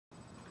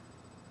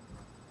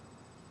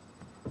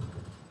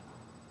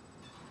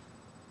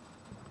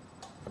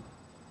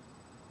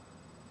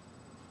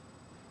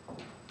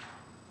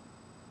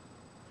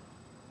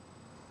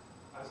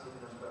I was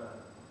looking up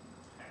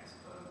hex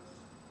bugs.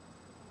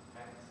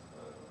 Hex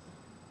bugs.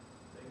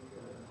 I think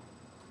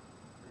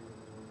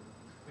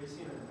we've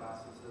seen it in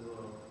classes. There's a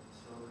little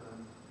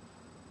silicone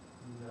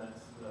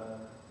nuts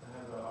that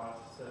have an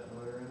offset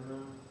motor in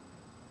them.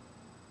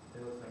 They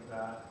look like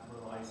that, a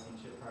little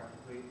IC chip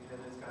practically, and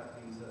it's got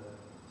these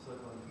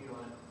silicone feet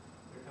on it.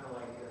 They're kind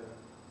of like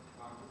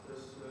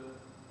octopus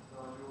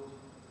nodules.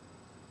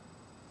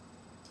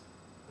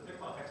 But they're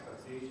called hex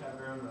bugs. They each have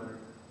their own motor.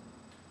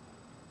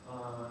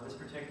 This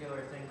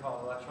particular thing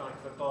called electronic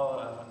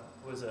football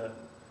was a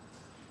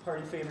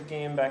party favorite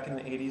game back in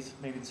the 80s,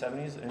 maybe the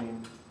 70s. I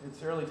mean,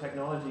 it's early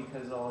technology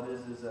because all it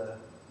is a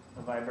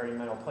vibrating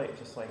metal plate,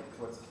 just like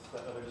what's the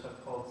other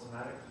stuff called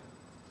Cymatics.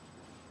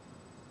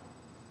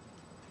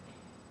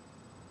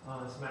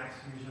 Cymatics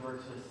usually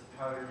works with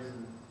powders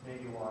and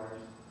maybe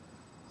waters,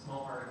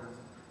 small particles.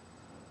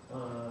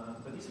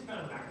 But these are kind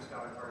of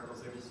macroscopic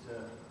particles. They're just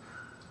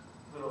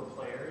little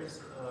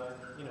players,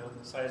 you know,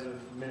 the size of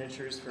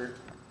miniatures for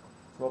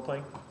role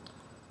playing.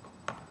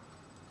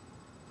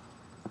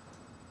 It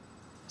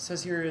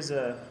says here is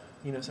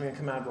something that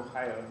come out of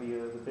Ohio,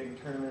 the big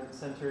tournament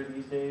center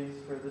these days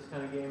for this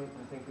kind of game.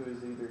 I think it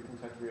was either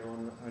Kentucky or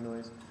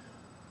Illinois.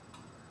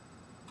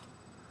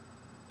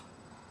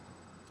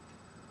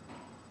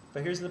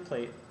 But here's the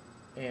plate,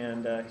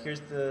 and here's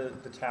the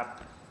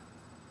tap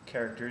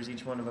characters.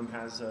 Each one of them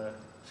has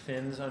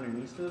fins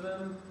underneath of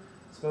them.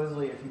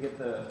 Supposedly, if you get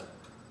the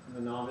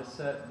novice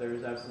set,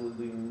 there's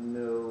absolutely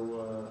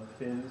no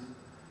fins.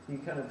 You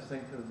kind of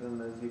think of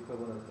them as the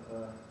equivalent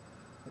of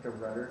like a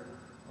rudder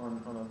on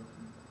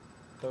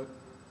a boat.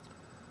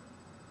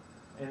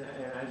 And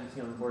as you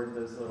see on board,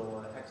 those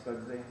little hex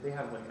bugs, they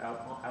have like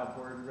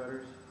outboard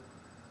rudders.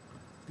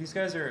 These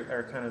guys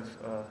are kind of,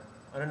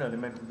 I don't know, they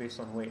might be based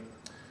on weight.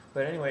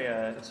 But anyway,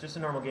 it's just a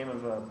normal game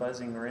of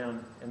buzzing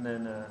around, and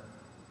then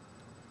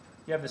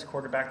you have this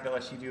quarterback that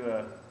lets you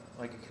do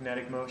like a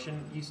kinetic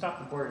motion. You stop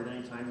the board at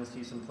any time, you'll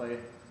see some play.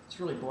 It's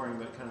really boring,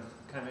 but kind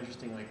of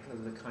interesting, like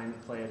the kind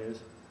of play it is.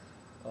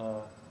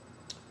 So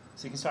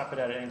you can stop it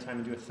at any time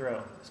and do a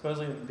throw.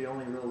 Supposedly, the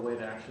only real way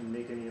to actually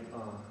make any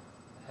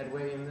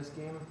headway in this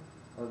game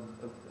of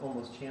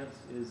almost chance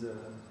is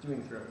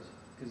doing throws,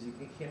 because you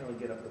can't really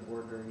get up the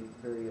board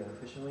very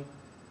efficiently.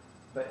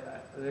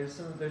 But there's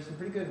some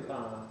pretty good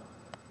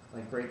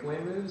like breakaway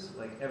moves.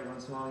 Like every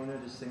once in a while, you know,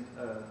 just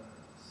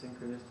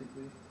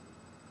synchronistically.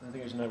 I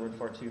think there's another word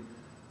for it too.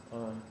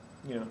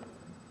 You know,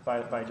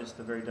 by just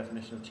the very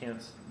definition of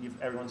chance,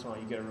 every once in a while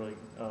you get a really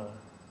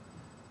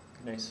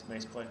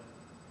nice play.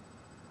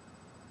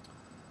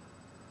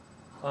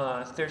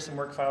 There's some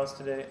work files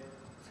today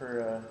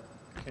for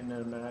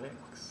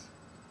kinematics.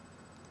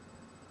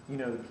 You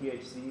know, the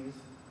PHCs.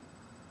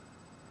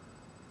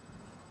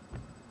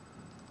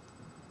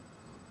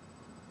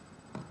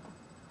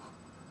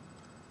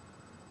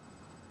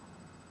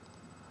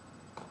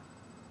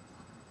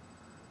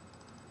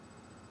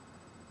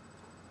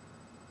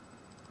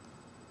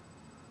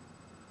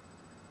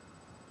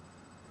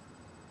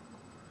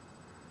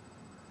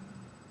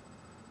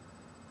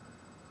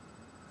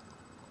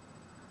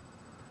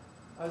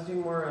 I was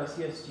doing more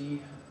CSG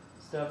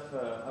stuff.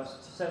 I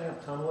was setting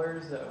up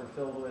tumblers that were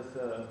filled with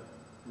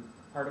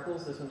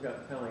particles. This one's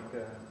got kind of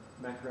like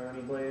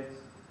macaroni blades.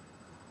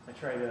 I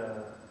tried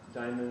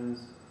diamonds.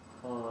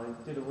 I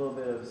did a little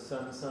bit of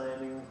sun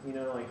signing. You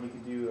know, like you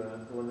could do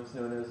the one that's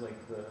known as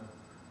like the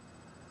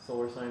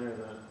solar sign or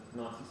the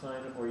Nazi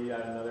sign, or you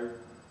add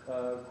another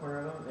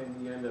corner of them,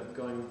 and you end up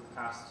going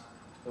past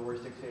the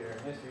worst dictator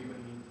in history, but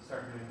you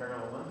start doing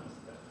barrel of monkeys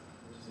stuff,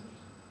 which is interesting.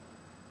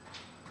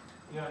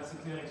 Yeah, it's the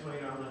kinetics way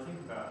I'm going to think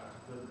about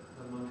the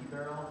monkey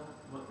barrel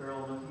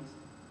monkeys.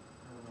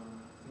 I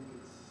think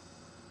it's,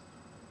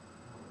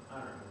 I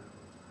don't know,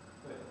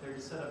 but they're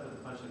just set up with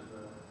a bunch of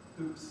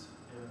hoops,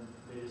 and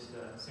they just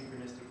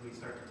synchronistically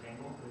start to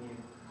tangle when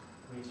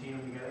you chain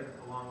them together.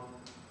 A long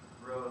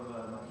row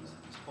of monkeys,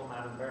 just pull them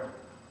out of the barrel.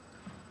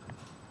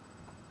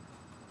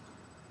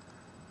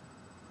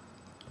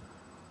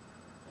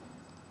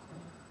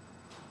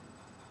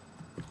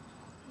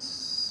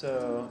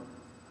 So,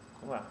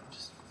 wow,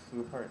 just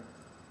flew apart.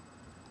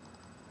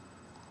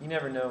 You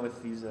never know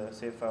with these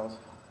save files.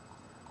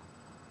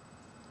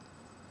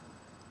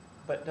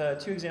 But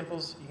two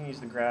examples, you can use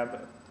the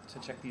grab to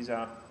check these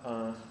out.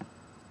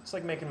 It's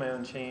like making my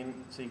own chain,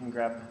 so you can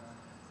grab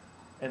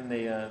and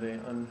they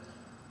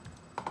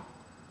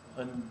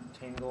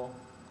untangle.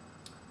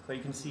 But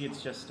you can see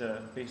it's just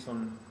based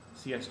on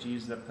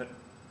CSGs that put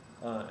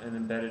an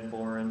embedded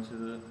bore into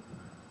the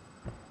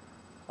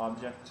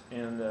object,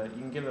 and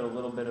you can give it a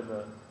little bit of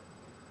a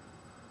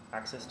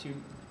access tube.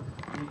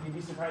 You'd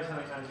be surprised how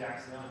many times you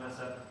accidentally mess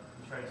up.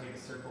 You try to take a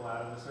circle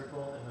out of a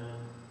circle, and then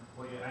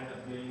what you end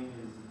up getting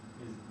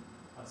is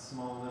a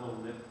small little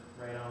lip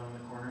right on the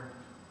corner,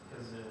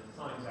 because it's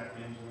not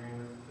exactly engineering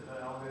with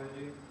algo to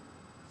do.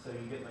 So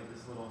you get like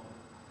this little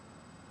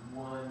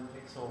 1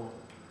 pixel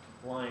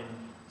line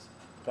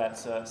that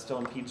still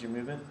impedes your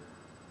movement.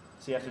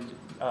 So you have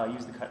to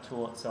use the cut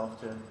tool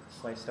itself to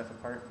slice stuff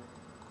apart.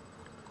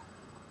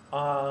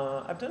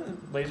 I've done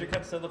laser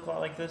cuts that look a lot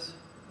like this,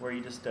 where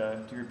you just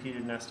do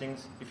repeated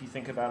nestings. If you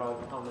think about all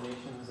the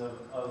combinations of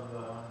a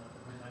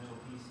potential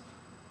piece,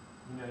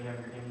 you know you have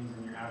your innies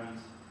and your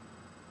outies.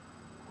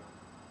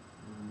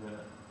 And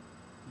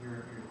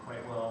you're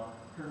quite well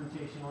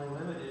permutationally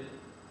limited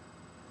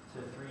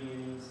to 3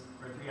 innies,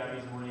 or 3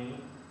 outies and 1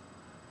 innie.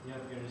 You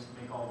have to just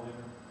make all the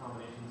different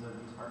combinations of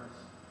these parts.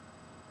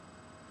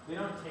 They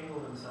don't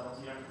tangle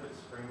themselves, you have to put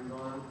springs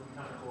on them. It'd be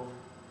kind of cool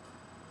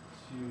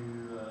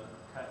to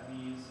cut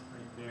these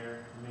right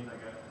there and make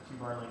like a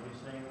 2-bar linkage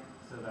thing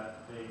so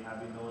that they have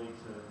the ability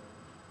to,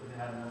 if they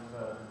have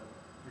enough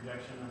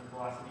projection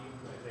velocity,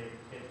 if they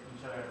hit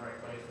each other at the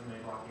right place, then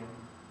they lock in.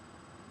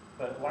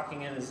 But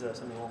locking in is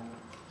something we'll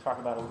talk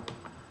about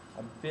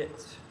a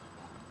bit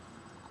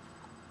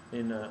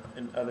in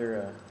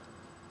other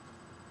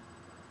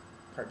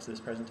parts of this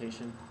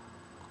presentation.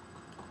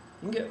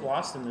 You can get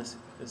lost in this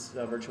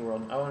virtual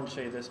world. I wanted to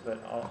show you this,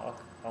 but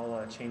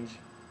I'll change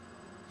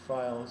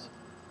files.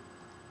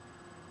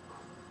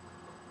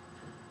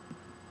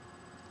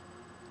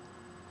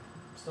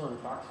 I'm still in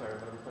Foxfire,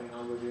 but I'm playing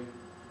AlgoView.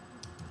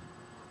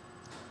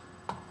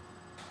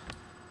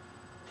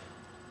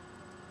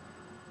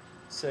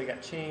 So I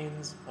got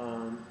chains.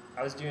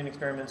 I was doing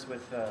experiments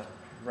with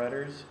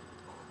rudders.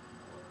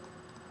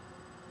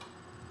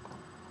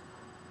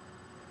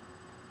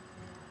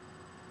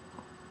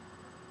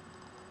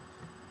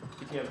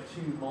 If you have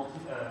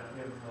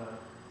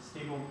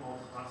stable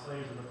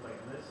oscillators that look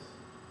like this,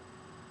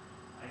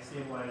 I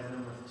stabilize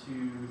them with 2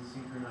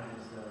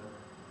 synchronized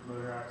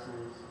motor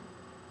axles.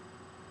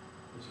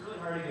 It's really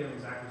hard to get them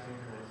exactly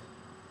synchronized.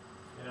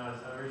 You know, I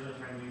was originally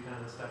trying to do kind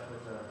of the stuff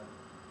with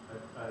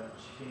a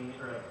chain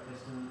or like a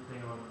piston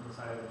thing on the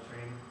side of the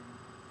train,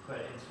 but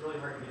it's really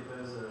hard to get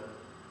those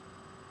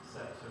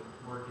set to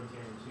work in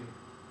tandem too.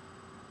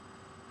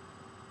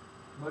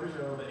 Motors are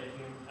a little bit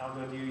iffy.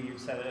 AlgoView, you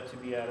set it up to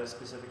be at a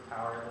specific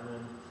power, and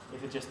then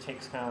if it just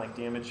takes kind of like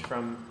damage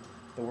from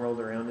the world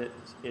around it,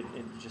 it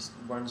just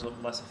runs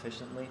less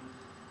efficiently.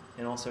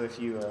 And also, if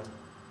you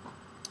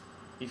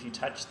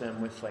touch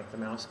them with like the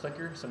mouse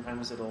clicker,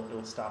 sometimes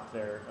it'll stop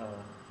their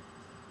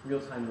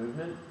real-time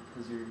movement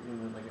because you're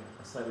in like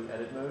a slightly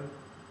edit mode.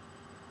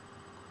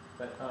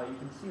 But you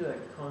can see that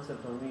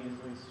concept on these.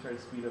 Let me try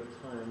to speed up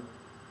time.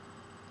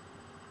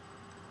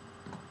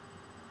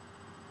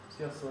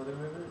 See how slow they're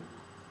moving?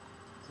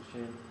 It's a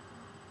shame.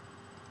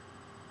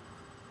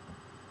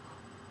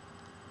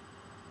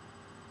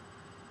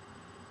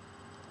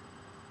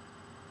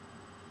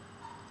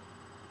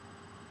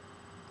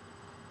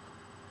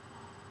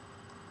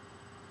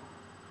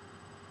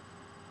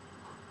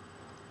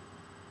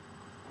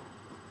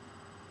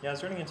 Yeah, I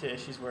was running into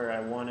issues where I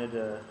wanted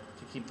to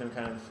keep them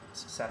kind of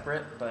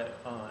separate,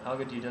 but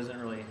AlgoView doesn't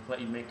really let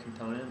you make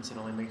components. It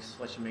only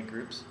lets you make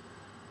groups.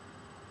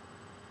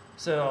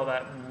 So all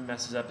that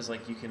messes up is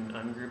like you can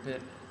ungroup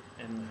it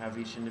and have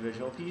each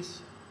individual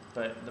piece.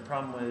 But the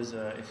problem is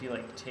if you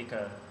like take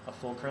a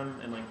fulcrum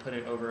and like put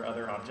it over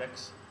other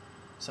objects,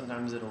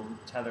 sometimes it'll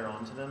tether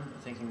onto them,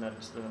 thinking that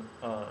it's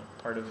the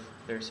part of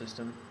their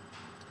system.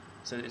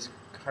 So it's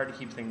hard to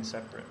keep things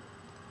separate.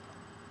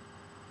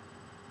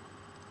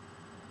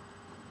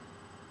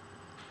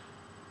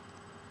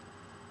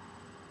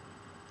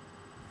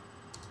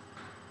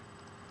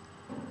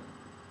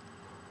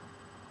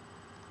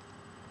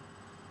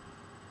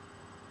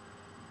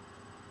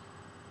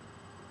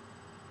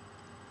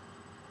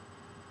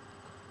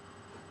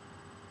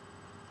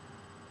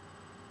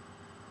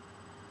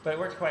 But it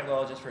worked quite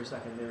well just for a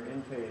second. They were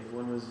in phase.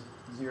 One was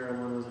 0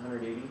 and one was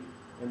 180.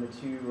 And the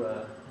 2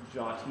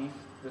 jaw teeth,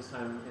 this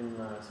time in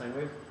sine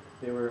wave,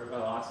 they were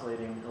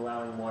oscillating,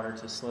 allowing water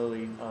to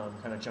slowly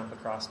kind of jump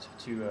across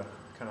to a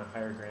kind of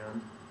higher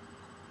ground.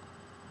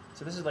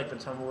 So this is like the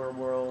tumbler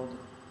world.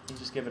 You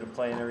just give it a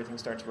play and everything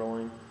starts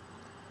rolling.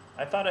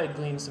 I thought I'd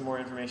glean some more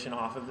information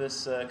off of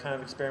this kind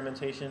of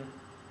experimentation.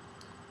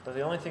 But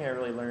the only thing I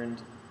really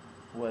learned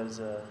was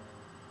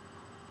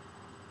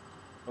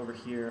over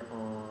here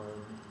on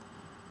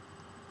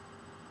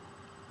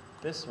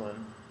this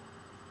one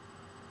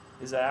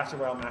is that after a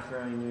while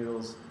macaroni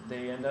noodles,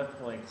 they end up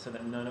like so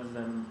that none of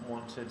them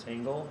want to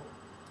tangle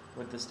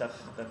with the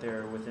stuff that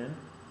they're within.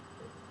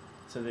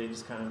 So they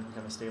just kind of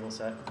become a stable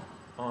set.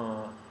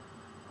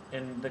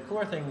 And the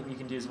cooler thing you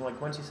can do is like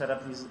once you set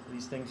up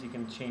these things, you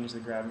can change the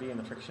gravity and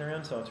the friction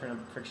around. So I'll turn up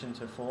friction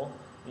to full,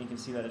 and you can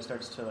see that it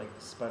starts to like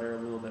sputter a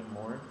little bit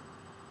more.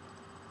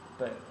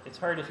 But it's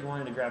hard if you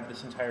wanted to grab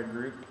this entire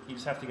group. You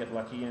just have to get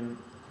lucky and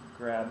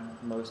grab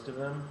most of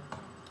them.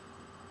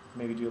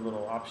 Maybe do a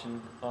little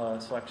option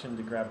selection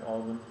to grab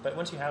all of them. But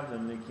once you have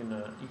them,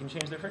 you can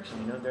change their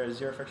friction. You know, there's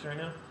 0 friction right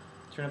now.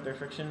 Turn up their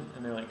friction,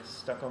 and they're like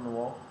stuck on the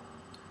wall.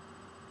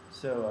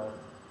 So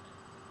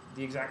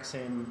the exact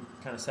same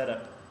kind of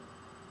setup.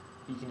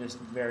 You can just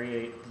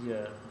variate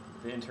the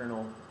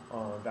internal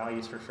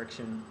values for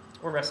friction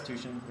or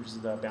restitution, which is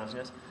the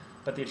bounciness.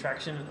 But the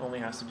attraction only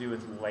has to do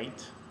with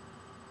light.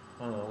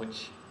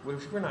 Which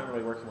we're not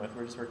really working with.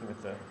 We're just working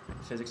with the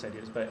physics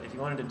ideas. But if you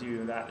wanted to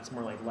do that, it's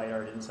more like light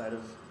art inside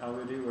of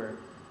AlgoView, where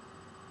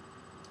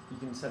you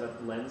can set up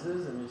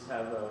lenses and just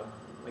have a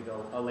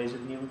laser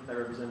beam that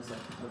represents like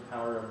the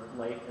power of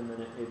light, and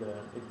then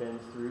it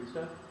bends through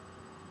stuff.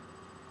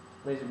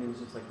 Laser beam is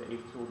just like the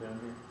 8th tool down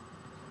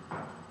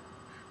here.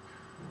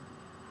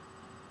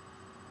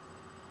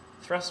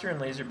 Thruster and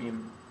laser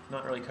beam,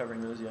 not really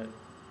covering those yet.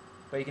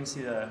 But you can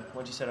see that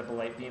once you set up a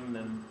light beam,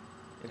 then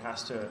it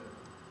has to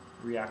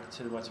react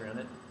to what's around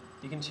it.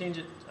 You can change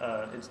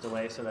its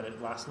delay so that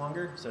it lasts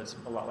longer, so it's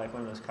a lot like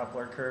one of those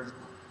coupler curve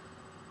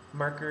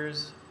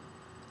markers.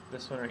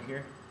 This one right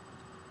here.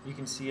 You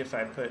can see if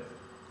I put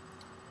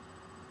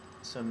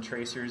some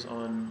tracers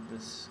on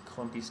this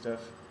clumpy stuff,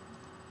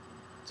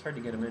 it's hard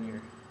to get them in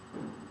here.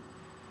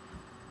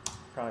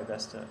 Probably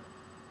best to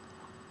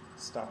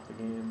stop the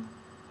game.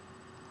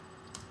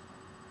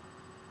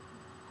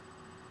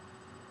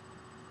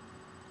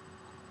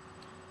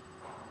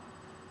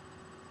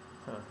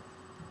 Huh.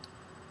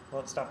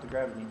 Well, it stopped the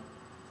gravity.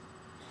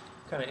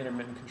 Kind of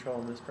intermittent control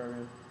in this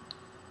program.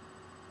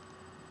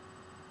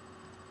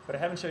 But I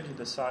haven't showed you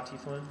the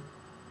sawtooth one.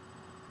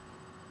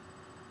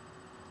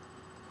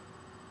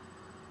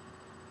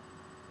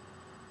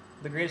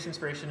 The greatest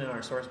inspiration in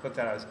our source book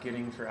that I was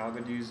getting for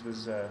AlgoDo's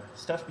was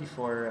stuff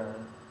before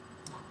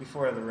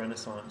the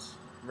Renaissance.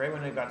 Right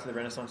when it got to the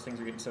Renaissance, things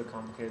were getting so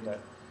complicated that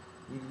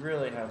you'd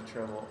really have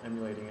trouble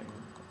emulating it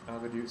in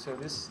AlgoDo. So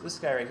this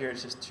guy right here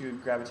is just 2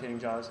 gravitating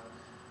jaws.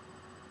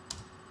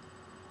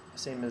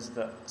 Same as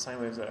the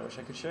sine waves that I wish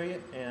I could show you.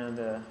 And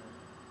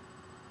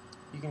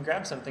you can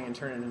grab something and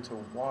turn it into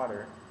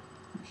water,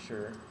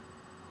 sure.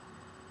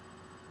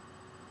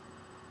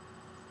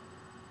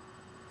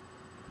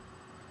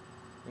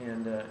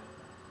 And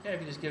yeah,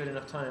 if you just give it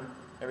enough time,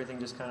 everything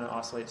just kind of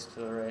oscillates to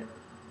the right.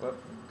 Whoop,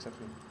 except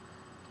we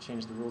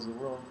change the rules of the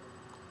world.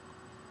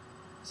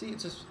 See,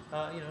 it's just,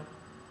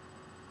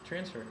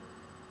 transfer.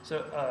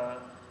 So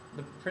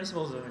the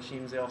principles of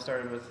machines, they all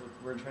started with,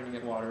 we're trying to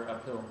get water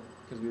uphill,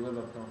 because we live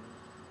uphill.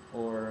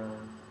 Or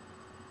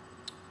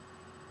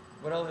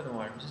what other than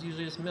water? Just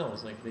usually just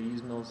mills. Like they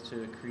use mills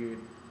to create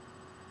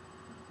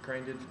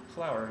grinded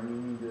flour, and you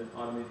need to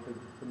automate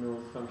the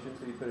mill's function,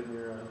 so you put it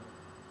near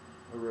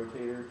a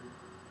rotator.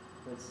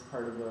 That's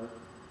part of the,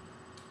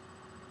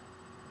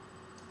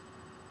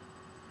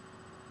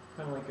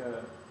 kind of like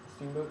a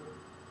steamboat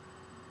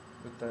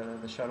with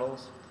the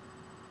shuttles.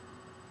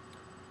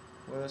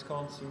 What are those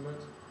called?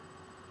 Steamboats?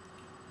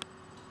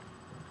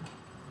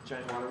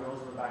 Giant water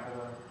mills in the back of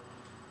a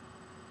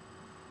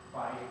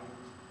flying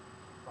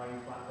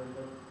flatbed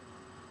boat.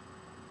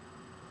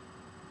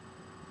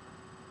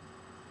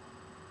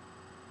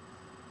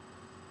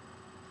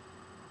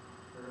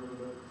 Early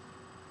boats.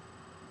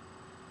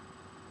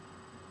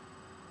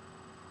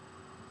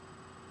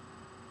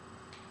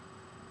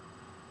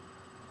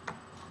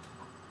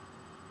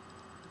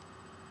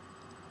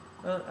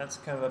 Well, that's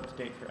kind of up to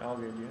date for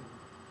AlgoDo.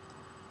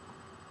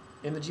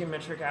 In the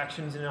geometric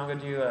actions in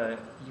AlgoDo,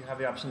 you have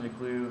the option to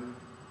glue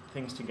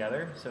things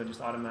together, so it just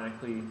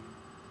automatically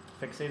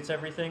fixates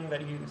everything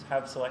that you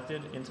have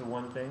selected into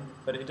one thing,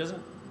 but it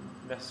doesn't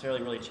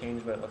necessarily really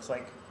change what it looks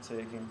like, so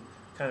it can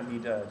kind of be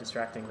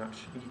distracting.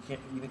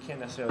 You can't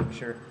necessarily be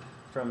sure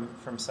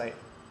from sight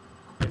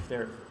if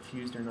they're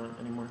fused or not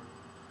anymore.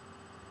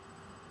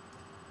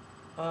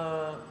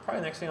 Probably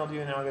the next thing I'll do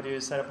in AlgoDo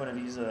is set up one of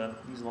these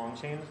long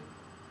chains.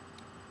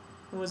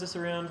 When was this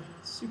around?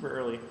 Super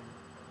early.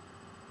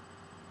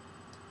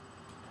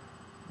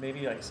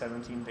 Maybe like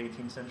 17th,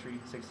 18th century,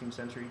 16th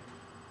century.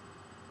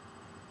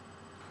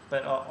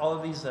 But all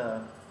of these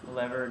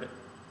levered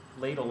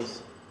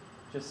ladles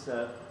just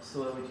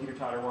slowly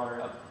teeter-totter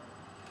water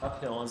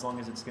uphill as long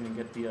as it's going to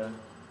get the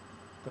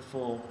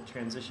full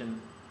transition.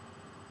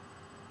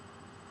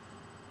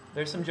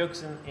 There's some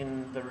jokes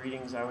in the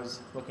readings I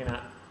was looking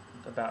at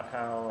about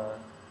how,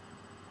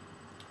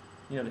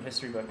 the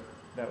history book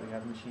that we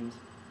have in machines,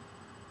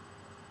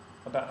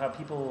 about how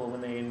people, when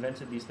they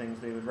invented these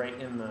things, they would write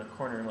in the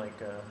corner, like,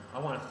 I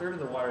want 1/3 of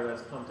the water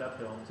that's pumped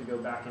uphill to go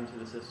back into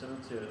the system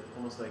to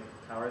almost like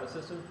power the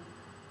system.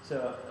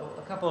 So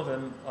a couple of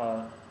them,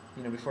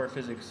 before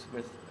physics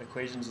with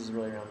equations was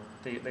really around,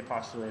 they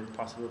postulated the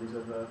possibilities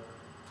of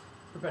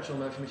perpetual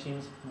motion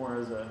machines more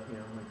as like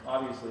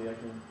obviously I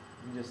can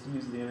just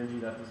use the energy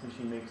that this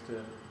machine makes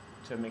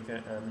to make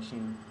that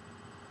machine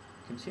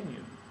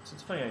continue. So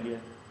it's a funny idea,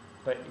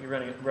 but you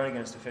run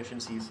against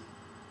efficiencies,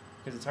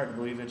 because it's hard to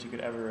believe that you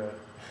could ever,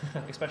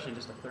 especially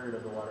just 1/3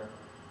 of the water,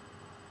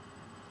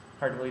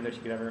 hard to believe that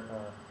you could ever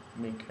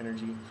make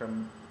energy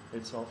from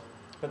itself.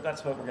 But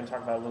that's what we're going to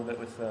talk about a little bit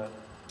with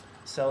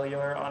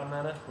cellular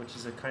automata, which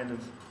is a kind of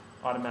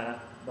automata,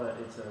 but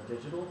it's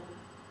digital.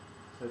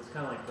 So it's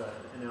kind of like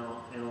an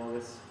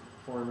analogous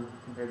form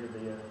compared to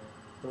the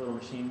little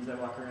machines that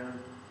walk around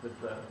with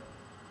the,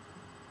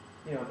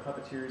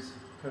 puppeteers'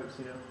 coats,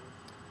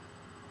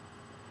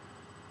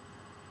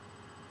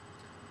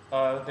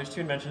 There's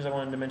 2 inventions I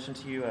wanted to mention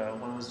to you.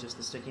 One was just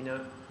the sticky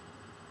note.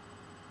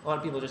 A lot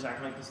of people just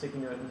act like the sticky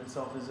note in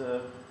itself is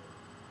a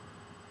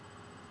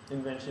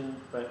invention,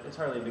 but it's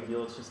hardly a big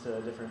deal. It's just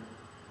a different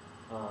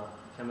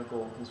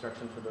chemical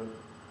construction for the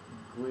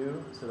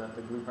glue so that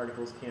the glue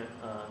particles can't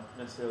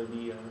necessarily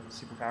be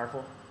super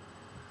powerful.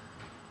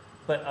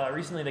 But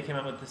recently they came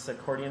out with this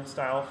accordion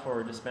style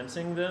for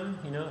dispensing them.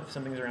 You know, if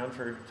something's around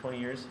for 20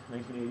 years,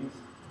 1980s,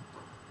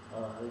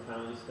 they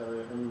finally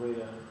discovered a new way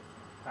to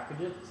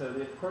package it. So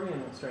the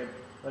accordion stripe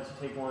lets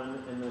you take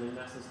one and then it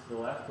nesses to the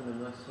left, and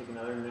then lets you take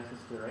another and nesses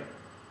to the right.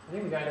 I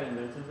think the guy that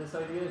invented this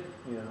idea,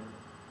 you know,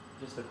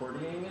 just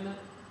accordioning in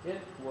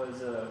it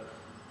was,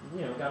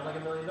 you know, got like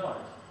 $1 million.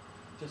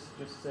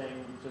 Just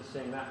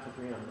saying that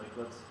for 3M. Like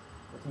let's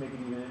make it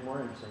even more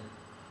interesting.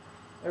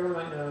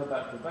 Everyone might know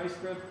about the vice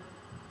grip.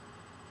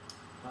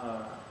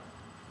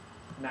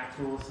 Mac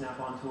tools,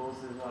 Snap-on tools,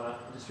 there's a lot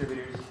of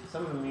distributors.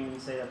 Some of them even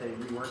say that they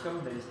rework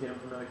them. They just get them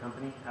from another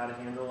company, add a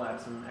handle,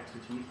 add some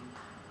extra teeth,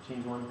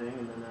 change one thing,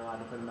 and then they're allowed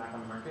to put them back on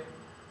the market.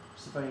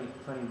 Just a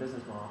funny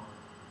business model,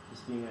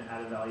 just being an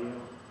added value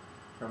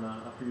from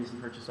a previously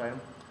purchased item.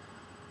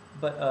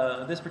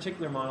 But this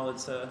particular model,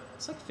 it's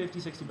like 50,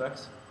 60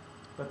 bucks.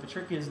 But the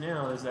trick is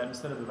now is that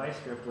instead of the vice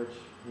grip, which,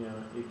 you know,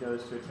 it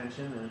goes to a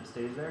tension and it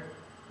stays there,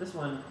 this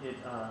one, it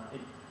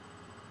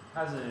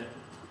has an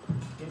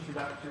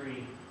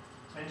introductory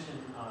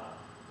tension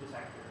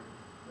detector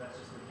that's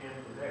just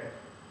mechanically there.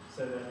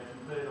 So that if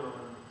you put it on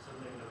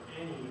something of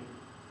any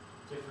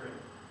different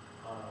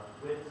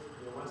width,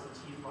 you know, once the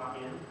teeth lock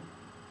in,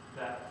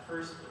 that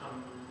first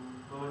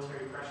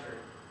momentary pressure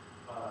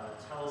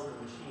tells the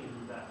machine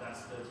that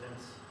that's the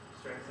tense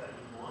strength that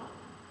you want,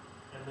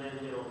 and then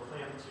it'll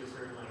clamp to a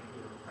certain, like,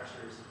 you know,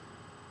 pressure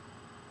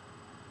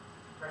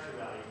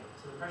value.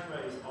 So the pressure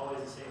value is always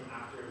the same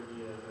after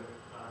the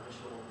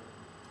initial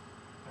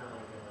kind of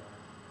like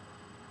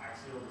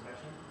axial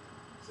detection.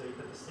 So you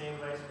put the same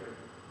vice grip.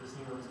 This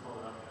new one's called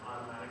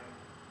automatic.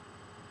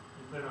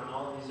 You put it on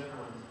all of these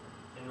different ones,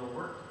 and it'll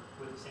work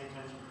with the same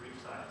tension for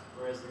each side.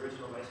 Whereas the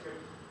original vice grip,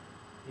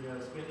 you know,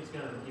 it's going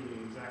to give you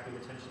exactly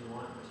the tension you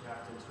want, but you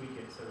have to tweak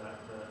it so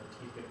that the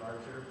teeth get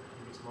larger,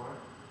 teeth get smaller.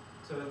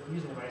 So if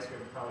using a vice grip,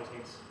 it probably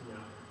takes, you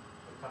know,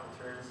 a couple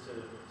turns to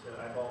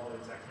eyeball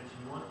the exact tension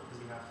you want, because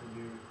you have to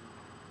do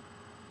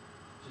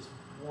just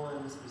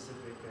one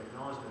specific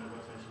acknowledgement of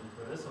what tension.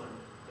 For this one,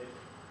 it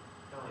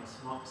kind of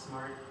like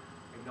smart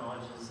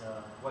acknowledges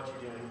what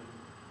you're doing,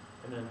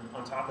 and then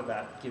on top of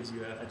that gives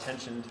you a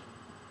tensioned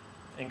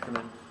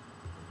increment.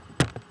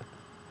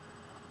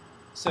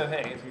 So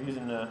hey, if you're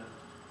using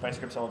vice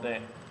grips all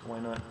day, why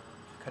not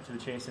cut to the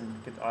chase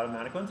and get the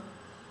automatic ones?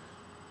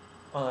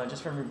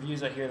 Just from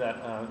reviews, I hear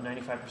that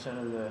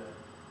 95% of the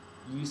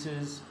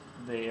uses,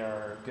 they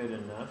are good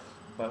enough,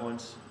 but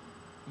once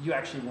you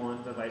actually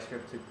want the vice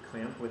grip to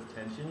clamp with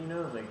tension, you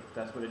know, like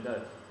that's what it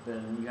does,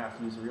 then you have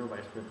to use a real vice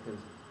grip, because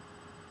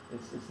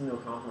it's no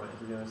compromise,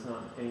 you know, it's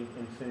not any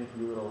finicky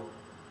little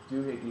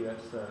doohickey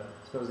that's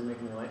supposedly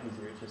making your life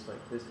easier. It's just like,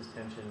 this is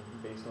tension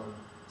based on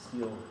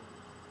steel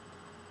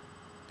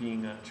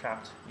being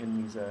trapped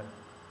in these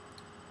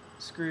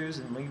screws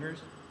and levers.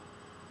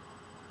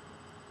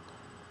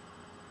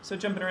 So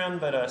jumping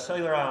around, but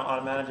cellular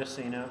automatic, just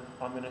so you know,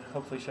 I'm going to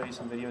hopefully show you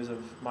some videos of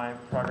my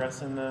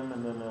progress in them,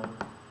 and then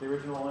the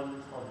original one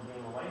is called The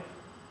Game of Life.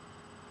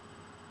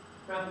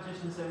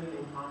 Mathematician said we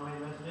didn't Conway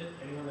invented it.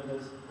 Anyone that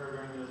does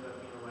programming knows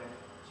about Game of Life,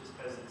 just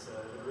because it's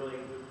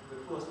really the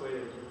coolest way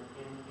to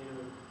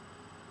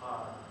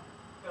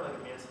kind of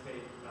like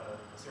emancipate a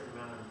certain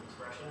amount of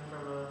expression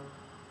from a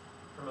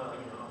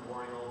you know, a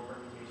boring old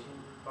permutation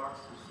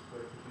box, which is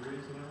what a computer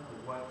is, you know,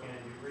 like what can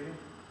it do for you?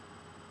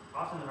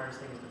 Often the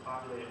hardest thing is to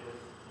populate it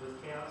with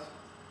chaos.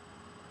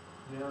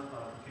 You know,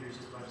 computer's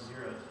just a bunch of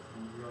zeros, and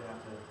you really have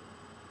to,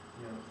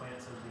 you know, plant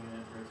something in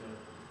it for it to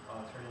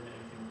turn into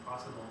anything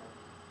possible.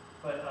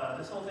 But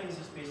this whole thing is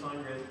just based on a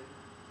grid.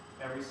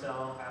 Every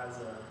cell has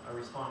a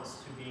response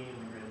to being in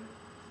the grid.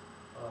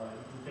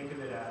 You can think of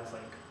it as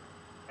like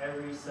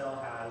every cell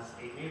has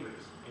 8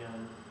 neighbors,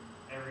 and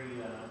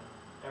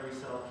every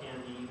cell can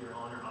be either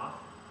on or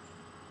off,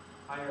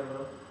 high or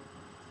low.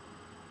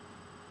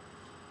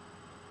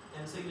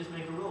 And so you just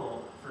make a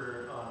rule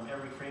for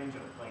every frame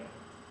jump. Like,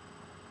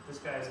 this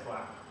guy is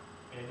black,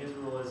 and his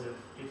rule is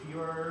if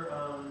you're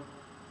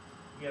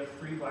you have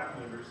 3 black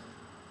neighbors,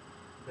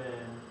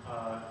 then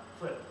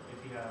flip.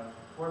 If you have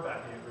 4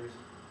 black neighbors,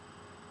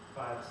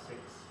 5, 6,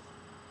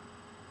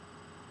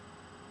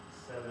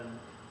 7,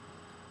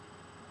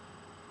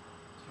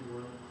 2,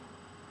 1.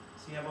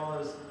 So you have all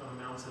those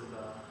amounts of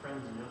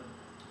friends, you know.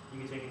 You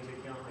can take into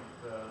account like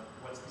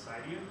what's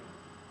beside you.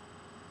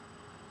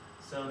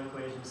 Some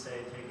equations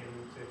say take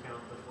into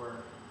account the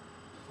four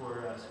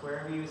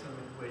square of you. Some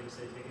equations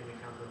say take into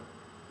account the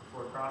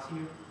 4 across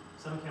you.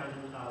 Some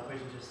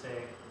equations just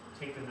say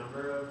take the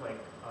number of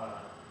like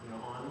you know,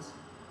 ons.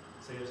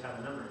 So you just have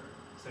a number.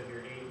 So if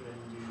you're 8, then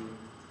do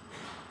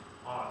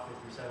off. If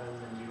you're 7,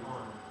 then do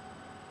on.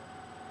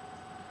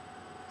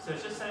 So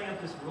it's just setting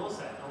up this rule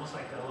set, almost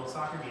like a little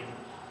soccer game,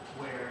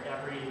 where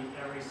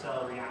every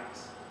cell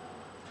reacts.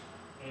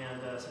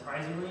 And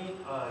surprisingly,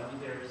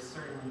 there's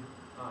certain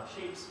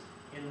shapes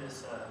in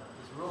this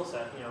rule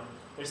set. You know,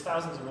 there's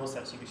thousands of rule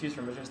sets you could choose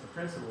from, but just the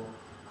principle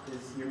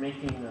is you're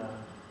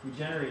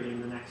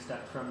generating the next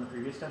step from the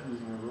previous step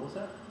using a rule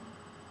set.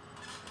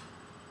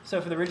 So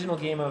for the original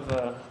game of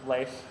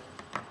life,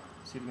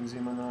 see if we can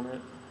zoom in on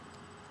it.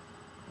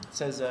 It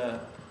says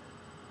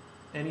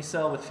any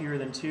cell with fewer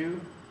than 2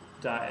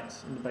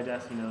 dies. And by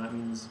death, that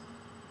means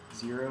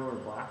 0 or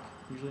black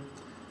usually.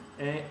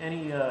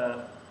 Any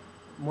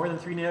more than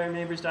 3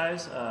 neighbors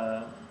dies.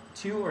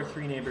 2 or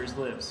 3 neighbors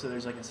live. So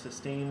there's like a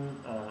sustained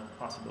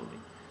possibility.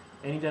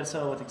 Any dead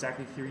cell with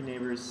exactly 3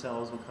 neighbors'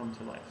 cells will come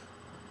to life.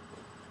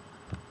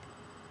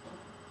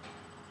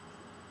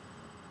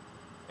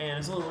 And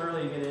it's a little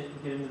early to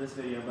get into this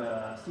video,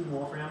 but Stephen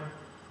Wolfram,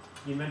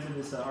 he invented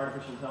this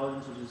artificial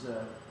intelligence, which is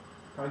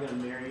probably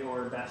going to marry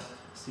or best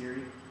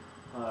Siri,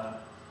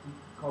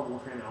 called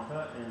Wolfram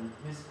Alpha. And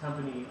his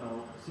company,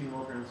 Stephen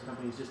Wolfram's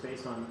company, is just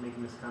based on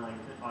making this kind of like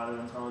an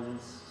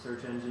auto-intelligence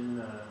search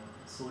engine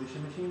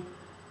solution machine.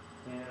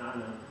 And I don't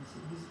know,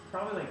 he's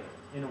probably like,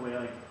 in a way,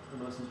 like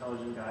the most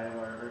intelligent guy of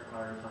our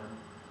time.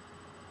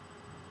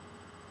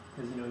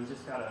 Because he's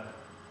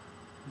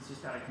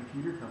just got a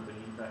computer company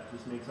that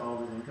just makes all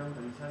of his income,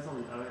 but he has all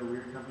these other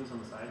weird companies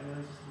on the side.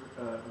 He's just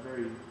a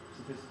very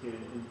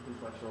sophisticated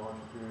intellectual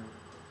entrepreneur.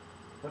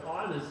 But a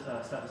lot of this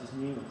stuff is just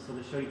meaningless. So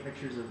they show you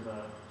pictures of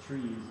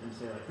trees and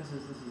say like, this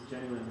is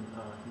genuine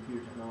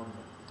computer technology.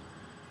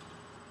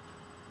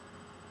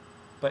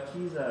 But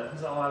he's a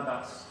lot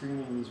about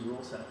streaming these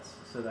rule sets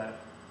so that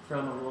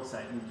from a rule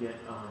set you get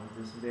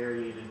this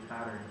variated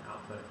pattern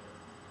output.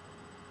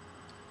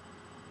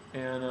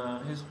 And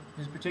his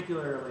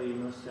particularly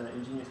most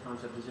ingenious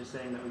concept is just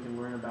saying that we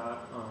can learn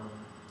about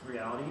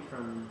reality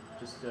from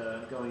just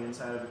going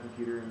inside of a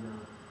computer and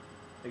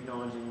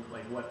acknowledging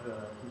like what the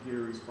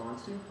computer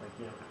responds to,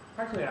 like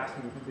practically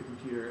asking the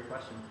computer a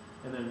question,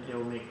 and then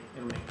it'll make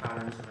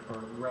patterns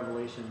or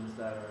revelations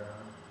that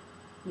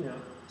are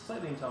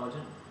slightly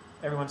intelligent.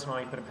 Every once in a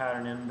while, you put a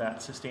pattern in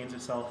that sustains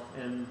itself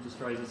and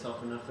destroys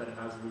itself enough that it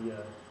has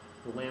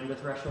the lambda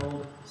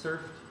threshold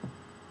surfed.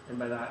 And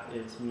by that,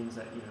 it means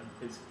that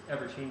it's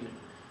ever changing.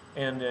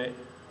 And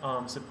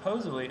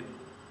supposedly,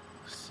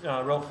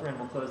 Wolfram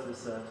will close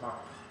this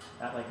talk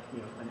at like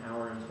an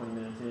hour and 20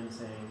 minutes in,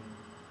 saying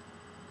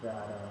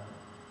that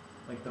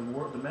like the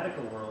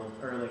medical world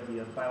or like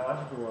the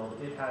biological world,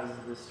 it has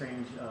this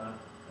strange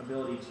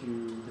ability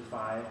to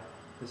defy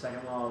the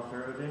second law of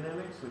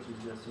thermodynamics, which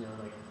is just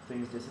like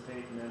things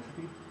dissipate in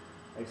entropy.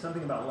 Like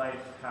something about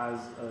life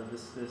has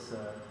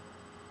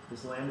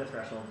this lambda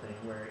threshold thing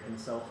where it can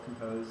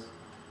self-compose,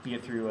 be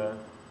it through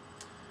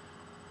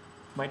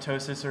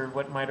mitosis or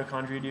what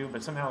mitochondria do,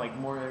 but somehow like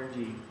more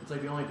energy. It's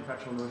like the only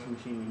perpetual motion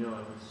machine we know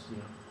of is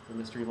the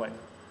mystery of life.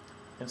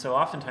 And so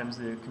oftentimes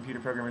the computer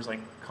programmers like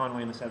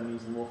Conway in the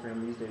 70s and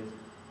Wolfram these days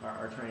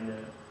are trying to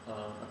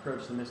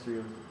approach the mystery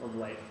of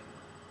life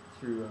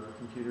through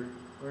computer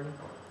learning.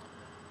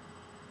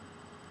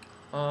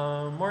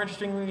 More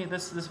interestingly,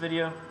 this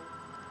video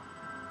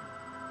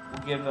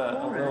will give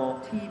a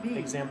little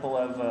example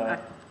of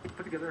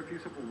put together a few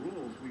simple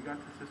rules. We got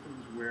to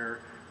systems where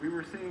we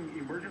were seeing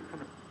emergent from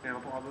the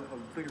example of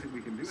things that we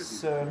can do with these.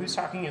 So who's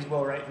talking is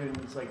Will Wright,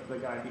 who's like the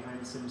guy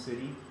behind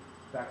SimCity.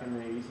 Back in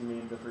the 80s, he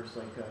made the first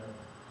like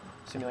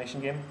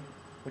simulation game,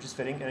 which is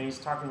fitting. And he's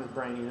talking with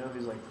Brian Eno,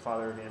 who's like the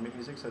father of ambient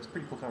music. So it's a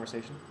pretty cool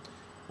conversation.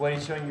 What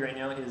he's showing you right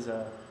now is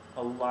a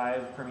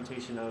live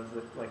permutation of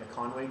like a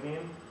Conway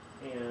game.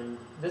 And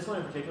this one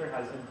in particular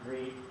has a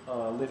great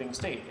living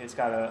state. It's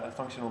got a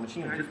functional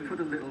machine. I just put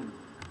a little.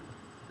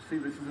 See,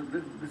 this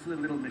is a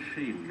little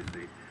machine. You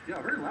see, yeah,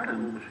 a very elaborate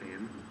little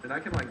machine. And I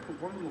can like put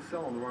one little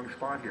cell in the wrong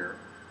spot here,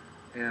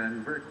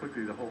 and very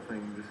quickly the whole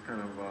thing just kind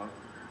of goes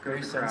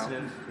very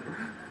sensitive.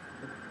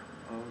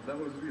 That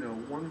was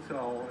one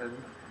cell and.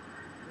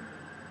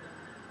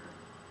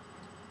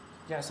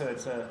 Yeah, so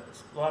it's a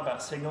lot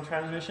about signal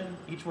transmission.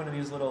 Each one of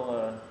these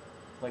little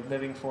like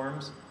living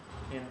forms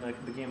in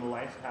the game of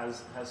life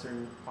has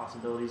certain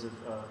possibilities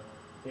of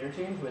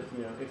interchange with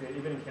if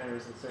it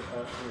encounters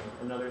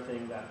another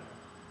thing that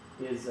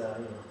is a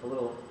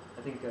little,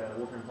 I think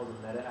Wolfram calls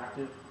it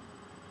meta-active.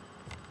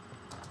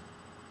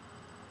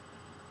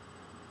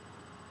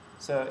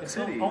 So it's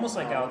almost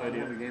like algo.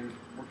 One of the games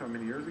worked on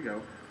many years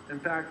ago, in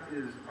fact,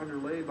 is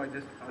underlaid by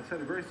just a set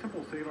of very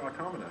simple cellular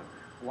automata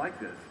like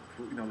this.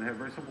 They have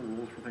very simple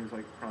rules for things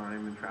like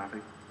crime and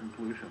traffic and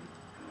pollution.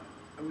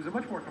 It was a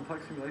much more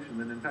complex simulation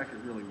than, in fact,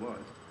 it really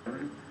was.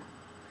 Let's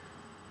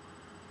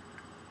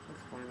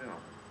find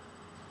out.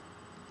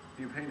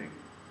 View painting.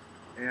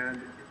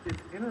 And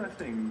it's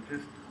interesting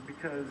just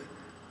because...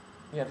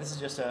 Yeah, this is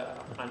just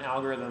an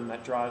algorithm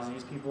that draws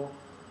these people.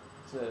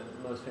 It's the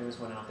most famous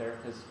one out there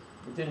because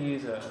it didn't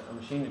use a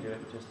machine to do it.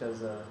 It just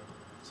does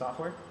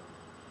software.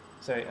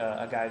 So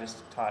a guy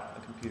just taught a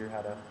computer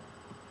how to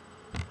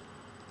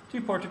do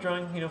portrait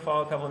drawing,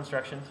 follow a couple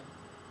instructions.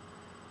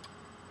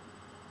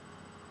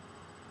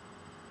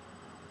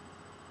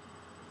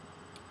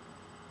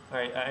 All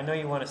right, I know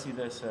you want to see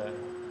this.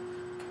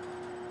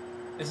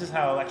 This is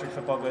how electric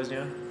football goes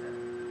down.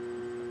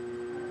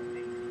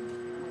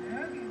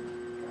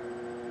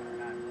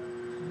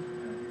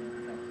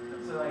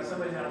 So like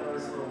somebody had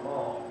this little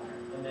ball,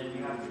 and then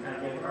you have to kind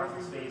of get across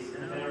the space.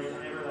 And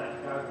whenever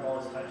that guy with the ball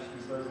is touched, he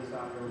slows his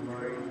stop for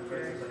Mario.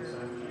 It's like a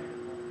time machine.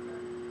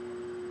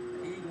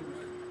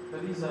 But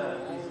these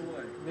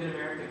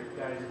Mid-American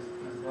guys just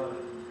love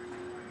it.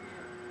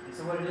 And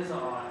so what it is a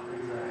lot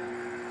is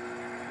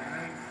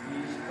you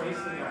just place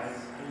the guys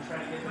and you try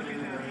to get them in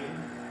the green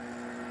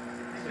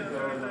to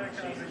go and like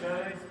chase each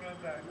other. It's kind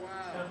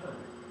of fun.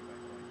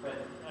 But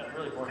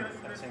really boring at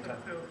the same time.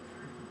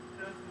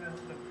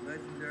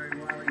 Legendary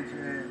Wally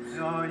Jams.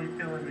 Oh, you're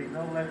killing me.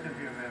 No legend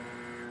here, man.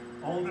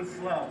 Old and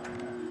slow.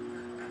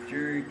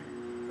 Jerry,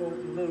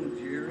 Fulton Lou,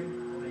 Jerry.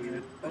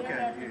 Okay,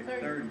 Yeah, yeah,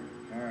 30.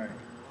 All right.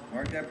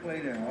 Mark that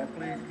play down. All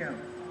plays count.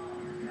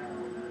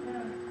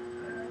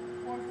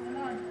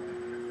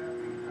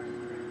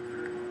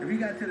 If he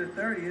got to the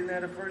 30, isn't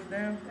that a first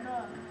down?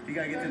 He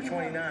got to get to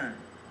 29.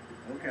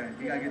 Okay,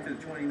 he got to get to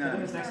the 29. I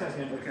think this next guy's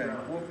going to do Okay,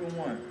 4th and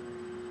 1.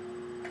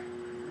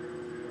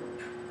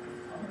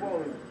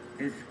 Ball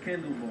It's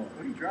Kendall ball.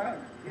 what are you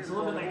driving? It's a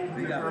little bit like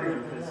We got Kirby, four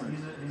because for one.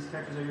 these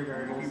characters are your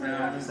variables, Keep and you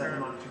an eye have to on set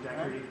them them. on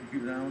trajectory. You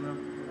keep it on them?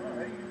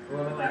 A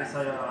little bit like a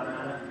cellular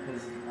automata,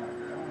 because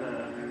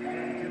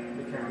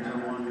the characters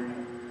are wandering.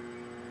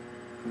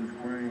 Coach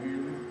Brian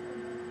Healy.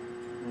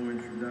 No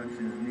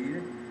introductions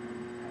needed.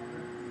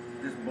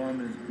 This bum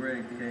is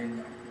Greg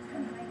King.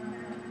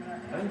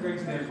 I think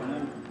Greg's going to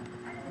fun.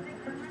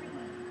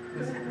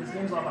 Because this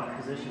game's all about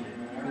positioning.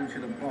 Coach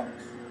of the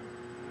Bucks.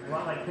 A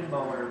lot like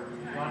pinball, where a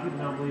lot of people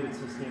don't believe it's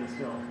just game of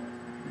skill.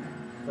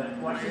 But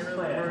watch this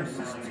play. I think you Versus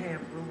might like it.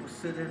 Tampa. We'll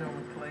sit in on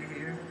the play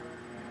here.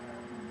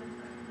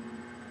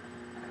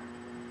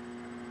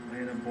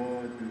 Laying a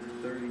ball at the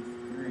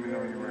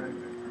 33-yard line.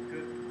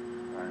 Good.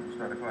 All right,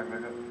 start the clock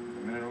back up.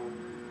 A minute over.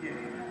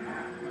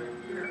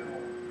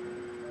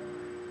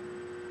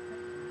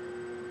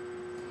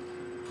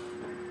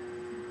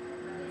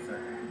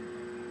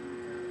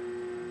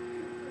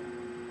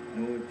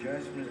 No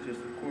adjustments,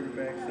 just a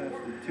quarterback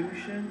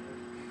substitution.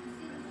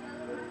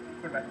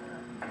 Quarterback.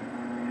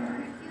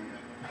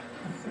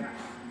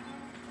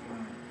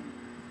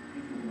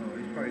 Oh,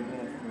 he's probably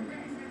going for.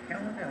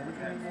 Count it down. Which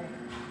one is going?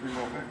 3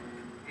 more.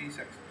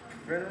 86.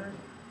 Veteran?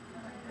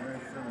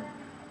 Right center.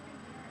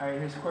 All right,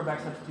 here's quarterback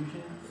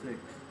substitution. 6,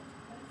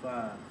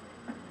 5,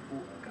 4.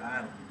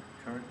 Got him.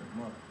 Turned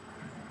him up.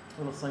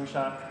 Little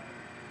slingshot.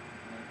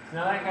 So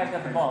now that guy's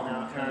got the ball.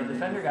 Now the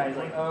defender guy's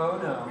like, oh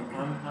no,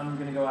 I'm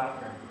gonna go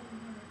after him.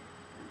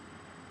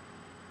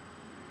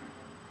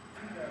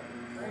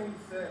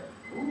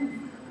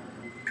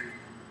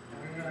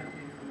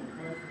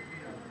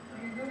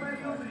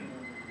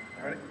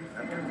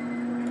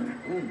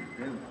 Ooh,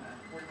 damn.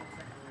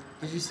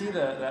 Did you see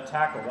that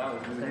tackle? That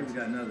was We intense.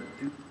 got another.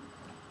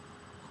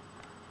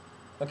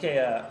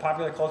 Okay,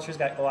 popular culture's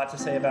got a lot to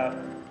say about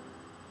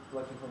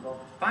electric football.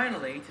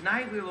 Finally,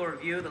 tonight we will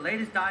review the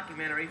latest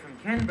documentary from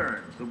Ken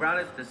Burns, who brought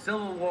us the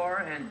Civil War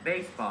and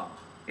baseball.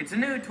 It's a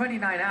new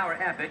 29-hour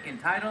epic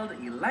entitled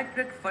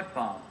Electric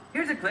Football.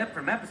 Here's a clip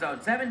from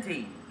episode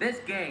 17. This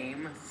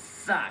game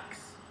sucks.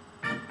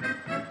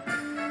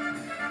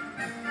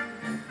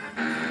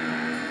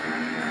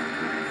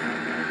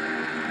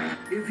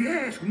 If you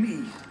ask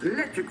me,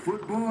 electric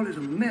football is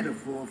a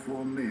metaphor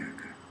for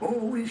America.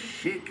 Always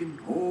shaking,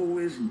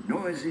 always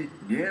noisy,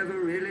 never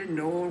really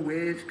knowing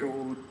where it's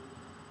going.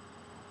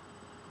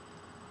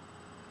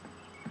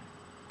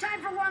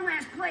 Time for one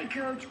last play,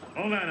 Coach.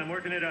 Hold on, I'm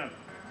working it out.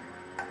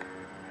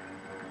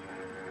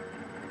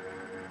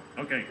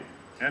 Okay,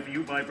 after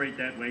you vibrate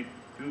that way,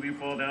 2 of you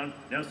fall down.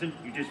 Nelson,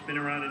 you just spin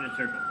around in a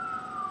circle.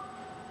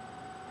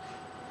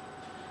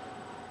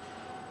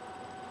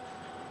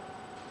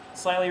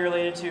 Slightly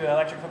related to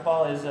electric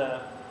football is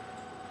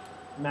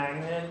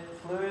magnet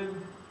fluid.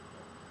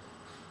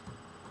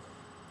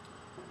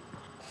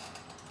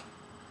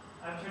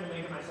 I've tried to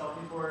make it myself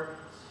before.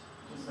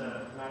 It's just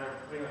a matter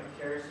of putting like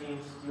kerosene,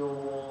 steel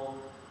wool,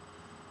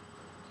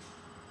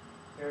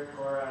 ferric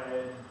chloride,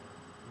 and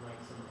like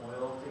some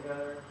oil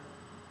together.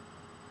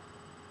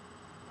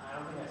 I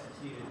don't think I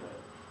succeeded, but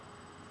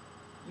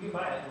you can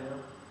buy it, you know.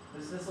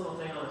 This little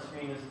thing on the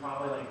screen is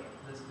probably like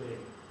this big.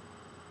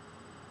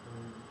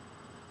 And,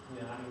 you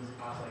know, that means it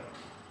costs like,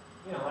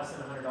 you know, less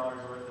than $100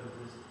 worth of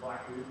this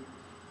black goo.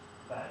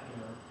 But, you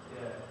know,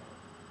 yeah.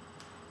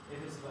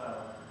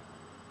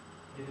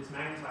 If it's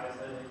magnetized,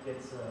 then it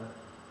gets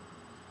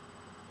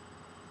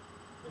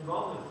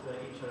involved with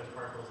each other's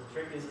particles. The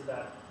trick is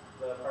that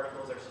the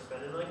particles are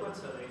suspended in liquid,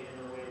 so they, in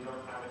a way,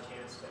 don't have a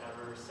chance to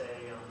ever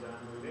say, I'm done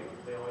moving.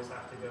 They always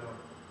have to go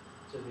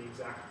to the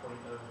exact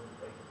point of,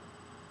 like,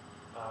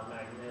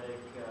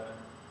 magnetic,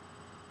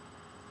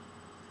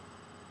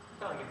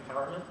 kind of like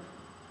empowerment.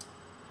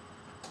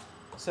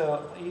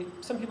 So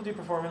some people do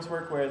performance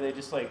work where they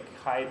just like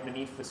hide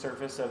beneath the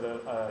surface of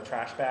a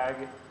trash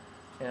bag,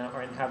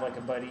 or and have like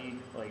a buddy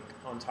like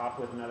on top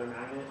with another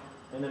magnet,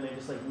 and then they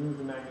just like move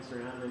the magnets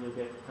around, and then you'll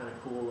get kind of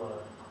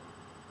cool,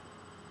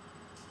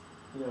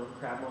 you know,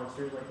 crab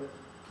monsters like this.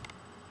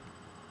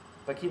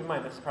 But keep in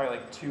mind, this is probably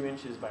like 2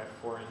 inches by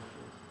 4 inches.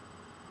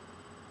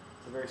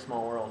 It's a very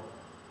small world.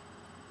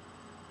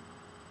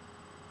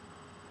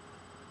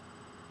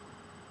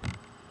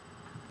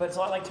 But it's a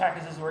lot like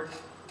Takis' work,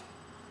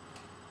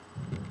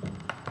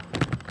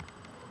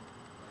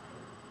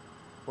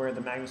 where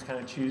the magnets kind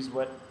of choose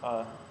what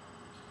the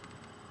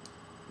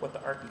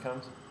art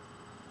becomes.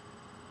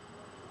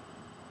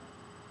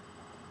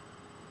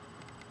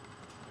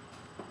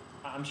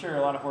 I'm sure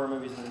a lot of horror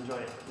movies would enjoy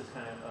this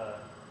kind of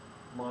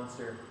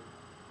monster.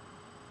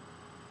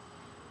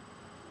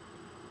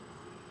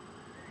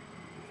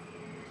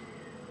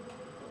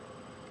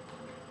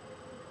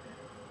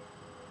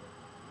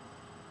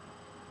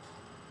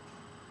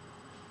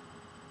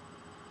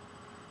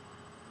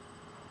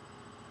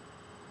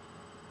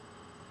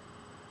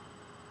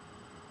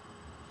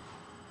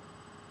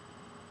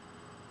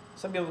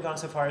 Some people have gone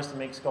so far as to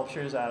make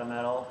sculptures out of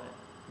metal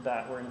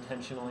that were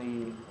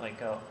intentionally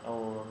like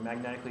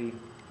magnetically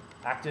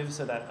active,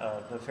 so that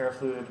the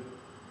ferrofluid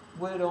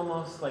would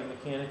almost like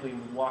mechanically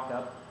walk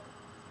up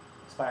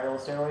spiral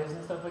stairways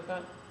and stuff like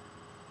that.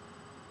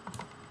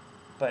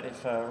 But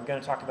if we're going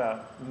to talk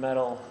about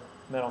metal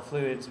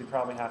fluids, we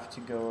probably have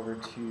to go over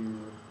to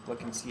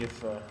look and see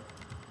if the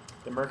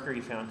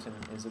mercury fountain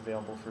is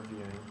available for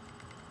viewing.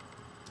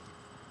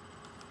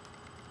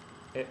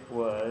 It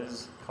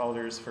was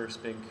Calder's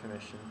first big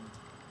commission.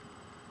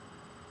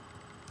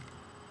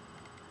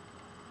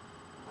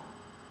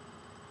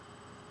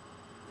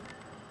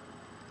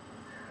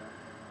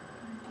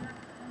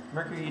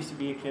 Mercury used to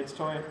be a kid's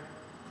toy.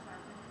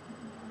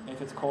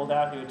 If it's cold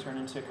out, it would turn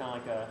into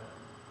kind of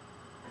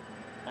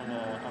like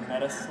a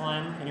meta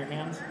slime in your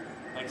hands,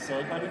 like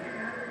Silly Putty.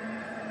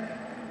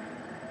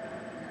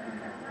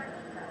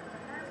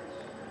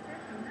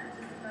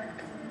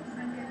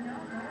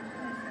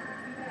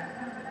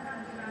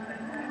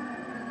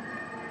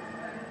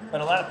 But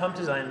a lot of pump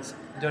designs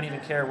don't even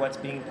care what's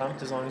being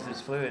pumped as long as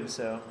there's fluid,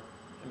 so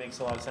it makes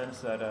a lot of sense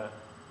that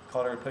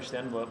Calder would push the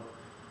envelope.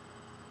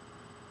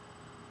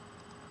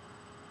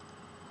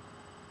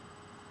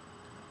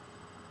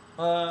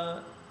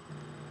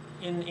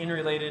 In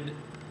related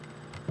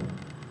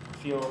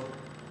field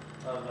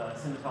of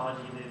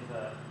cinematology,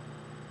 they've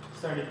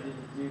started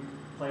to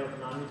play with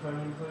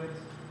non-Newtonian fluids.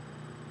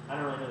 I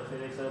don't really know the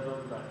physics of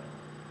them, but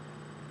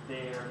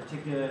they are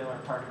particular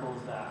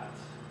particles that,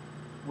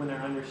 when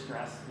they're under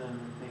stress, then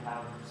they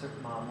have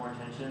certain more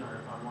tension or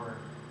more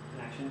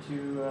connection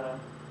to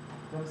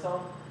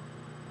themselves.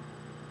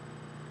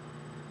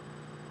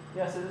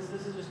 Yeah, so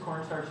this is just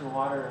cornstarch and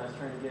water that's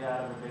trying to get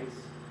out of a base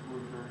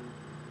woofer.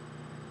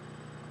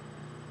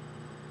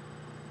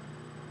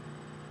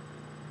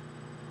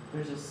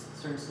 There's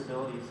just certain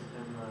stabilities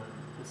in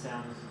the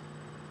sounds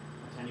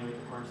attenuate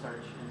the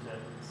cornstarch into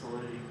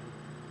solidity.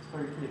 It's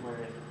pretty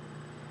hilarious.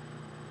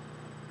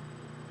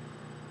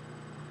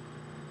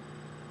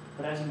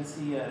 But as you can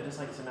see, just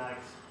like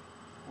Cymatics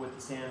with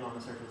the sand on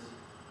the surface,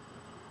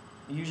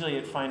 usually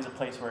it finds a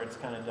place where it's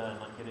kind of done,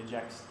 like it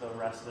ejects the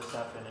rest of the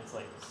stuff and it's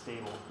like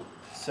stable.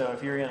 So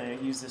if you're going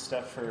to use this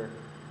stuff for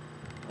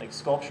like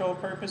sculptural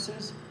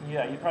purposes,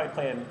 yeah, you probably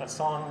play a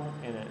song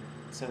in it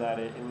so that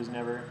it was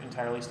never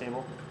entirely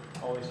stable,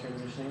 always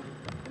transitioning.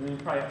 And then you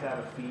probably have to have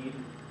a feed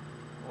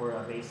or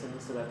a basin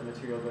so that the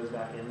material goes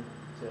back in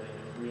to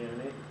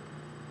reanimate.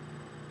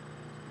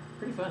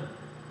 Pretty fun.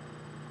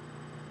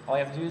 All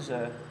you have to do is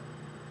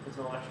it's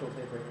an electrical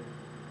tape right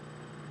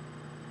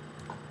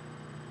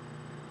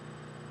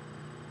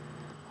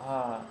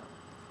here.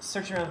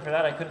 Searching around for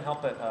that, I couldn't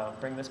help but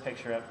bring this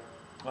picture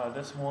up.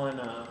 This one,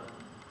 a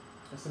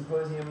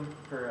symposium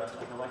for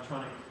like an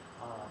electronic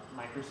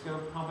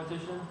microscope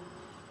competition.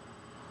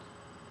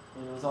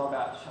 And it was all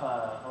about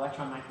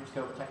electron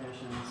microscope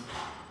technicians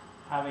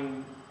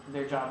having,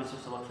 their job is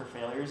just to look for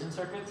failures in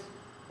circuits.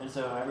 And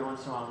so every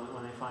once in a while,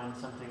 when they find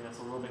something that's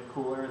a little bit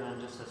cooler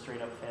than just a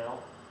straight up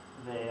fail,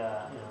 they,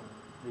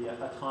 the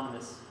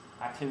autonomous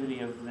activity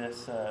of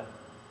this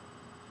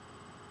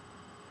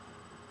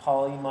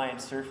polyimide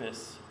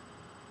surface,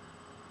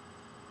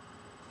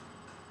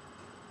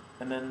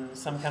 and then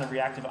some kind of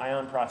reactive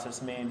ion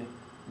process made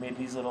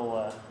these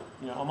little,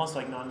 almost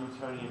like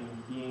non-Newtonian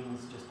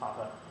beings just pop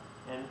up.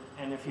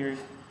 And if you're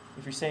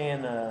say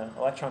in the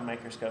electron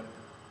microscope,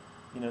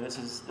 this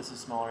is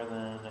smaller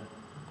than a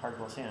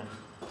particle of sand,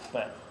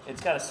 but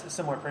it's got a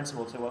similar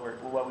principle to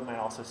what we might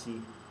also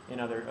see in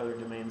other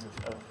domains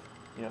of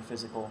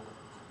physical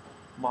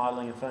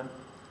modeling and fun.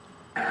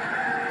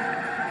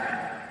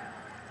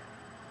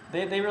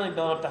 They really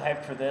built up the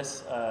hype for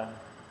this.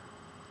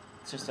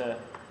 It's just a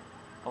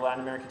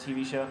Latin American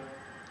TV show,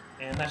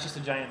 and that's just a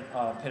giant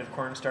pit of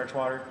cornstarch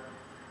water.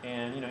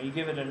 And you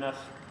give it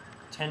enough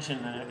tension,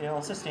 and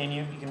it'll sustain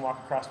you. You can walk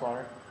across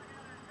water.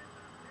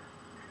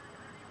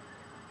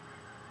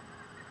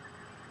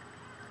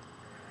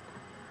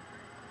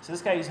 So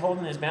this guy, he's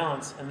holding his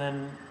balance, and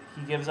then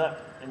he gives up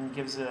and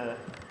gives the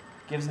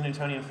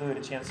Newtonian fluid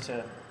a chance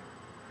to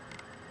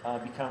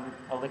become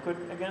a liquid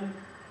again.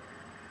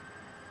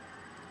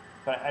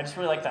 But I just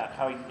really like that,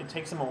 how it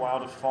takes him a while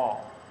to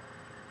fall,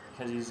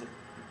 because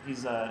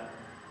he's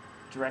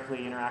directly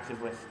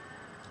interactive with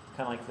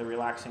kind of like the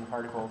relaxing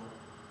particle.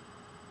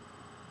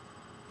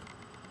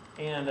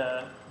 And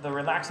the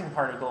relaxing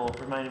particle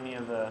reminded me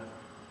of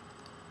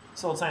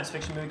this old science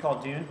fiction movie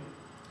called Dune.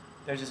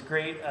 There's this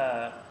great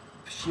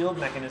shield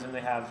mechanism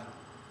they have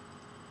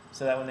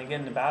so that when they get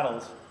into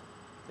battles,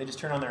 they just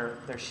turn on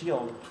their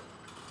shield.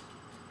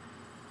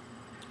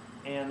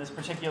 And this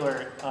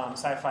particular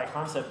sci-fi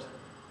concept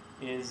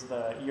is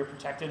you're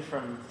protected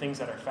from things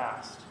that are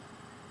fast.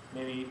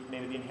 Maybe the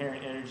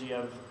inherent energy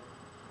of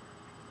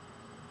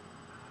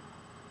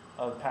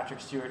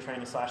Patrick Stewart trying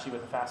to slash you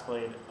with a fast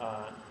blade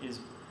is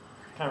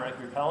kind of like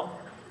repelled.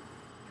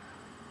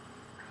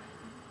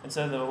 And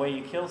so the way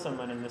you kill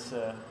someone in this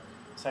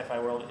sci-fi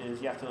world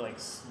is you have to like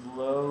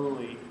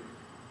slowly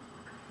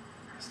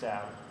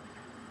stab.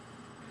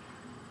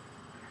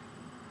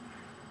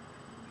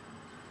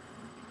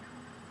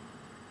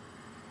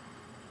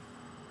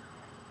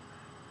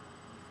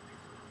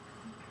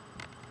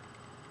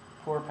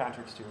 Poor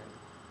Patrick Stewart.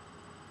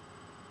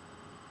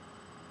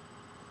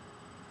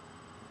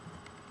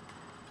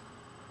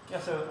 Yeah,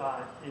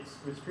 so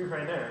it's proof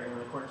right there. You know,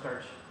 the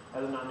cornstarch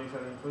as a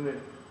non-neutralizing fluid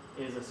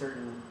is a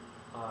certain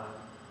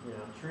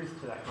truth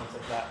to that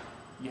concept that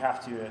you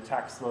have to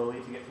attack slowly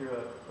to get through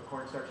a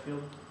cornstarch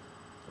field.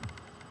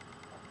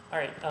 All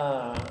right,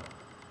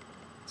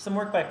 some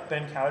work by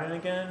Ben Cowden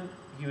again.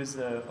 He was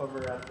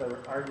over at the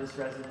artist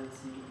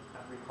residency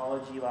at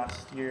Recology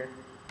last year,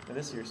 or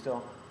this year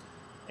still.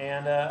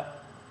 And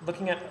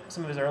looking at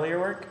some of his earlier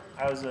work,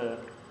 I was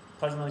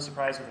pleasantly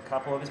surprised with a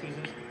couple of his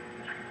pieces.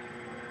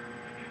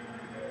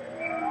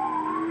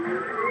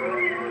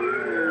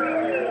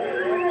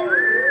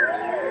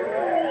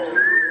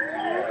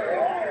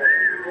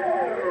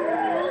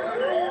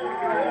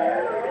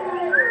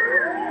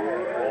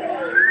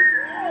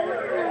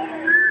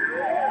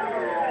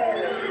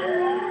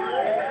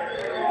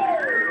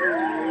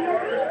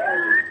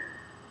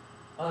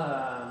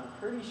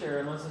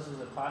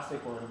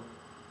 One.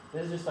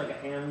 This is just like a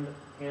hand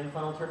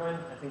funnel turbine.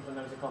 I think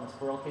sometimes they call them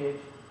squirrel cage.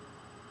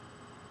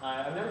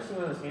 I've never seen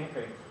one of those hand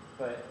cranked,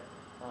 but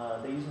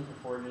they use them for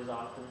forges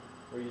often,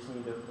 where you just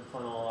need to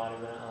funnel a lot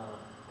of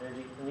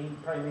energy. And he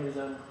probably made his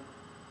own,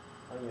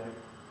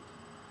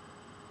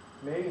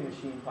 maybe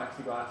machined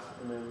plexiglass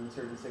and then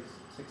inserted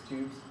six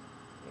tubes.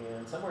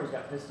 And somewhere he's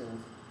got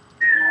pistons.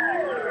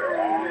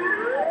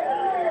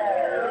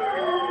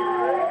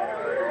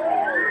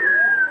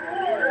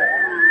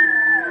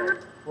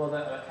 Well,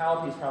 the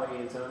callipy is probably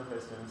its own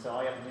piston, so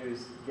all you have to do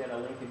is get a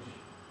linkage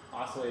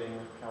oscillating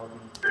with the callipy.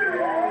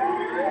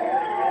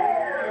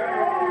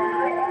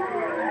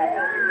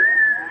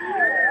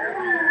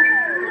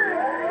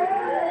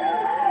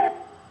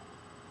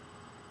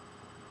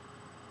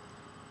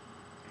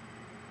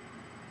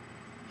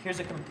 Here's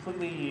a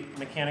completely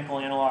mechanical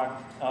analog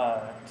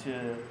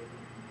to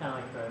kind of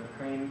like the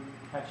crane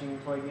catching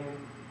toy game.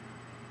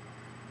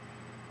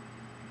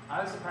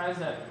 I was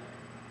surprised at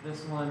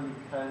this one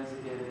because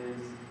it is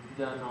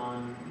done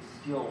on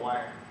steel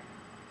wire.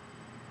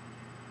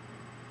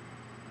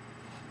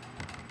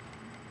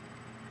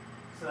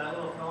 So that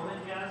little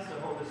filament he has to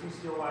hold the two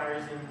steel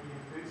wires in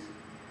boots.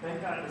 Ben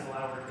Cowden does a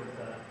lot of work with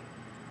kind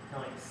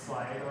of like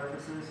slide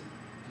orifices,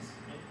 just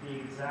the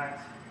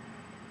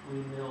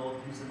exactly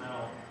milled piece of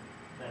metal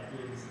that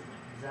gives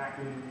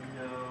exactly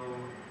no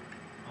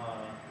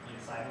like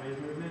sideways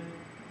movement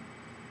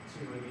to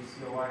a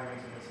steel wire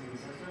makes it a smooth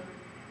system.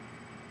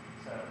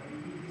 So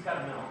he's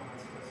got a mill.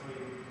 That's what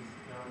he's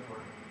known for.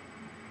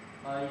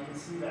 You can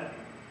see that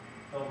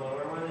the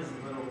lower one is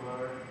a little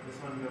lower. This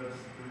one goes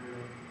through,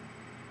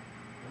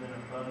 and then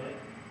above it,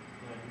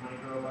 like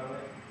micro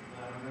above it,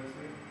 that one goes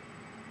through,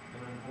 and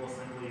then full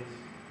assemblies.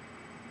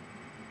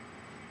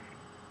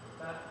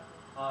 Like that.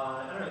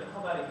 I don't know.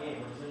 How about a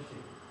game? Which is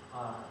interesting.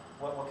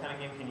 What kind of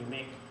game can you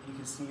make? You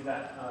can see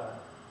that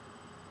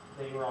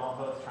they were all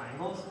both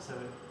triangles. So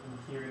in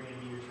theory,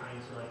 maybe you're trying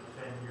to like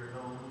defend your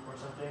home or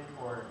something,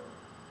 or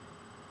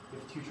if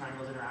two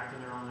triangles interact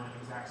and they're on an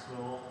exact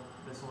swivel,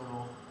 this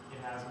one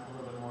it has a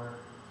little bit more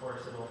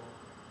force, it'll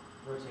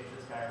rotate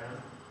this guy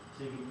around.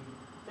 So you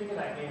think of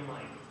that game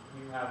like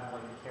you have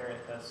like a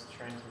carrot that's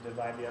trying to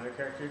divide the other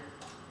character.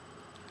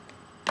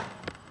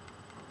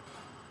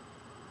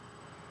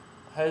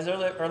 His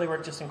early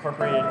work just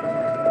incorporated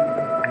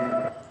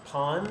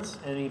pawns,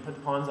 and he put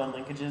the pawns on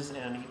linkages,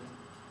 and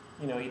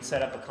he'd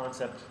set up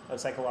a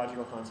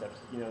psychological concept.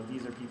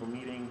 These are people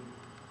meeting.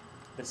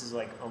 This is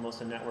like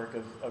almost a network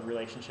of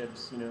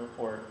relationships,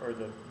 or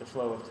the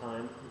flow of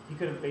time. He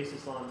could have based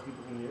this on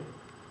people he knew.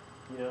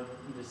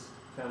 He just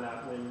found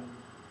out when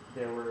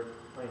there were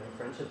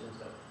friendships and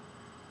stuff.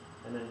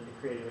 And then it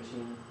created a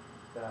machine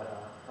that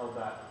held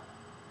that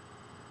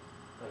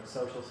like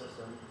social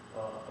system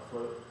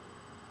afloat.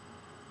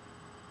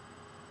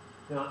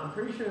 I'm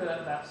pretty sure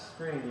that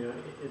spring,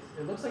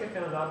 it looks like a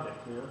found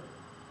object,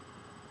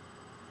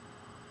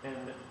 And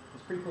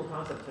it's a pretty cool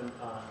concept. And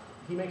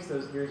he makes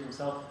those gears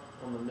himself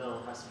on the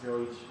mill, has to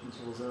drill each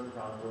little zone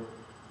probably.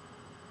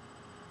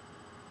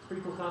 It's a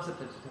pretty cool concept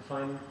to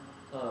find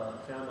a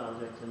found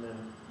object and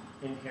then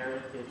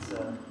inherit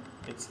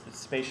its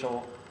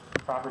spatial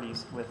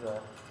properties with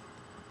a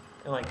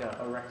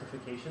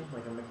rectification,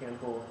 like a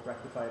mechanical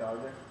rectified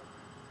object.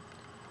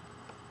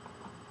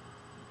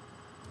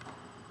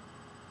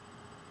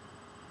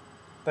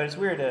 But it's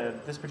weird,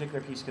 this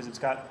particular piece, because it's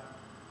got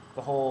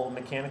the whole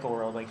mechanical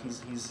world. Like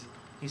he's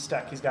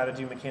stuck. He's got to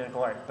do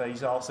mechanical art, but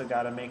he's also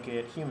got to make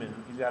it human.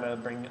 He's got to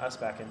bring us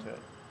back into it.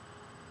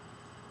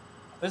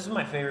 This is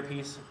my favorite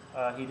piece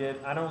he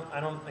did. I don't,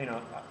 you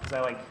know, because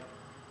I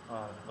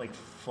like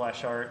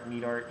flesh art,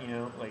 meat art, you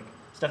know, like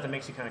stuff that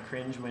makes you kind of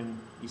cringe when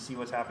you see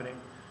what's happening.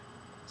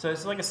 So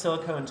it's like a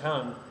silicone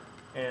tongue,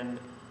 and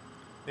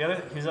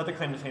his other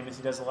claim to fame is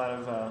he does a lot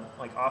of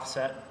like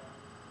offset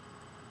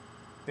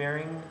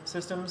bearing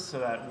systems, so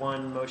that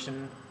one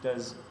motion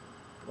does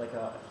like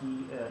a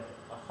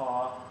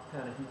haw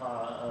kind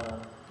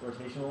of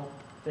rotational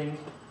thing,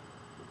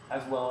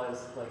 as well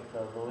as like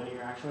the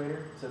linear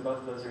actuator. So both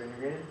of those are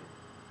integrated.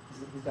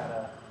 He's got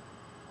a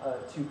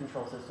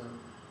 2-control system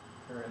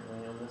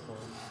currently on this one.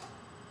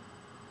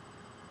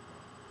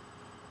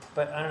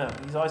 But I don't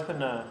know. He's always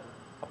putting a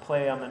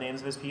play on the names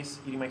of his piece,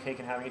 eating my cake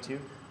and having it too,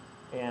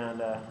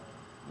 and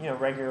you know,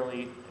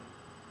 regularly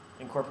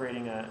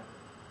incorporating a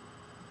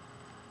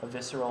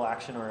visceral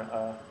action or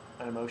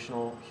an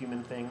emotional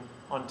human thing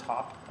on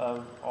top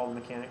of all the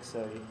mechanics, so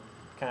you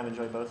kind of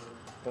enjoy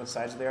both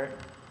sides of the art.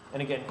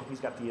 And again, he's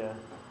got the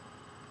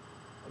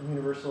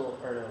universal,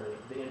 or no,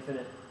 the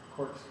infinite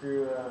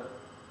corkscrew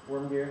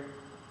worm gear,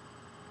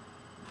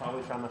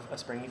 probably from a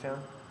spring he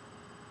found.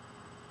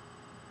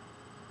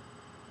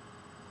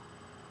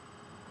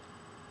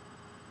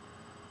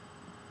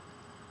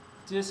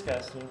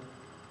 Disgusting,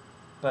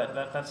 but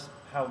that's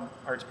how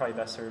art's probably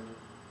best served.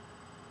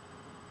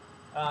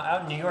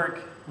 Out in New York,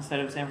 instead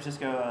of San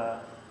Francisco,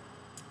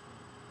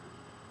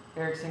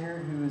 Eric Singer,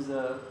 who's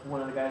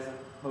one of the guys that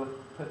both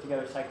put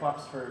together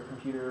Cyclops for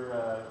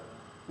computer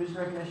vision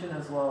recognition,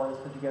 as well as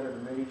put together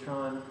the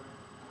Meditron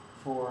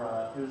for,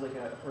 it was like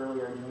an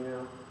early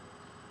Arduino.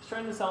 He's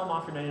trying to sell them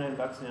off for 99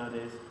 bucks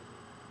nowadays,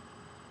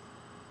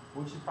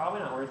 which is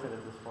probably not worth it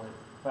at this point.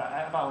 But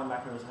I bought one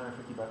back when it was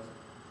 150 bucks.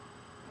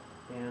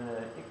 And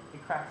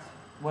it cracked.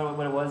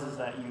 What it was is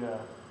that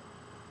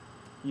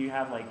you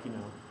have like, you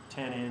know,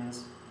 10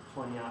 ins,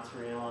 20 outs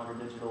for analog or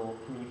digital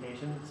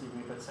communication, so you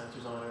can put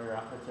sensors on it or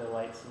output to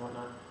lights and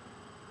whatnot.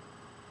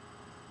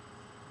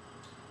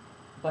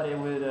 But it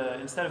would,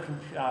 instead of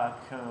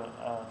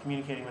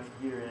communicating with the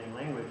computer in any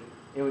language,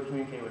 it would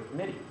communicate with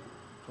MIDI,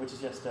 which is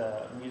just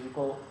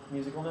musical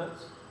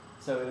notes.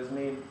 So it was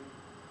made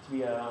to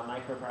be a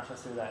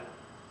microprocessor that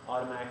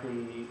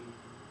automatically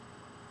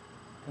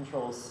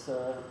controls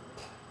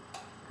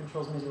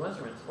musical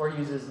instruments, or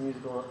uses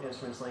musical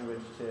instruments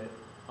language to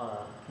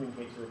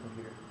communicate to the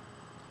computer.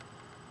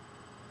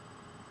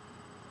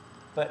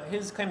 But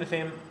his claim to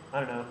fame, I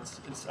don't know,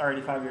 it's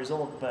already 5 years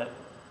old, but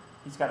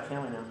he's got a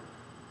family now,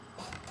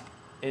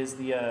 is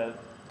the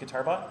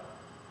guitar bot.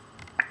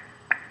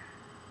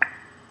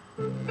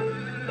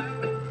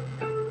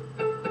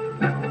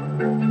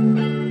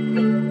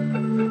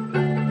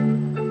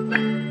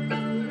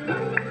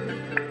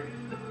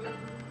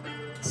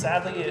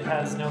 Sadly, it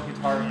has no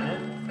guitar in it.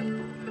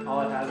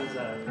 All it has is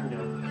a, you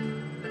know,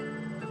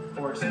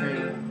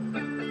 4-string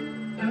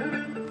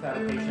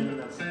fabrication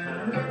that's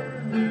kind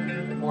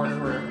of more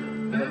for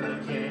the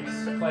mechanics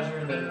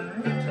pleasure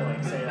than to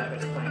like say that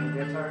it's playing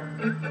the guitar.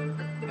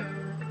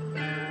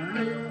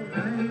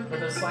 But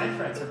the slide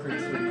frets are pretty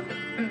sweet.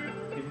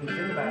 If you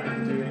think about it, you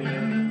can do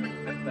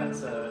anything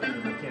that's you know,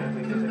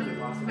 mechanically, physically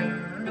possible.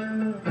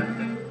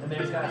 And then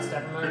it's got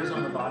stepper motors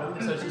on the bottom,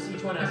 so it's just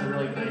each one has a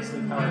really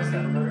nicely powered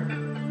stepper motor.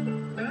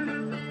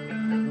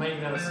 Might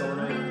even have a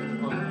solenoid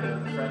on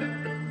the fret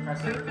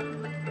presser.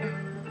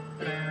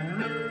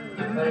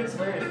 But it's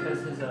hilarious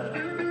because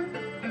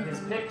his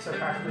picks are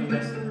practically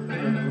just, you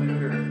know,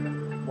 glued or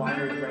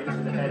wired right to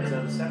the heads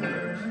of stepper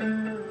motors.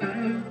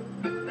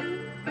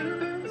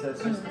 So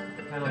it's just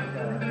kind of like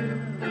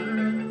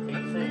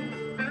 8 things,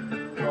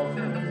 12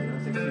 things, you know,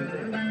 16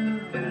 things.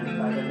 And then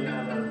by then you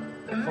have a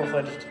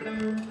full-fledged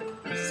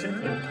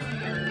symphony.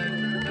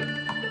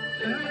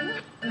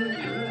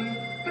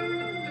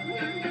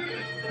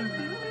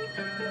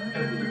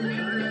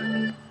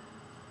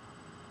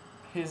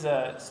 His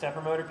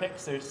stepper motor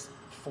picks, there's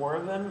 4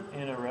 of them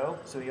in a row,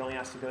 so he only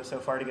has to go so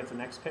far to get the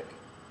next pick.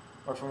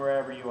 Or from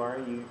wherever you are,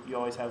 you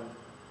always have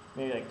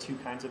maybe like 2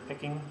 kinds of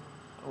picking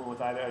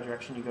with either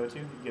direction you go to.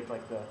 You get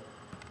like the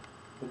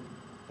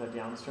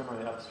downstrum or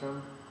the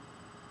upstrum,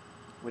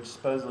 which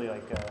supposedly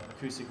like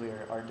acoustically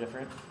are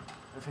different.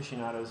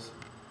 Aficionados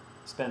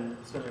spend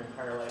their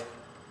entire life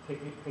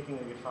picking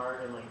a guitar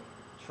and like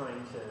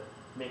trying to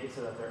make it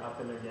so that their up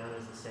and their down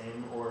is the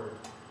same, or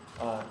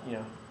you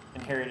know,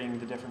 inheriting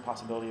the different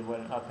possibility of what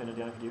an up and a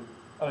down can do.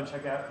 Oh, and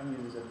check out, he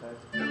uses zip ties.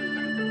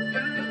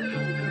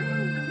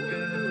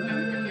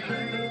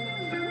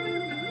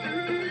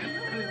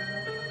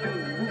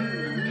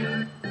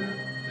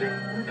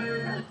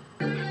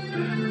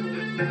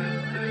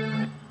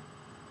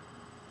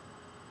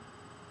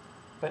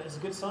 But it's a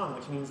good song,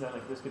 which means that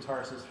like this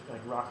guitarist is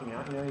like rocking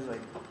out, you know, he's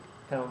like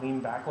kind of lean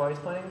back while he's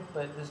playing.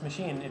 But this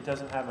machine, it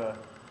doesn't have a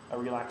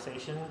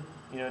relaxation,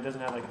 you know, it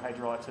doesn't have like a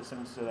hydraulic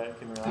system so that it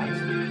can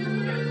relax.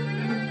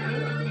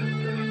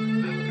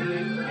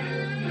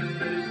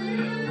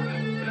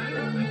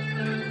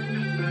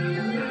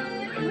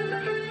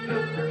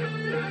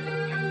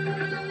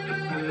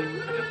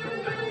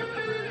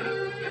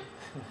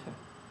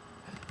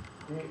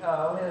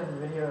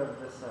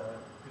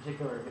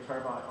 particular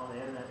guitar bot on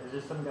the internet. It's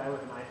just some guy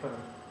with an iPhone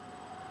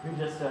who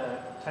just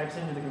types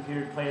into the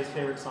computer to play his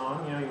favorite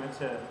song. You know, he went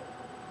to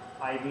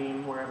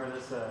iBeam, wherever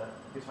this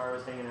guitar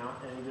was hanging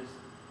out, and he just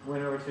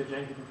went over to a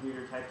janky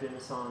computer, typed in the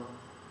song,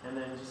 and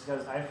then just got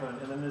his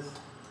iPhone. And then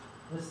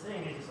this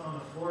thing is just on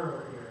the floor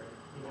over here.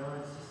 You know,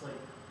 it's just like,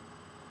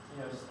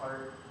 you know, just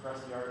art,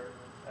 rusty art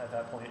at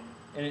that point.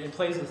 And it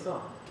plays the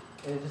song.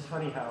 And it's just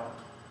funny how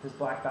this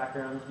black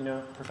background, you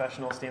know,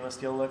 professional stainless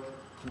steel look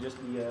can just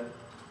be a,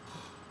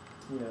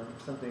 you know,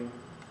 something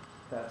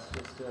that's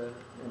just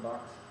in a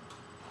box.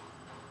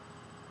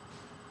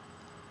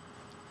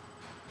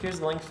 Here's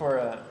the link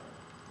for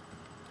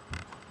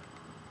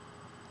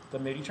the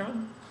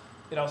Miditron.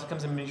 It also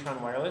comes in Miditron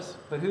wireless,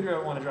 but who do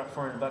I want to drop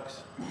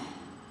 $400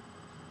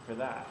 for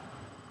that?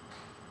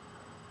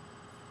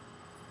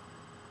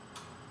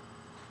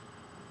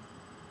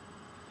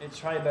 It's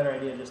probably a better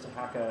idea just to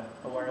hack a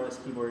wireless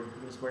keyboard.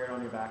 You just wear it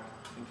on your back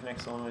and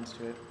connect solenoids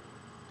to it.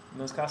 And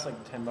those cost like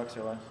 $10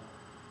 or less.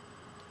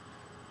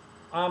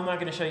 I'm not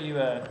going to show you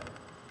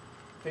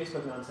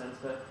Facebook nonsense,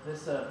 but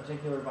this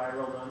particular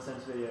viral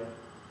nonsense video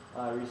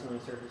recently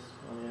surfaced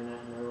on the internet,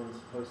 and everyone's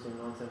posting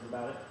nonsense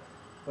about it.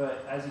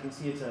 But as you can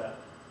see, it's a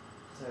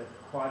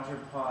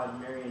quadrupod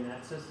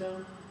marionette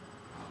system.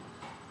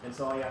 And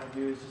so all you have to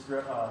do is just,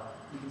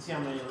 you can see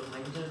how many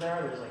linkages there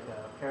are. There's like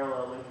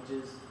parallel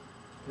linkages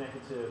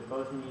connected to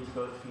both knees,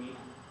 both feet,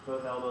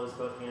 both elbows,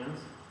 both hands,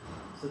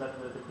 so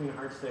that the Queen of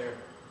Hearts there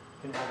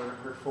can have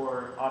her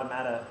 4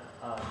 automata,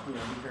 you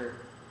know, be her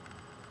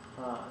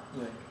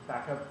you know,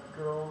 backup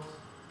girls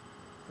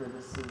for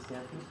this dance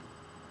piece.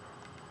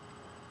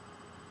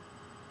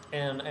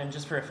 And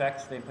just for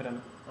effect, they put a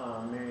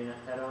marionette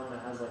head on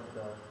that has like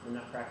the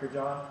nutcracker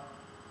jaw.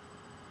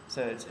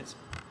 So it's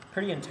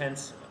pretty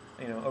intense,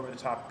 you know, over the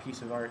top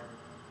piece of art.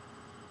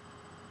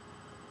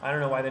 I don't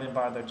know why they didn't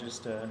bother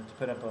just to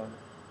put up a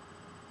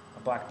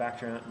black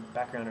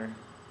backgrounder,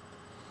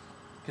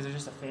 because there's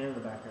just a fan in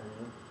the background,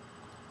 you know?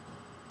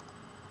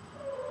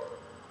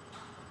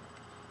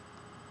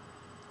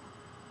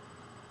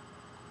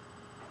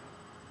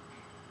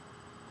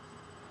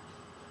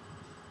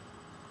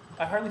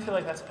 I hardly feel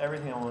like that's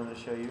everything I wanted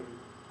to show you.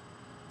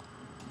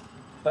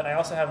 But I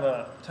also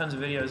have tons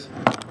of videos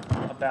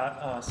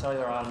about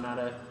cellular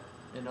automata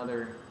and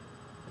other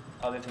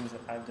things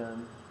that I've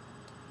done.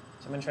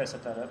 So I'm going to try to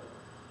set that up.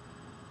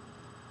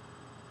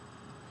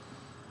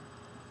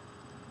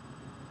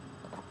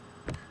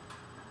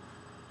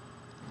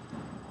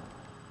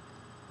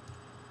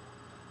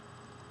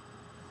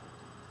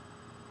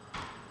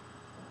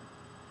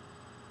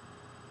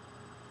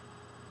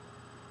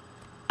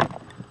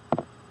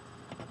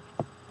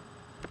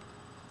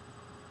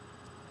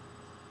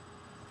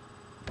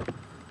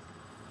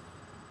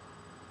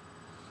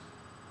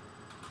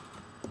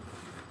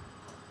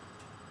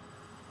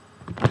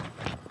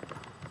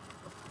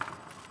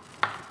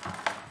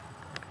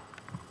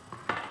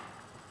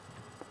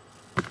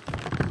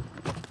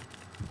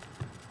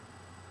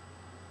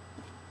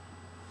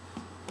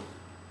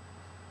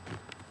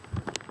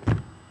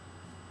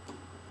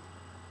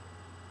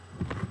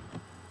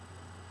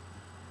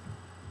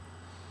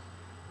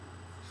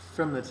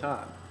 From the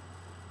top.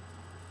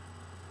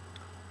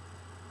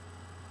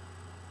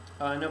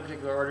 In no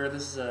particular order,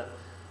 this is a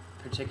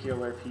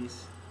particular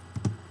piece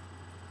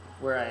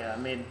where I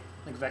made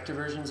like vector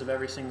versions of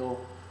every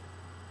single,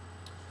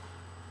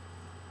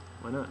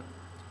 why not?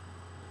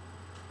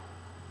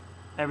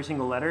 Every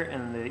single letter,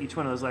 and each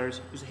one of those letters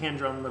is a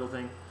hand-drawn little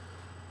thing.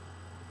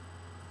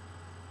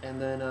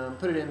 And then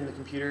put it in the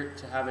computer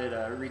to have it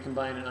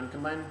recombine and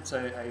uncombine.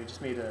 So I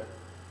just made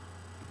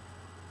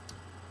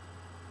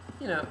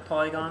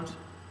polygons.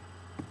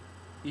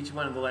 Each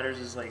one of the letters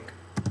is like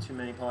too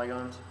many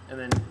polygons, and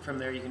then from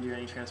there you can do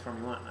any transform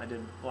you want. I did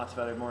lots of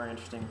other more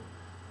interesting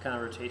kind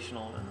of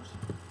rotational ones.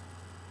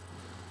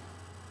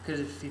 Because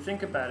if you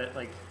think about it,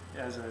 like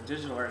as a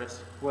digital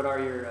artist, what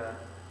is your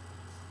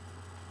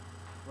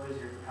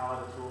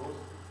palette of tools?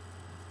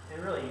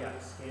 And really, you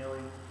got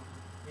scaling,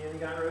 and you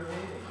got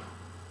rotating.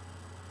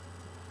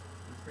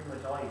 That's pretty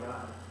much all you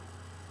got.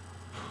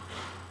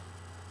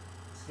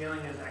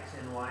 Scaling is X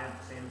and Y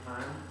at the same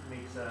time,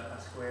 makes a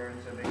square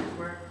into a bigger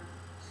square.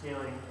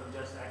 Scaling of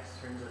just X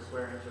turns a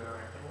square into a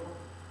rectangle.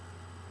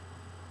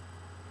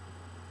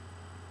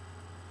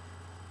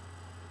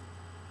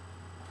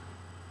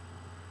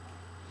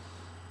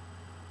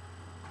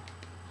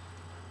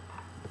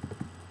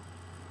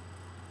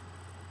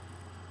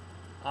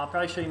 I'll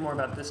probably show you more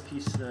about this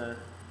piece sooner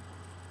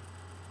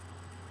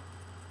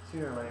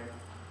or later,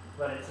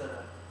 but it's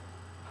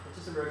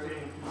just a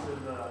rotating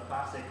piece of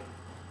plastic.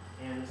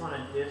 And it's on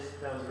a disc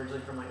that was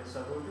originally from like a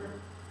subwoofer,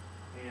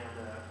 and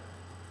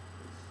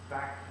it's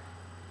back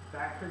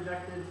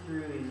projected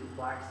through these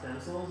black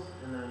stencils,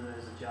 and then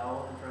there's a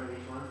gel in front of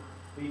each one.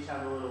 They each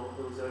have a little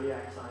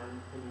zodiac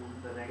sign in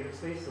the negative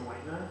space, the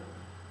white zone.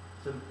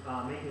 So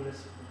making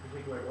this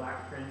particular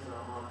black print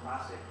on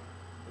plastic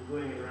and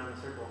gluing it around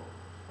the circle,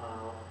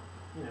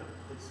 you know,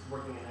 it's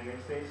working in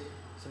negative space.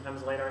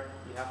 Sometimes light art,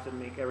 you have to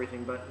make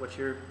everything but what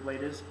your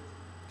light is,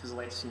 because the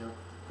light's, you know,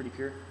 pretty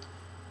pure,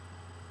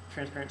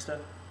 transparent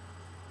stuff.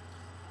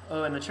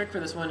 Oh, and the trick for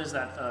this one is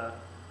that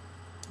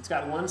it's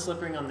got one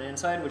slip ring on the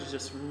inside, which is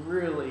just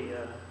really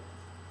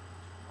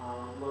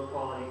low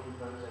quality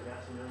components, I guess,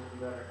 you know,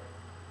 do better.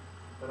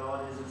 But all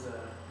it is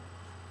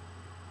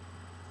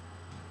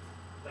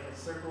like a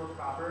circle of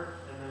copper,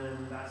 and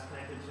then that's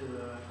connected to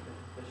the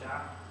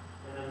shaft.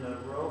 And then the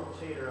rope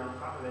shader on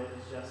top of it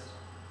is just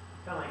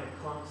kind of like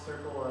a clumped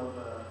circle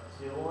of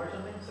steel wool or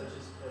something, so it's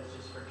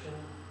just friction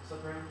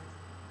slip ring.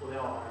 Well, they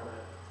all are,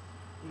 but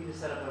you can just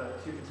set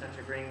up two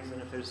concentric rings,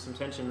 and if there's some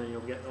tension, then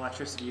you'll get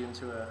electricity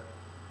into a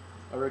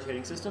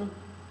rotating system.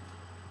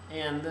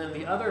 And then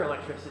the other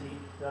electricity,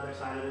 the other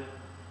side of it,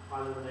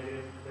 positive and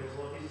negative, there's a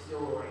little piece of steel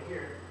wool right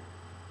here.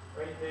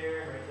 Right there,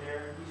 right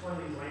there. Each one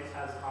of these lights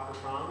has a copper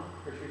prong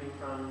protruding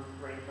from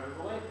right in front of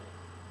the light.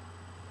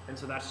 And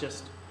so that's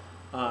just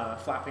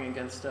flapping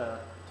against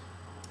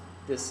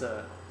this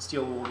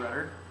steel wool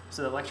rudder.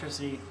 So the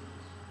electricity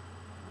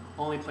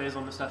only plays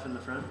on the stuff in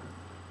the front.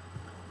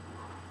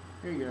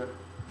 Here you go.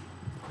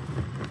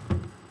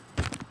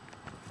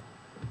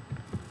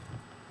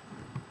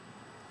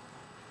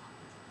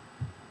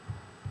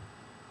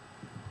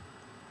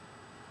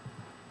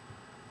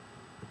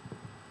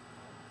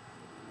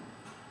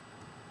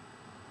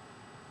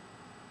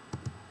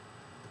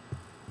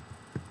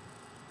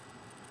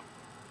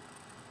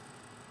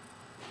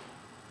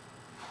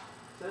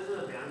 So this is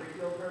a boundary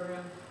field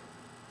program.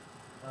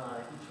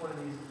 Each one of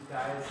these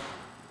guys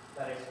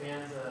that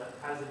expands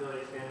has the ability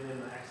to expand in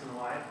the X and the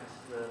Y.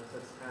 So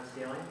it's kind of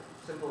scaling,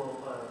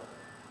 simple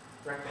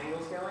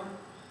rectangle scaling.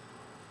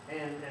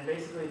 And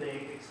basically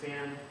they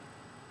expand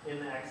in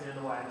the X and in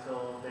the Y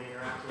until they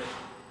interact with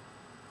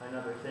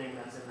another thing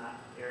that's in that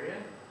area.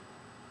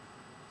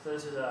 So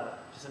this is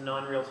just a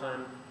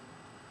non-real-time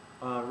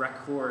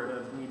record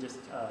of me just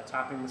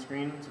tapping the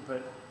screen to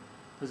put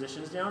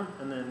positions down,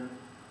 and then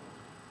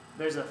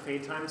there's a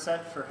fade time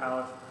set for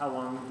how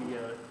long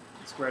the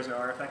squares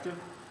are effective.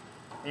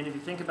 And if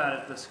you think about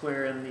it, the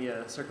square and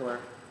the circle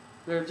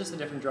they're just a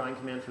different drawing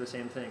command for the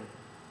same thing,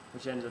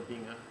 which ends up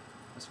being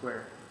a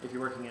square if you're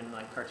working in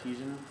like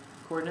Cartesian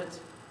coordinates.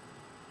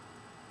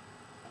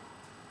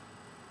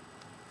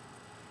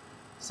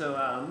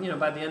 So you know,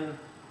 by the end,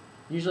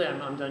 usually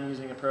I'm done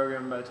using a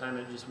program by the time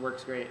it just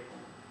works great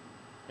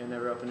and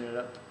never opening it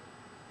up.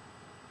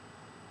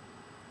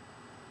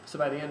 So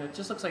by the end, it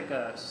just looks like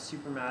a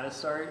super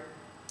Mattis art,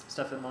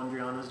 stuff that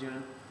Mondriano's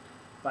doing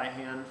by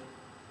hand,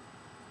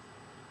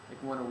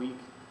 like one a week.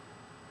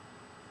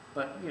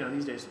 But you know,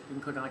 these days you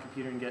can click on a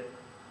computer and you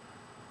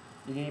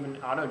can even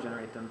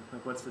auto-generate them.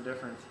 Like, what's the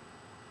difference?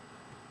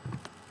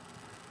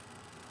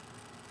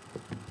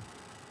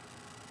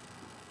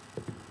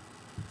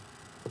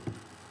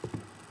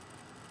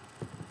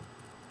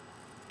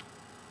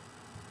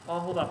 I'll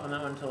hold off on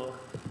that one until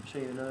I show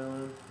you another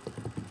one.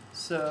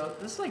 So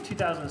this is like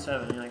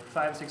 2007, like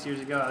 5-6 years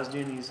ago. I was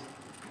doing these.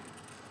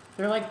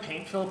 They're like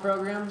paint fill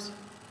programs.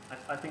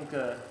 I think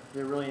they're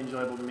really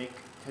enjoyable to make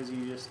because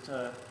you just.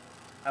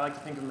 I like to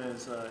think of them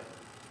as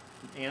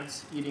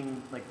ants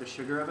eating like the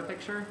sugar of a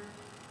picture.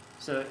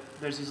 So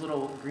there's these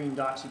little green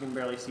dots you can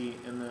barely see,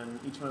 and then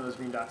each one of those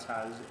green dots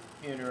has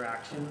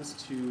interactions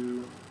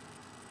to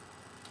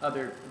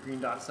other green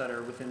dots that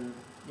are within,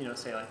 you know,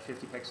 say like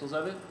 50 pixels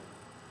of it.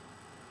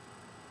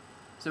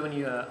 So when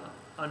you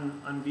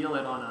unveil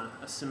it on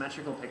a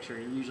symmetrical picture,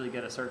 you usually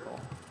get a circle.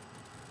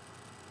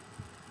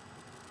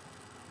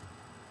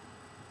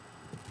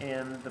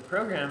 And the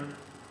program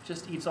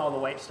just eats all the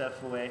white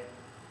stuff away,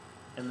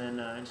 and then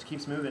it just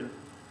keeps moving.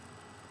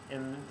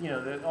 And you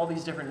know, all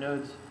these different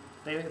nodes,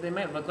 they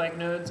might look like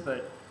nodes,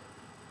 but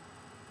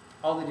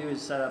all they do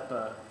is set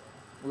up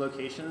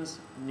locations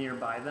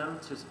nearby them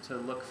to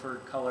look for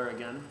color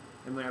again,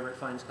 and whenever it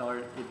finds color,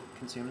 it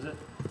consumes it.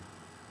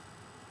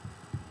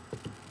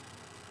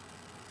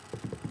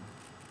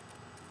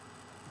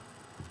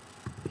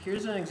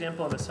 Here's an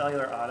example of a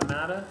cellular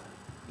automata.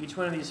 Each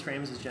one of these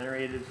frames is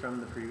generated from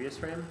the previous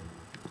frame,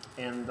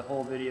 and the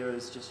whole video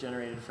is just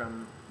generated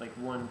from like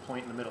one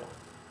point in the middle.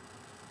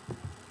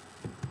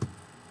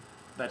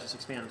 That just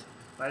expands.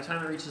 By the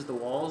time it reaches the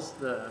walls,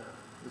 the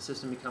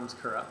system becomes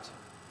corrupt,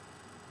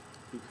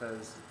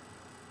 because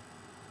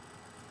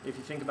if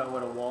you think about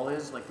what a wall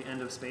is, like the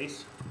end of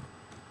space,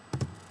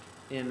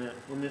 in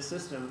this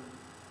system,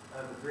 I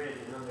have a grid,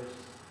 you know, there's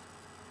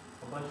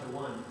a bunch of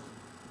ones.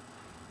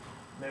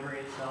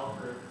 Memory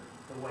itself, or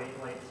the white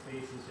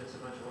space, is just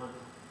a bunch of ones.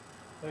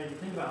 But if you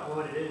think about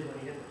what it is when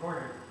you hit the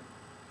corner,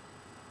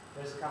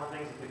 there's a couple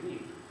things it could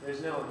be.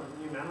 There's no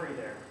new memory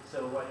there.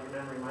 So what your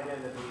memory might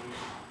end up being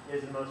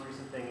is the most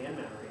recent thing in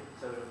memory.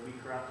 So it would be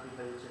corrupt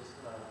because it's just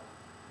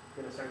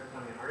going to start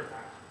becoming an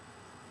artifact.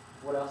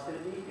 What else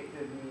could it be? It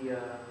could be,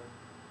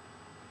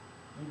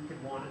 you could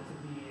want it to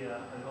be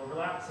an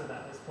overlap so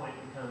that this point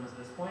becomes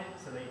this point,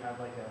 so that you have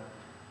like a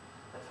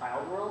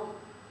tiled world.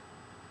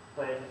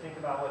 But if you think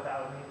about what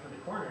that would mean for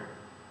the corner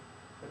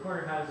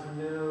has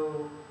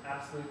no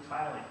absolute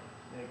tiling.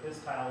 Like this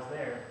tile's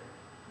there,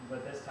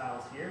 but this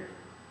tile's here.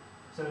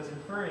 So it's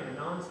inferring a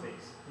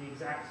non-space, the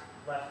exact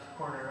left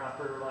corner,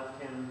 upper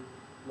left hand,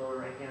 lower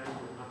right hand,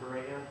 and upper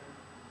right hand.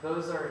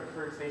 Those are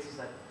inferred spaces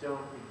that don't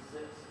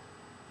exist.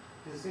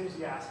 Because as soon as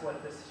you ask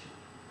what this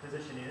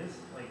position is,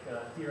 like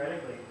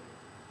theoretically,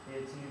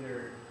 it's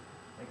either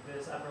like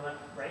this upper left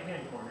right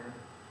hand corner,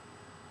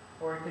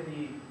 or it could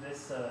be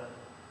this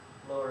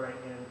lower right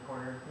hand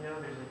corner. You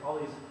know, there's like all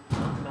these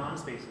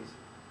non-spaces.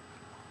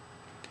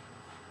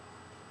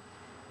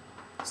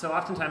 So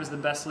oftentimes the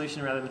best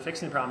solution rather than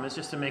fixing the problem is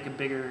just to make a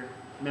bigger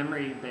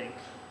memory bank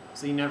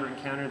so you never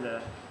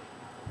encounter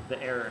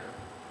the error.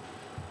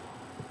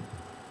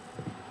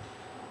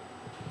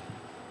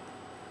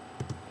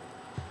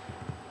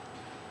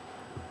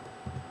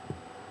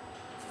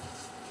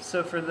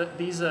 So for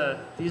these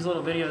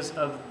little videos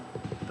of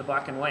the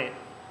black and white,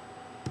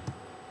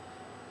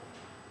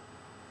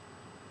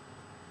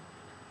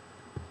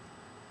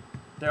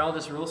 they're all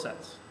just rule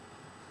sets.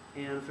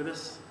 And for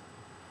this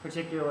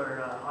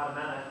particular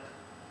automata,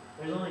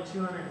 there's only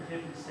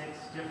 256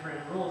 different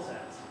rule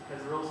sets,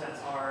 because the rule sets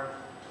are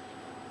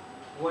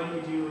what do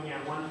you do when you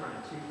have 1 friend,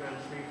 2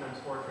 friends, 3 friends,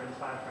 4 friends,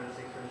 5 friends,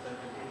 6 friends, 7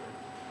 friends, 8 friends.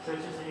 So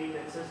it's just an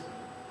 8-bit system.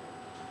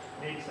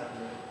 Maybe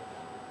 7-bit.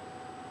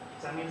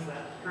 So that means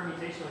that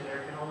permutationally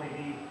there can only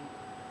be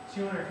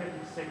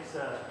 256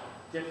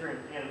 different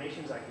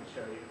animations I can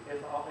show you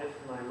if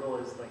my rule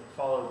is like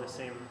follow the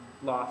same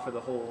law for the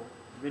whole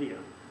video.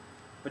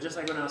 But just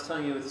like when I was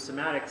telling you with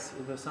cymatics,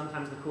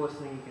 sometimes the coolest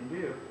thing you can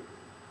do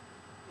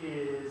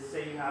is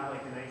say you have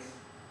like a nice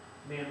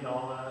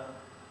mandala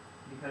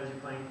because you're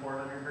playing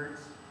 400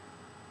 hertz,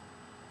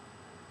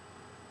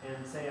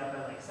 and say up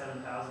at like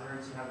 7,000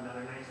 hertz you have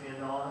another nice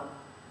mandala.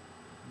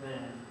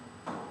 Then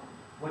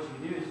what you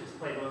can do is just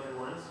play both at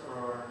once,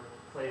 or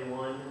play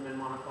one and then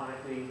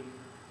monophonically,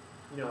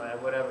 you know,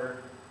 at whatever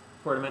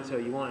portamento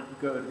you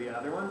want, go to the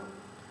other one.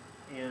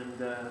 And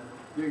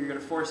you're going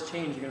to force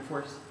change, you're going to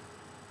force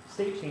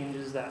state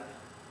changes that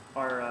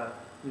are,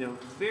 you know,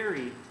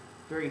 very,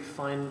 very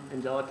fine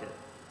and delicate.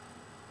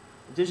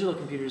 Digital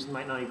computers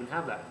might not even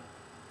have that.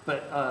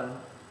 But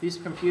this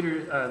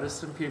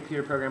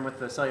computer program with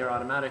the cellular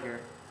automata here,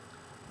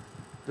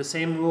 the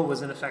same rule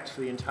was in effect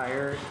for the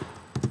entire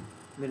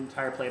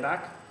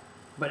playback,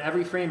 but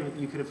every frame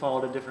you could have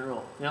followed a different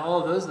rule. Now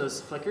all of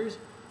those flickers,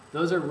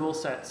 those are rule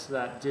sets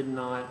that did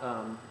not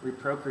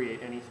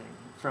reprocreate anything.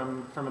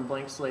 From a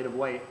blank slate of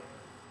white,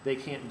 they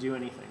can't do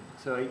anything.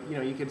 So you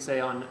know, you could say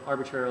on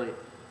arbitrarily,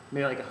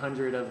 maybe like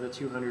 100 of the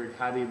 200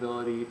 had the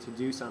ability to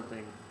do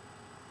something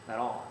at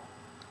all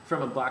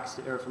from a black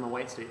or from a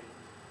white state.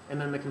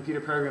 And then the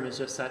computer program is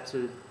just set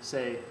to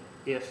say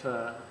if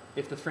the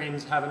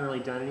frames haven't really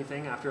done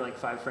anything after like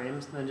 5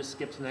 frames, then just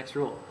skip to the next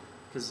rule.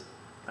 Because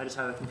I just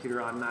have a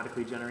computer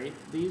automatically generate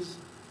these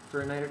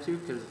for a night or two,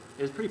 because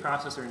it's pretty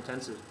processor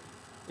intensive.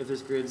 If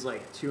this grid's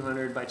like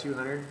 200 by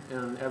 200,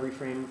 and every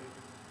frame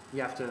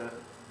you have to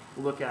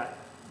look at,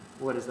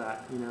 what is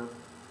that, you know,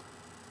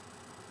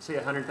 say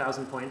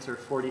 100,000 points or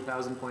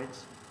 40,000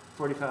 points,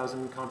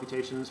 40,000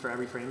 computations for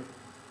every frame.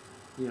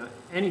 You know,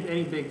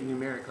 any big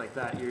numeric like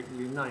that, you're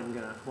not even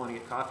gonna want to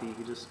get coffee. You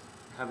could just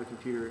have a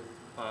computer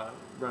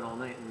run all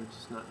night and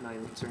just not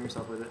even concern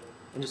yourself with it,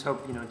 and just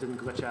hope, you know, it didn't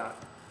glitch out.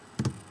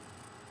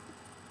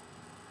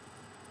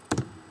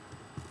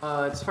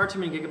 It's far too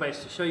many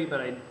gigabytes to show you, but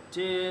I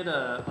did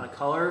a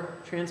color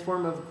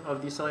transform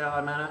of the cellular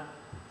automata,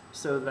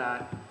 so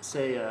that,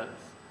 say,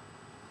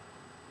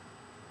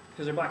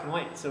 because they're black and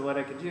white, so what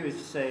I could do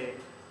is say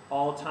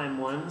all time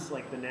ones,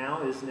 like the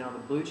now is now the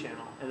blue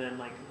channel, and then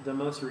like the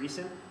most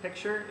recent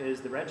picture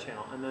is the red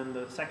channel, and then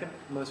the second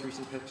most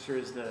recent picture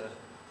is the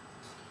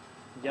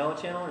yellow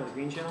channel or the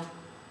green channel.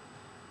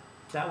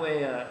 That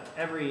way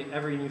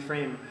every new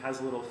frame has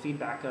a little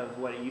feedback of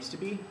what it used to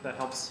be. That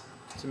helps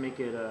to make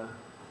it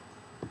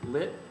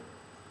lit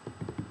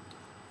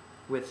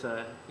with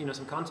you know,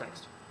 some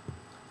context.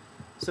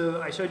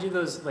 So I showed you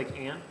those like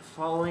ant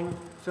following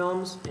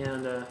films,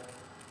 and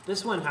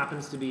this one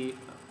happens to be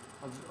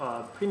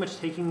pretty much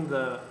taking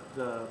the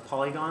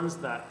polygons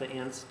that the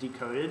ants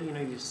decoded. You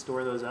know, you just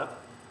store those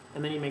up,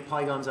 and then you make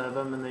polygons out of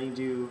them, and then you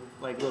do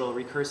like little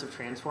recursive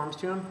transforms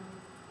to them.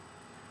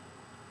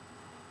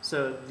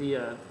 So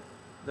the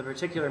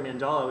particular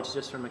mandala, which is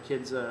just from a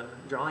kid's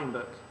drawing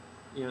book,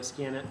 you know,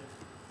 scan it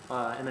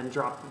and then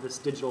drop this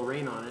digital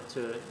rain on it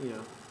to, you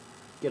know,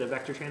 get a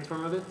vector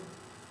transform of it,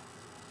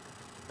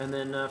 and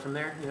then from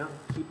there, you know,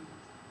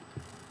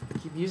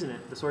 keep using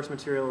it. The source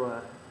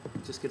material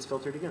just gets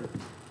filtered again.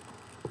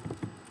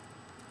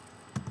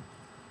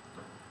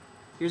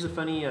 Here's a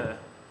funny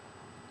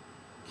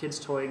kid's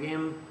toy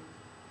game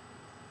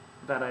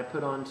that I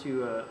put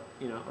onto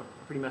you know,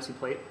 a pretty messy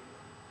plate,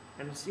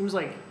 and it seems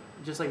like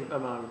just like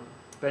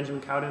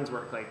Benjamin Cowden's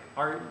work, like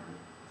art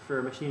for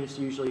a machinist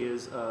usually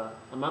is a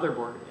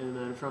motherboard, and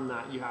then from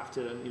that you have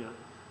to, you know,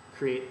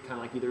 create kind of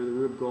like either the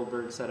Rube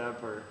Goldberg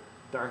setup or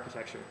the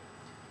architecture.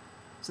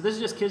 So this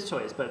is just kids'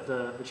 toys, but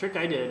the trick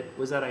I did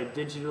was that I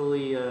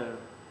digitally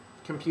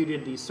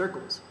computed these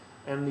circles,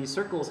 and these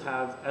circles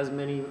have as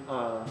many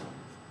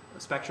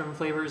spectrum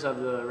flavors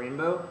of the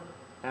rainbow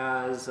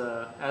as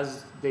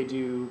they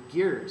do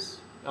gears,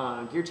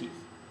 gear teeth.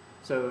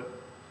 So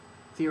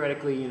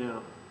theoretically,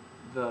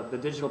 the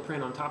digital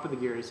print on top of the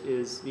gears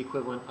is the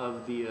equivalent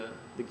of the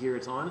gear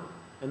it's on,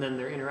 and then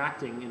they're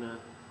interacting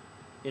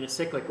in a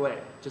cyclic way,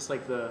 just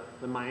like the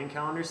Mayan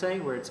calendar say,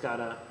 where it's got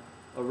a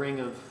ring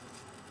of,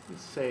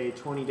 say,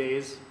 20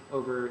 days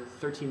over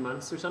 13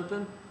 months or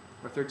something,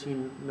 or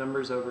 13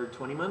 numbers over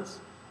 20 months.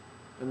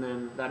 And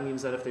then that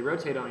means that if they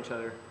rotate on each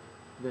other,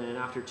 then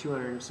after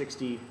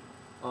 260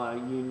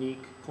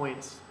 unique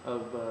points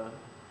of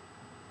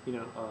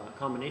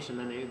combination,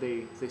 then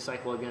they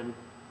cycle again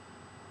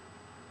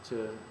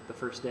to the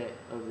first day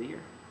of the year.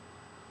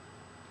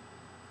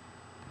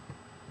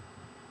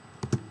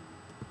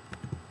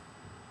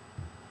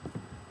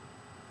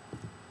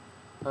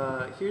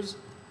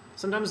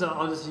 Sometimes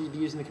I'll just be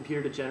using the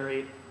computer to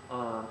generate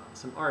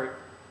some art,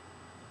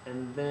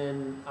 and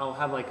then I'll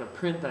have like a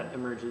print that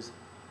emerges,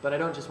 but I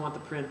don't just want the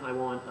print, I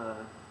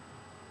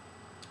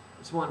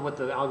just want what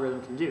the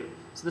algorithm can do.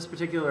 So this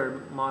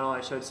particular model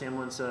I showed Sam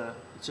once,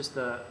 it's just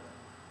a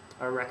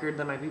record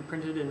that might be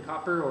printed in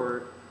copper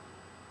or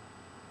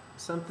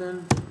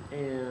something,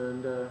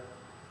 and but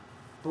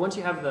once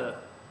you have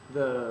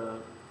the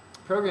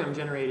program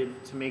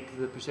generated to make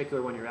the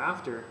particular one you're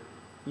after,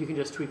 you can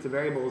just tweak the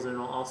variables, and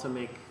it'll also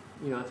make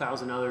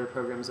 1,000 other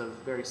programs of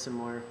very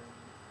similar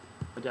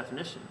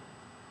definition.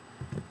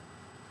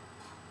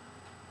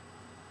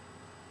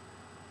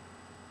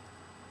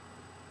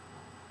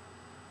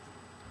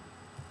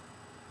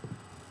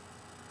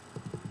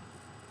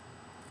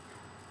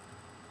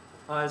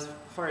 As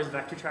far as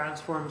vector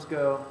transforms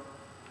go,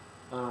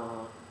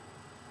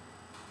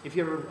 if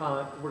you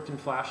ever worked in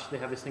Flash, they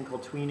have this thing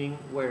called tweening,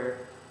 where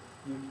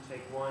you can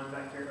take one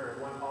vector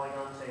or one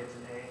polygon, say it's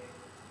an A,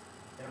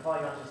 and a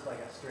polygon is just like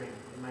a string.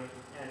 It might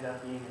end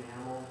up being an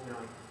animal,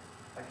 like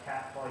a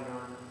cat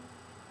polygon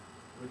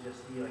would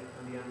just be like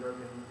the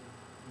unbroken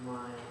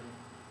line.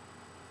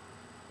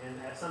 And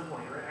at some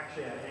point, or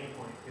actually at any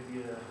point, it could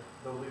be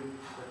the loop,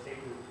 the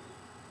tape loop.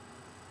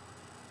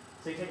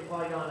 So you take a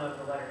polygon of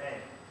the letter A.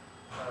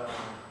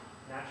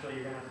 Naturally,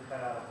 you're going to have to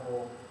cut out a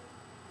hole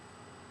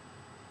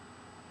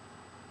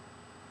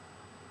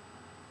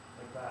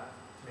like that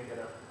to make it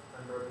an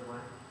unbroken line.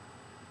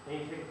 Then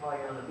you take a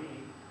polygon of B.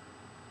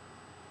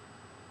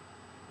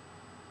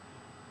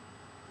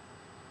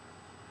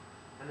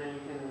 And then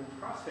you can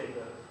crossfade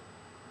those.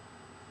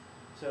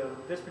 So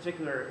this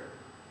particular,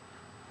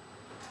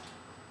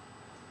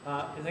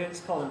 I think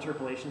it's called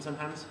interpolation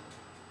sometimes.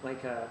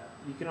 Like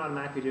you can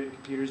automatically do it in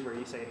computers where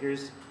you say,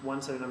 here's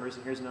one set of numbers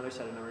and here's another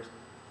set of numbers.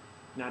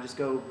 Now just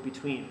go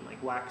between,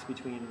 like wax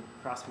between,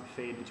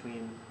 crossfade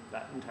between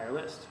that entire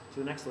list to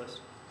the next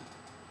list.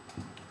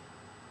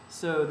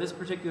 So this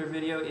particular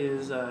video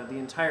is the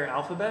entire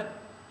alphabet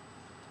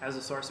as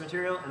a source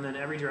material, and then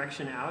every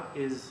direction out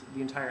is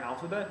the entire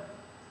alphabet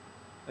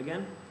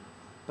again.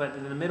 But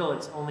in the middle,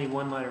 it's only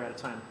one letter at a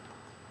time.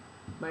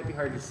 Might be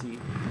hard to see.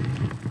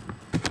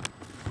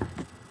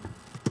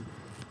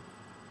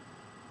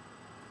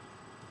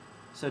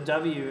 So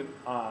W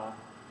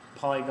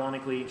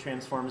polygonically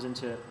transforms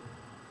into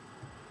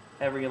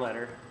every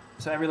letter.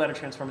 So every letter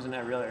transforms into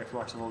every letter if you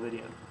watch the whole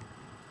video.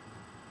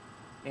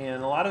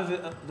 And a lot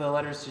of the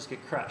letters just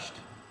get crushed.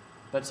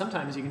 But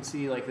sometimes you can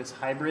see like this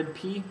hybrid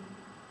P,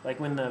 like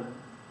when the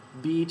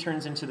B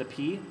turns into the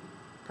P,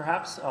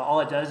 perhaps all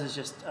it does is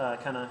just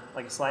kind of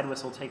like a slide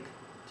whistle take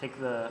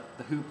the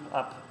hoop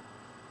up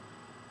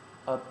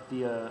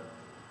the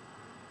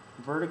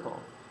vertical.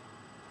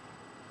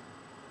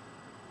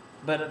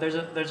 But there's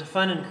a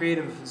fun and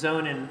creative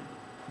zone in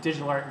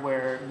digital art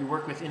where you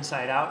work with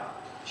inside-out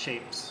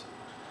shapes.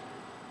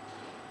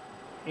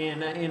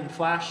 In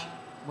Flash,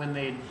 when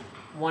they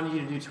wanted you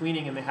to do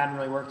tweening and they hadn't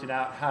really worked it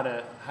out how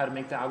to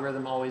make the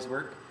algorithm always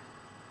work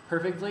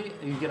perfectly,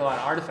 you get a lot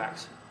of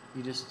artifacts.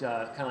 You just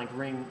kind of like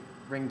wring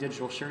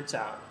digital shirts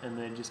out, and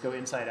they just go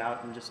inside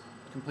out and just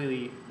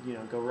completely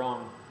go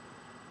wrong.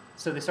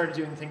 So they started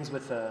doing things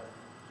with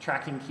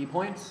tracking key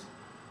points,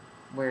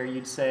 where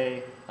you'd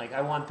say, like,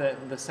 I want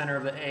the center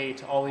of the A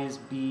to always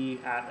be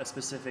at a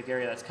specific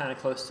area that's kind of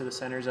close to the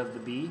centers of the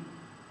B,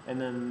 and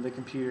then the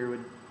computer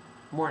would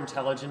more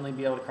intelligently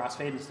be able to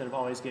crossfade instead of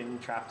always getting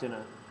trapped in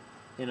a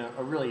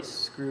really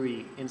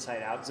screwy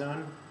inside-out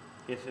zone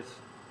if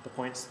the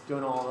points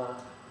don't all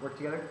work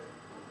together.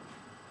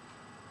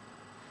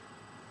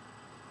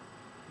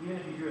 Even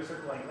if you drew a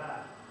circle like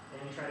that,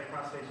 and you try to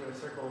crossfade to a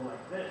circle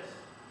like this,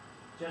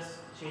 just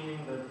changing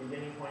the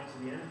beginning point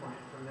to the end point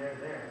from there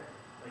to there,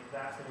 like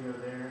that's going to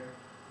go there,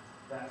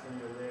 that's going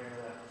to go there,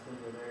 that's going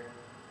to go there.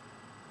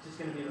 It's just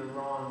going to be the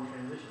wrong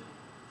transition.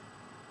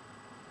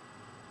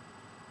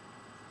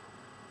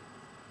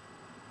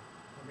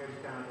 Compared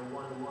to kind of like a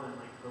one-to-one,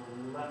 like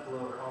the left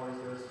lower always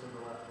goes to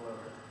the left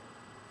lower.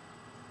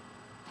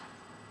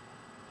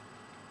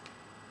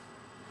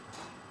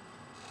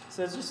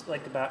 So it's just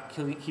like about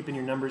keeping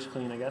your numbers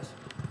clean, I guess,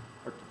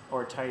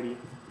 or tidy.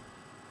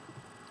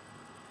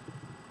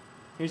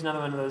 Here's another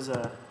one of those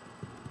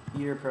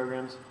eater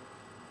programs.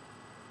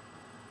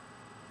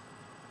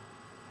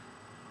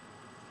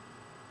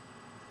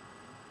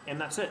 And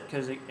that's it,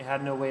 because it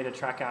had no way to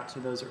track out to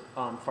those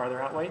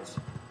farther out whites.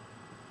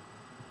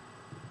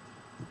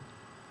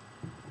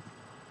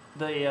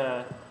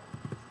 The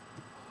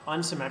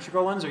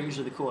unsymmetrical ones are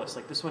usually the coolest.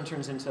 Like this one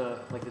turns into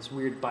like this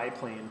weird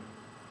biplane.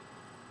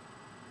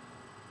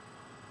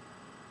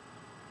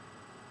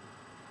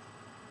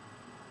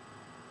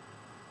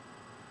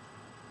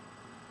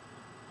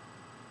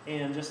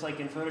 And just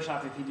like in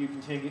Photoshop, if you do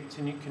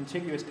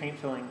contiguous paint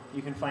filling,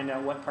 you can find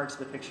out what parts of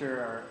the picture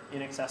are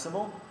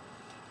inaccessible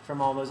from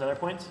all those other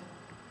points.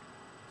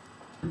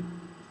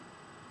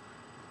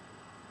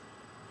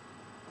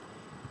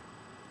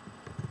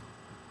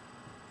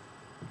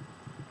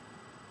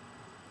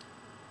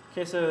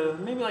 Okay, so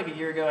maybe like a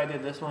year ago I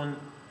did this one.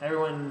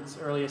 Everyone's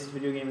earliest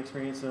video game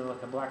experience of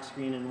like a black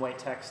screen and white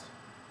text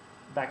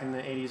back in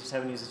the 80s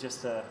or 70s is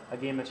just a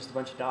game that's just a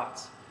bunch of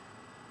dots.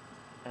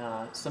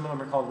 Some of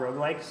them are called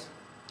roguelikes,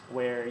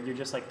 where you're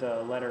just like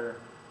the letter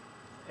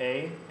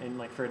A and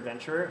like for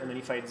adventure, and then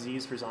you fight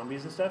Z's for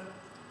zombies and stuff.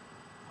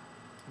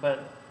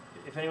 But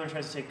if anyone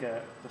tries to take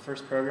the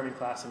first programming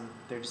class and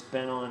they're just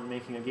bent on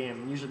making a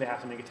game, usually they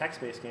have to make a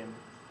text-based game,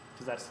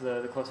 because that's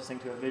the closest thing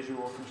to a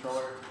visual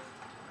controller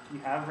you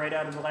have right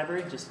out of the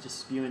library, just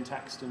spewing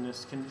text and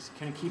just kind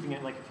of keeping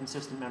it like a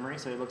consistent memory,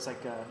 so it looks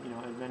like a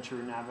adventure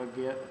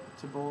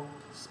navigatable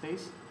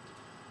space.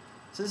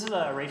 So this is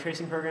a ray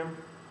tracing program.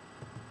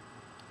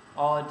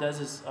 All it does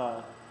is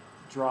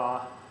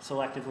draw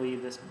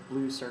selectively this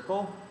blue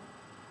circle.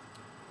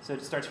 So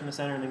it starts from the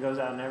center and then goes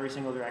out in every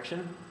single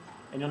direction.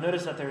 And you'll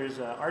notice that there's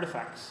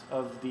artifacts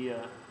of the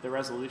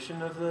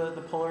resolution of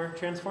the polar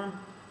transform,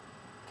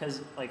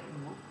 because like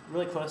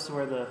really close to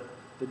where the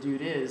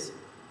dude is,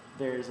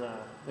 there's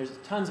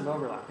tons of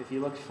overlap. If you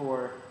look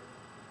for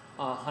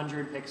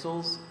 100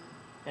 pixels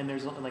and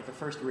there's like the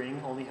first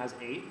ring only has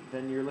 8,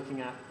 then you're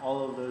looking at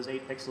all of those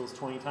 8 pixels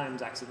 20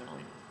 times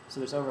accidentally. So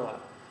there's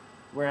overlap.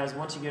 Whereas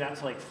once you get out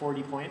to like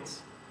 40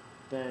 points,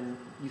 then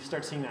you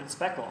start seeing that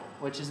speckle,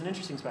 which is an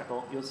interesting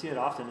speckle. You'll see it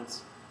often.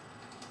 It's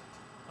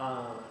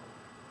kind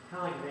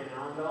of like a Van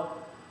Allen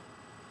belt.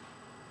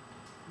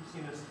 You've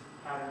seen this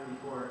pattern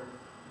before.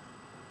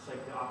 It's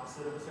like the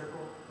opposite of a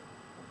circle.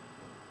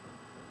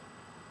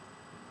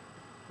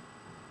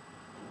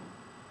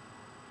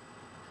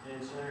 And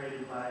it's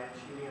generated by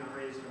shooting out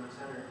rays from the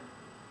center.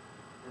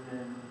 And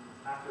then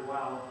after a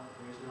while,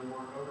 there's no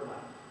more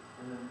overlap.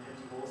 And then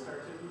empty holes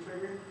start to be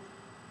triggered.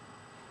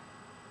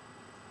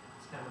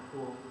 It's kind of a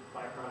cool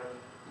byproduct.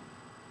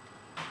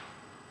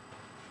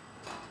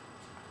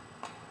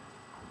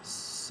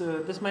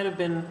 So this might have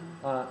been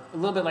a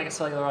little bit like a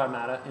cellular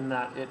automata in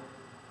that it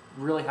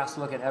really has to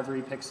look at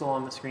every pixel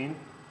on the screen.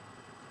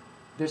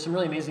 There's some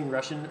really amazing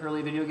Russian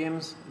early video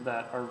games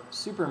that are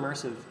super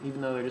immersive,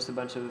 even though they're just a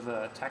bunch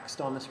of text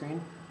on the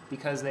screen,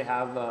 because they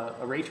have a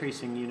ray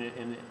tracing unit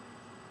in it,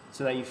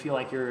 so that you feel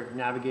like you're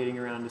navigating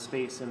around a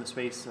space, and the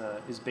space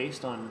is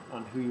based on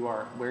who you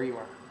are, where you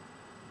are.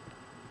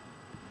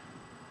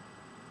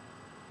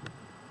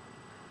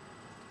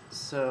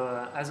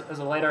 So as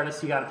a light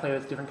artist, you got to play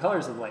with different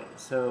colors of light.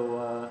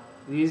 So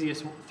the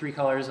easiest 3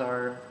 colors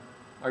are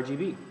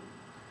RGB.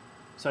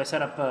 So I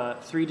set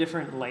up 3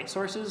 different light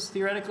sources,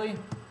 theoretically.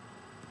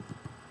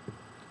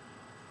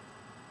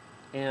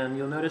 And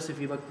you'll notice if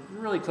you look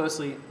really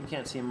closely, you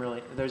can't see them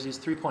really, there's these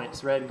 3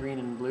 points, red, green,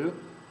 and blue.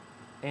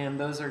 And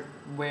those are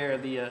where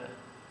the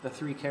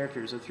 3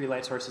 characters, the 3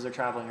 light sources are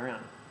traveling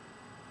around.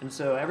 And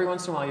so every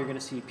once in a while you're going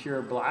to see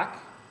pure black,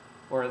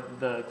 or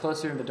the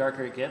closer and the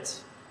darker it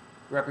gets,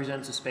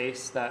 represents a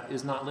space that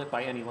is not lit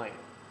by any light.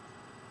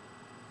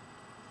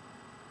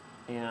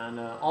 And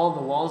all of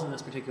the walls in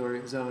this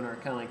particular zone are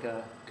kind of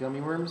like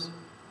gummy worms.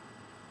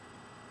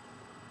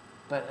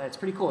 But it's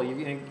pretty cool.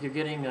 You're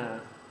getting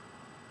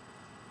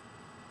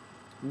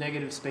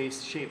negative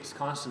space shapes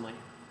constantly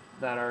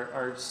that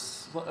are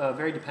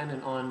very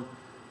dependent on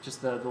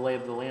just the lay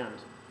of the land,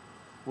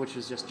 which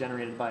is just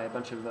generated by a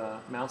bunch of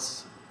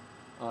mouse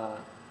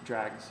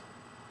drags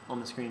on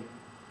the screen.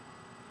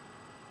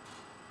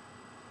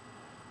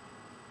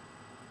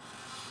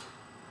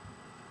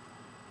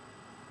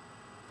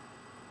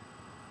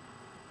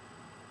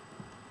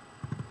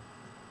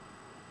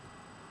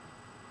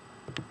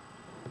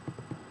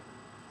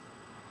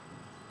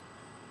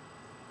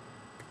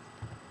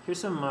 Here's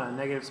some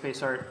negative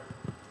space art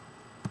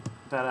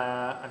that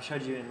I've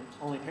showed you in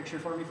only picture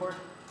form before.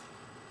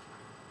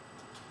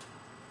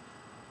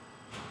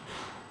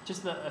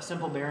 Just a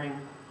simple bearing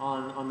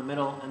on the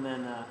middle, and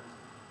then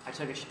I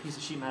took a piece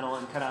of sheet metal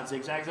and cut out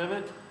zigzags of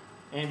it.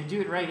 And if you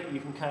do it right, you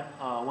can cut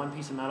one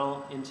piece of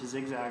metal into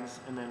zigzags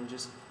and then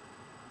just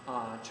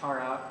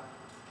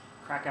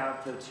crack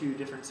out the 2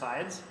 different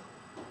sides,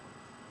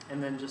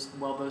 and then just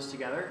weld those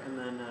together, and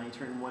then you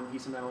turn one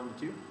piece of metal into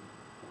 2.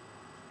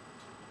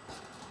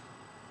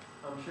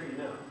 I'm sure you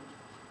know.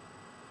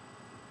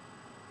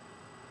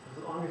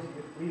 As long as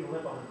you leave a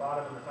lip on the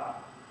bottom and the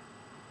top,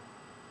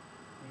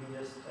 you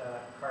can just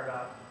carve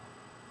out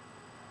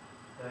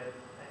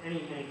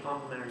any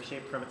complementary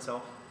shape from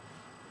itself.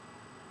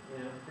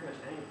 You know, pretty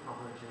much any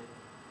complementary shape.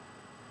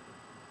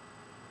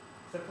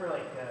 Except for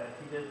like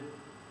if you did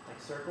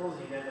like circles,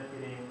 you'd end up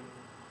getting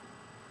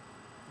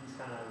these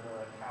kind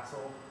of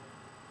castle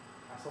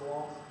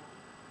walls.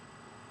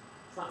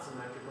 It's not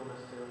symmetrical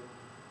necessarily.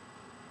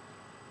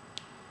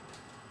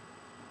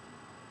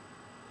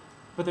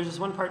 But there's this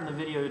one part in the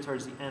video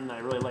towards the end that I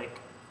really like,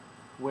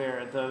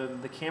 where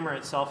the camera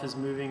itself is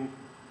moving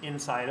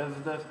inside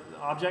of the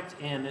object,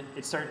 and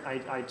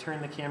I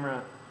turn the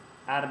camera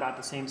at about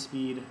the same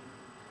speed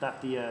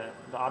that the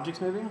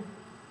object's moving.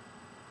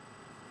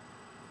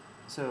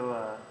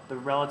 So the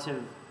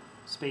relative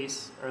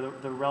space, or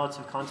the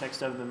relative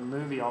context of the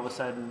movie all of a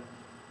sudden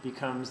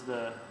becomes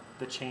the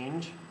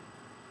change.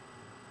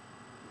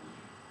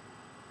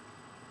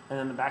 And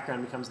then the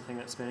background becomes the thing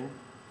that's spinning.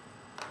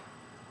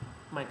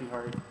 Might be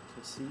hard to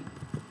see.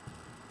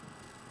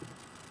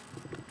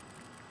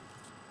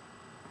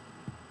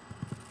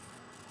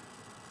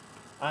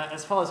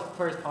 As far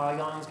as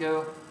polygons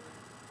go,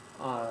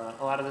 a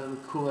lot of the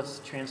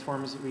coolest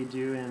transforms that we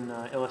do in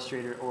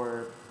Illustrator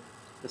or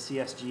the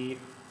CSG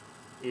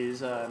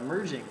is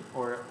merging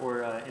or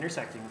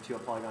intersecting two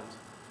polygons.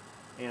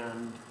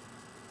 And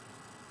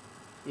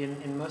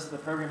in most of the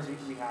programs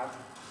we have,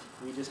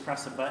 we just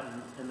press a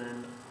button and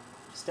then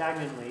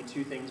stagnantly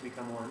two things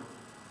become one,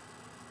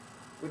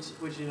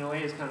 which in a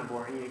way is kind of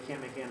boring. You can't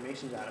make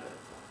animations out of it.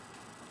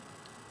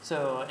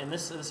 So in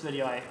this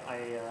video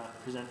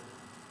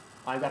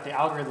I've got the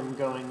algorithm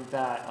going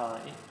that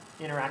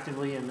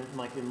interactively and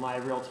in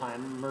live real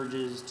time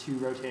merges two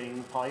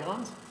rotating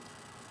polygons.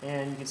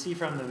 And you can see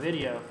from the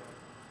video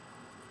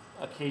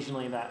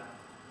occasionally that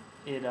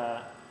it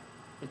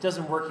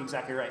doesn't work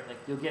exactly right. Like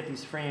you'll get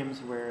these frames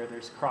where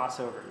there's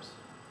crossovers,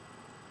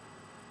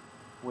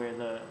 where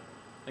the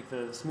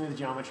smooth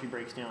geometry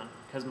breaks down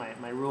because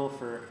my rule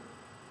for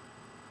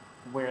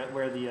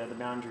where the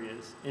boundary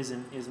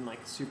isn't like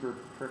super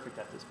perfect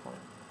at this point.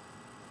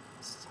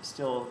 It's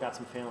still got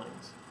some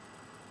failings.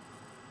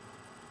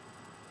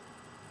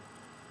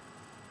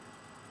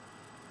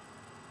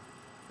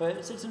 But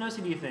it's an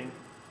OCD thing.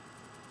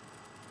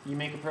 You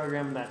make a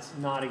program that's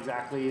not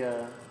exactly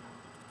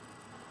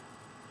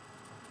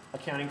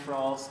accounting for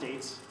all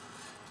states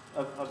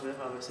of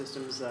a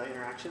system's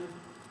interaction,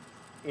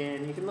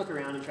 and you can look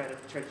around and try to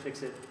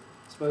fix it.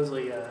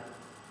 Supposedly,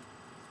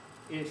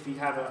 if you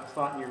have a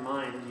thought in your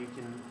mind, you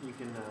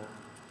can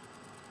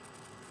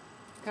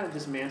kind of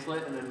dismantle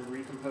it and then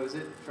recompose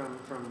it from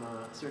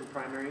certain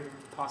primary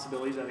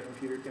possibilities that a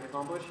computer can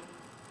accomplish.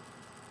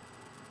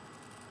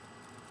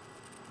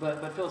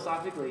 But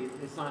philosophically,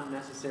 it's not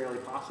necessarily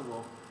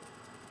possible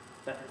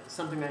that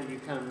something that you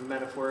kind of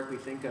metaphorically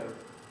think of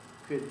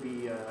could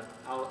be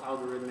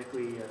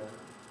algorithmically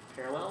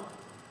parallel.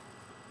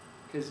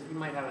 Because you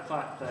might have a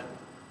thought that,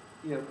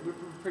 we're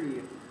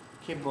pretty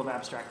capable of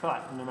abstract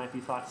thought, and there might be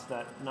thoughts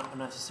that not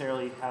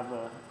necessarily have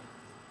a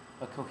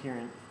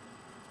coherent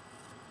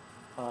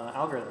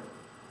algorithm.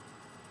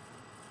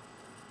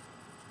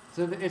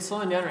 So it's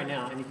slowing down right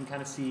now, and you can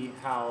kind of see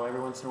how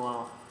every once in a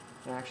while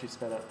it actually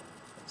sped up.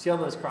 See all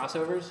those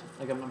crossovers?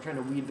 Like I'm trying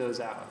to weed those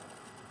out.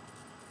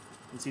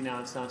 And see now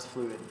it's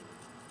fluid.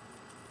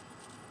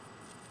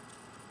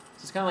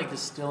 So it's kind of like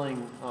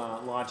distilling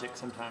logic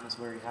sometimes,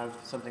 where you have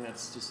something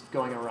that's just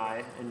going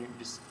awry and you're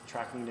just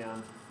tracking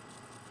down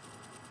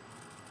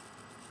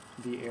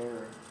the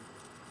error.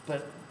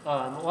 But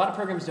a lot of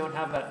programs don't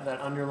have that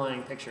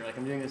underlying picture. Like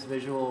I'm doing this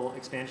visual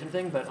expansion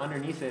thing, but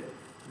underneath it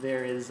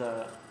there is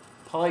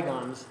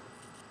polygons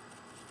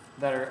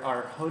that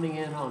are honing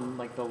in on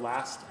like the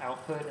last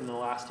output and the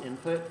last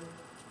input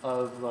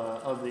of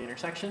the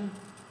intersection.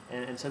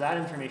 And so that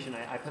information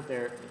I put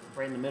there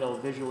right in the middle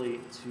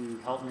visually to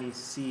help me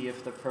see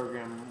if the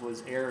program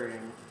was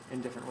erroring in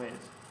different ways.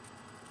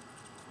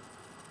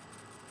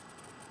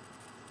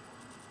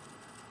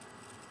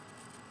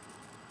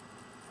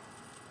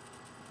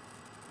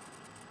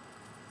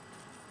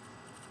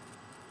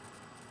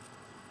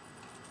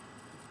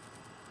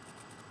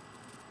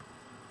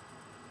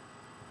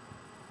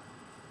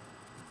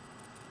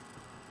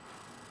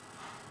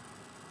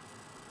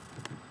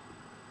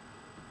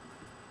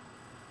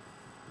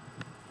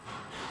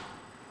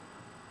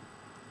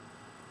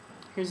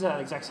 Here's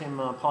that exact same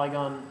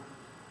polygon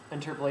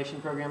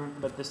interpolation program,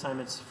 but this time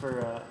it's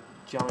for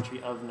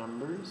geometry of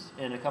numbers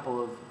and a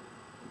couple of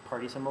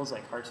party symbols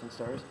like hearts and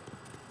stars.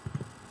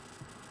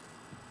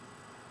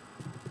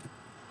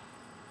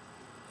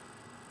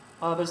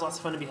 There's lots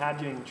of fun to be had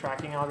doing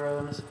tracking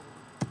algorithms.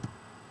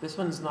 This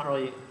one's not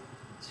really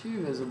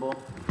too visible.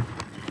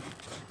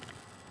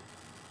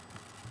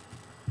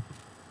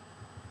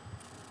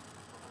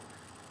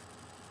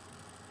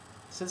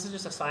 So this is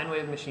just a sine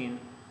wave machine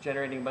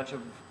generating a bunch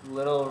of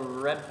little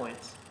red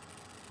points.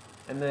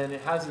 And then it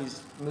has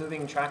these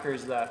moving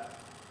trackers that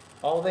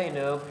all they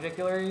know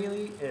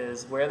particularly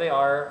is where they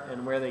are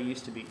and where they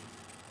used to be.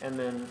 And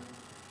then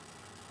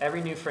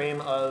every new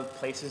frame of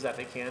places that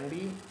they can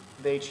be,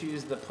 they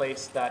choose the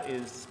place that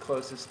is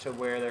closest to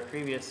where their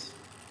previous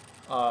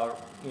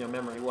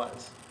memory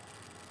was.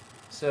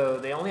 So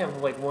they only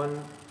have like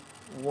one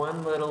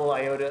little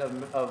iota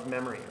of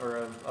memory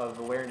or of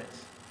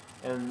awareness.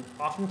 And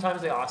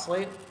oftentimes they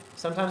oscillate.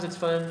 sometimes it's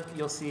fun.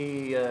 You'll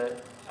see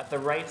at the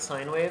right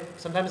sine wave,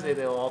 sometimes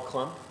they'll all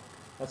clump.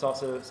 That's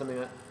also something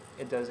that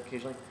it does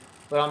occasionally.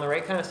 But on the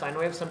right kind of sine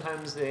wave,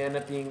 sometimes they end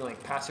up being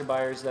like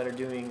passerbyers that are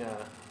doing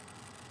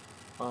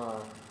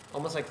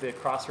almost like the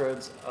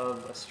crossroads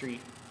of a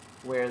street,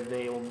 where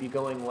they will be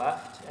going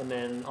left, and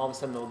then all of a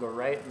sudden they'll go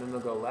right, and then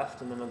they'll go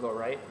left, and then they'll go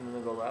right, and then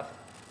they'll go left.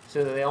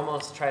 So that they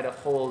almost try to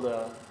hold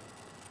a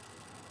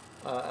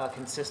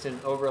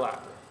consistent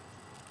overlap.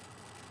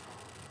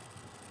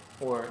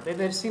 Or they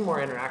just seem more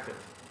interactive.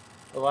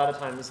 A lot of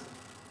times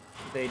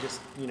they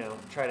just,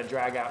 try to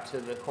drag out to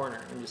the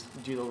corner and just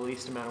do the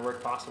least amount of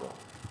work possible.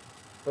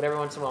 But every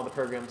once in a while the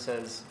program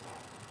says,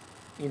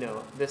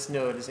 this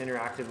node is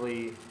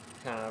interactively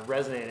kind of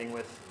resonating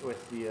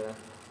with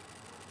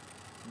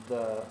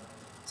the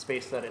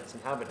space that it's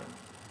inhabiting.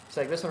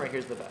 So like this one right here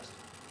is the best.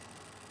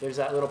 There's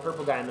that little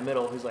purple guy in the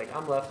middle who's like,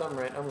 I'm left, I'm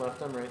right, I'm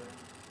left, I'm right.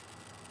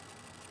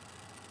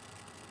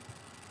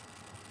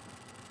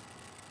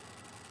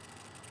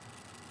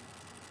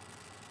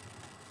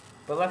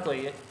 But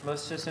luckily,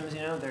 most systems,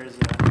 there's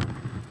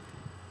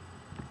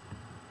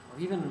or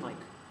even like,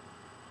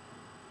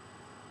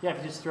 if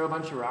you just throw a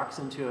bunch of rocks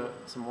into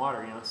some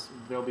water,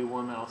 there'll be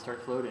one that'll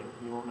start floating.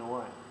 You won't know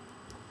why.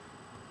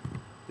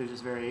 There's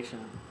just variation.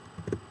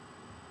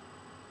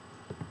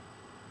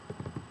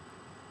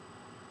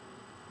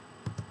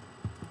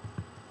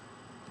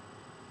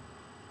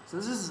 So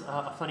this is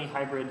a funny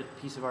hybrid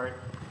piece of art.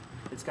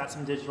 It's got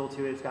some digital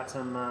to it. It's got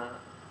some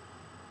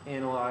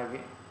analog.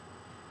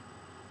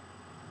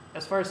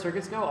 As far as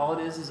circuits go, all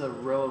it is a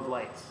row of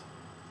lights.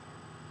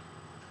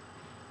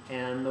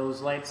 And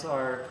those lights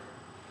are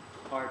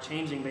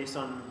changing based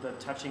on the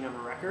touching of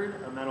a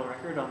metal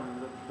record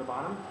on the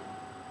bottom.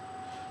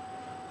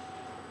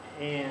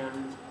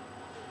 And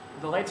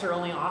the lights are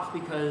only off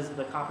because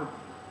the copper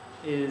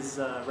is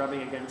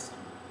rubbing against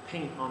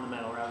paint on the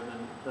metal rather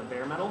than the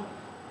bare metal.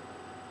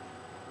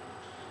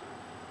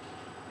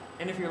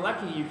 And if you're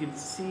lucky, you can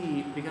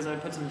see, because I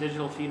put some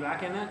digital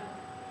feedback in it,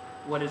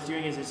 what it's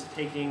doing is it's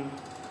taking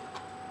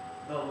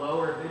the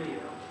lower video.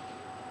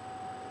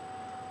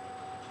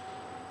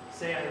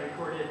 Say I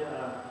recorded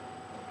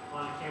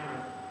on a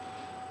camera,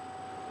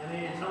 and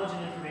the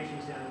intelligent information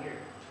is down here.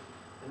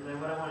 And then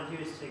what I want to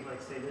do is take,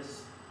 like, say,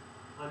 this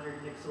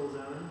 100 pixel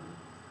zone,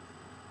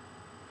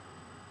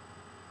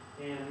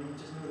 and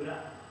just move it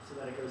up so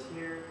that it goes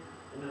here,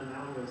 and then that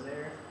one goes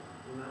there,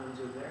 and that one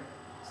goes there.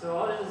 So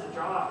all it is a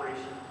draw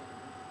operation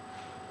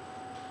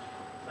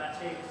that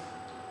takes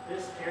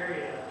this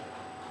area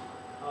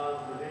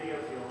of the video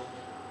field,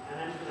 and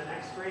then for the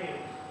next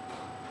frame,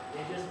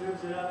 it just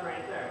moves it up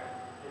right there.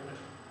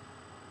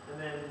 And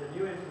then the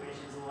new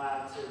information is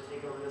allowed to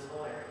take over this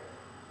whole area.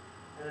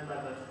 And then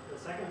by the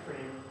second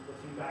frame, the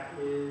feedback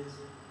is,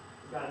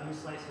 we've got a new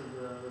slice of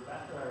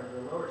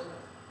the lower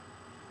stuff.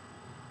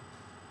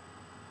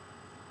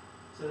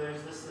 So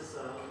there's this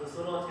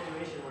little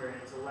attenuation where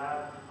it's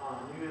allowed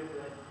new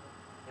input,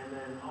 and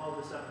then all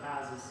the stuff it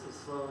has is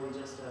slowly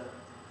just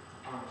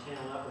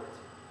channeled upwards.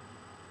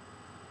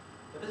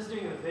 But this is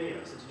doing it with video,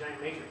 so it's a giant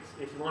matrix.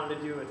 If you wanted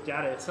to do it with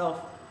data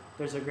itself,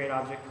 there's a great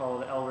object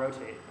called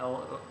LRotate,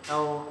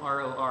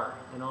 L-R-O-R,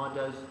 and all it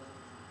does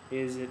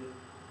is it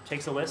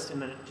takes a list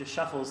and then it just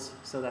shuffles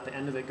so that the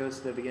end of it goes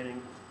to the beginning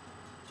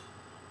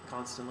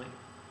constantly.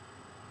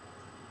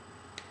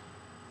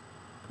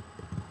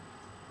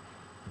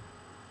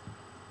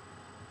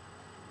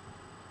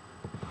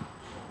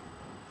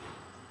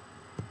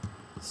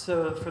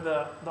 So for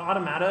the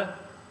automata,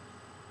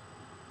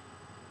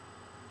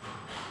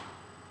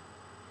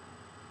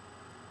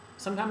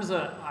 sometimes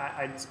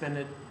I'd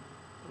spend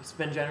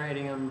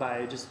generating them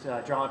by just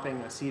dropping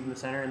a seed in the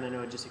center, and then it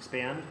would just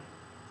expand.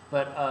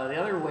 But the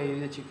other way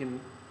that you can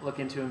look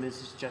into them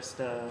is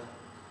just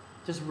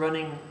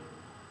running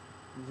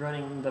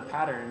the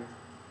pattern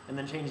and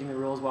then changing the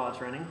rules while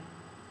it's running.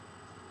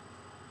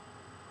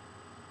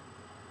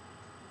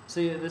 So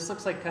yeah, this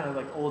looks like kind of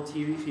like old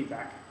TV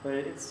feedback, but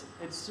it's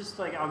just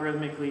like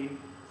algorithmically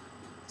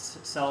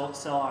cell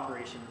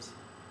operations.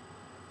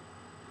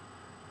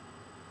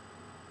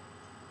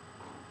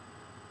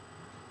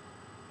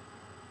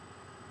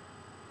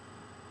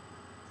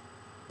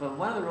 But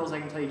one of the rules I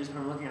can tell you just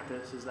from looking at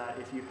this is that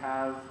if you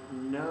have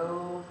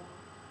no,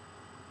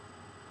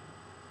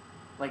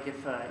 like if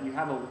you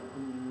have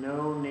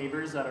no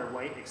neighbors that are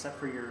white except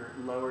for your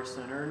lower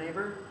center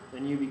neighbor,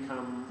 then you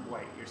become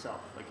white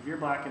yourself. Like if you're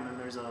black and then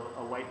there's a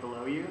white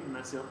below you, and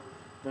that's it,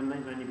 then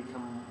you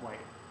become white.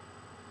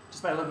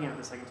 Just by looking at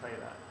this, I can tell you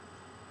that.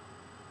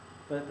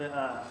 But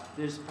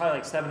there's probably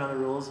like 7 other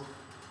rules,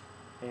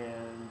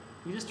 and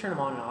you just turn them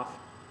on and off.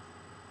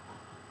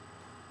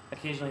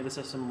 Occasionally the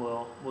system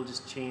will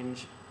just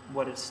change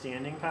what its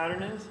standing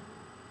pattern is.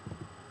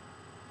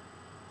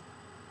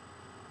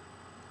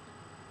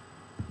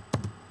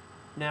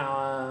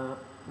 Now,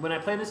 when I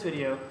play this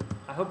video,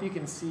 I hope you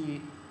can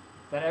see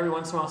that every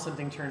once in a while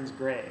something turns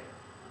gray.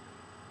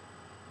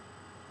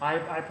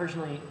 I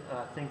personally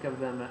think of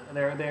them,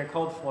 they're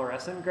called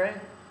fluorescent gray,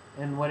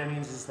 and what it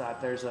means is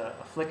that there's a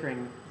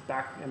flickering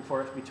back and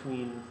forth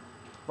between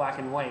black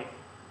and white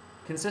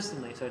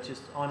consistently, so it's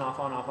just on,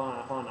 off, on, off, on,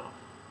 off, on, off.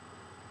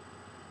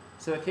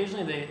 So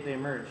occasionally they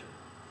emerge.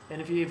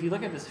 And if you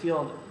look at this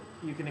field,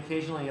 you can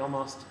occasionally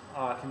almost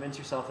convince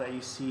yourself that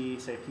you see,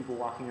 say, people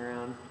walking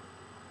around,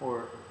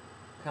 or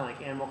kind of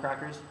like animal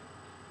crackers.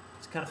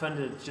 It's kind of fun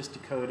to just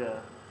decode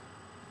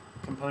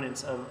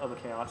components of a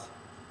chaos,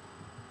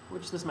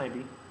 which this might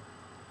be.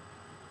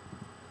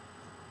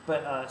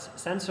 But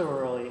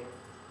sensorily,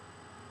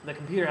 the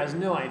computer has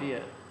no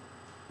idea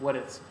what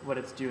it's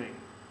doing.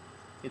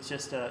 It's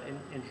just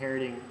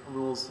inheriting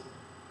rules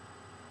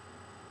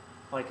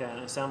like an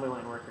assembly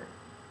line worker.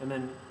 And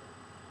then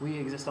we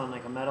exist on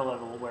like a meta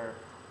level where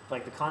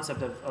like the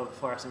concept of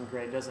fluorescent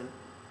gray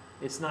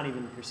it's not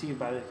even perceived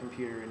by the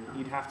computer, and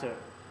you'd have to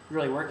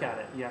really work at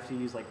it. You have to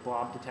use like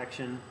blob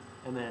detection,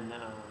 and then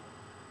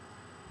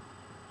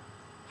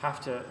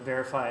have to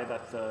verify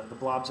that the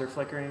blobs are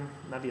flickering.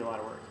 That'd be a lot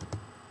of work.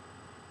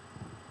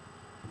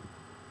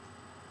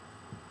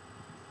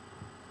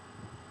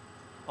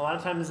 A lot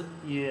of times,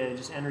 you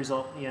just end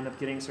result, you end up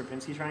getting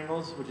Sierpinski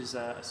triangles, which is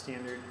a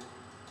standard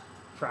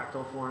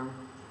fractal form.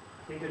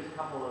 I think there's a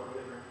couple of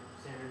different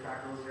standard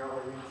fractals you're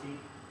always going to see.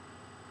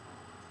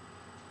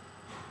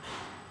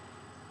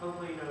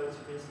 Hopefully, you know that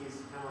Sierpinski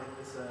is kind of like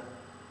this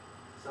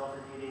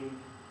self-repeating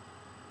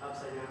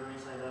upside down,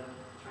 right side up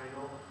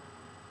triangle.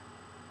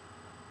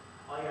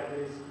 All you gotta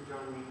do is draw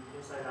the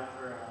inside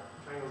out, or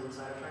triangles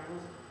inside of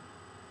triangles.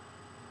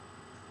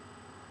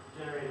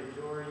 Generate a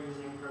drawer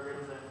using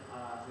programs that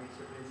make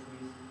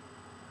Sierpinskis.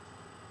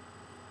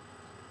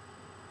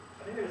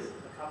 I think there's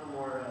a couple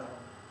more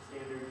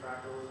standard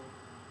fractals,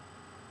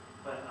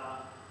 but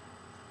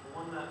the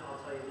one that I'll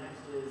tell you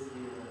next is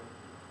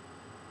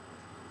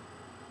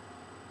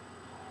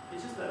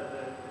it's just the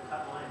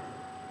cut line.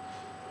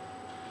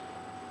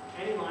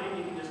 Any line,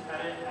 you can just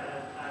cut it at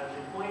a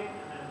midpoint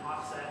and then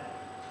offset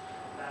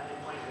that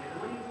midpoint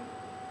randomly.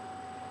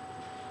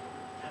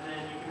 And then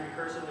you can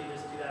recursively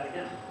just do that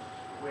again,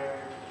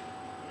 where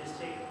you just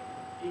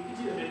you can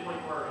do a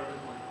midpoint or a random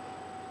point.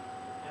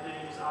 And then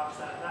you just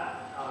offset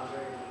that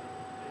variably.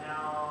 And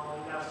now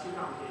you have two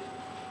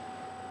computations.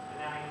 And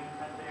now you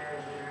cut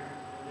there and there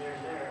and there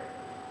and there.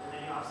 And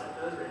then you offset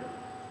those randomly.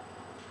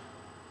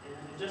 And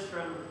just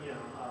from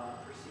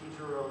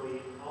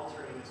procedurally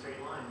altering a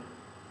straight line,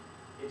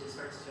 it just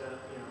starts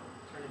to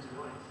turn into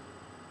noise.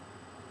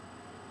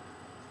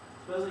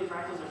 Supposedly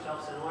fractals are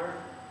self-similar,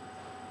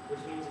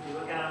 which means if you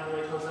look at them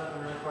really close up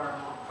and really far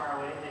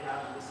away, they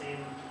have the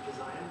same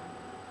design,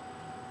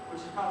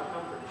 which is probably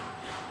comforting.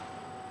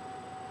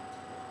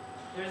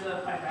 There's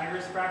a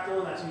Pythagoras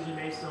fractal that's usually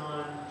based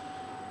on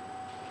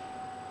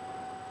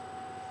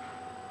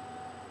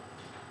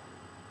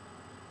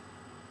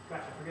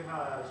gosh, I forget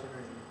how I was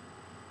generating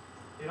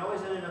it. It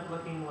always ended up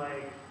looking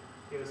like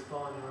it was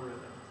falling over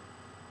them.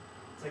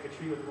 It's like a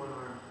tree with one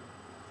arm.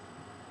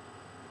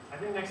 I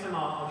think next time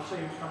I'll show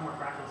you a couple more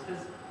fractals,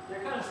 because they're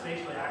kind of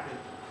spatially active.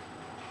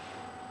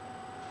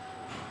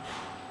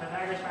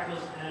 Pythagoras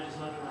fractals ended up just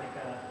looking like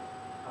a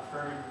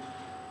fern.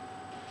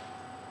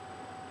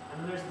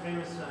 And then there's the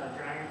famous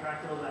dragon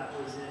fractal that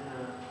was in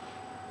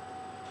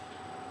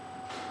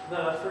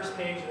the first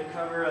page of the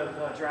cover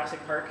of Jurassic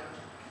Park.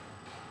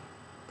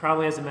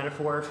 Probably as a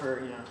metaphor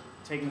for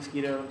take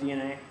mosquito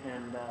DNA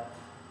and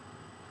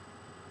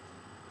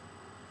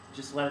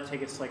just let it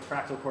take its like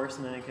fractal course,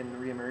 and then it can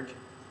reemerge.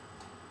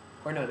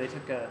 Or no, they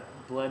took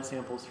blood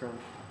samples from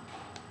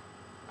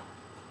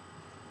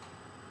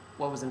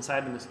what was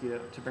inside the mosquito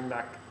to bring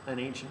back an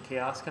ancient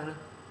chaos, kind of.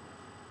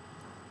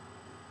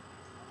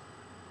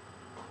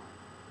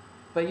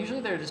 But usually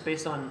they're just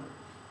based on,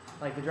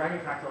 like the dragon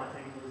fractal, I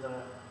think, was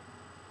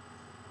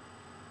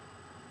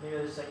maybe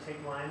they just like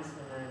take lines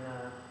and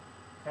then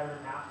cut them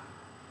in half,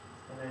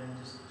 and then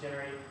just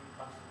generate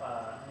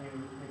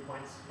new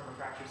points from a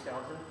fracture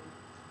skeleton.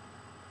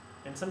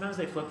 And sometimes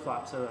they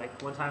flip-flop, so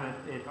like one time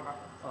it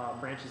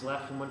branches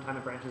left and one time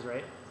it branches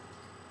right.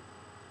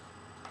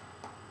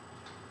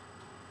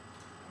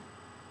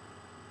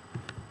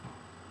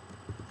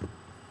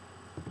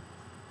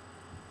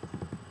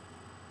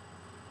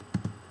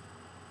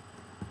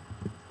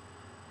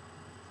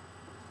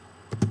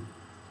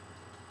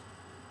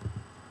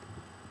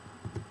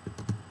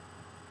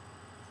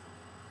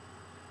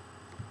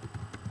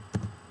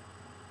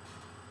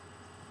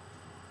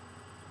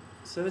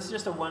 So this is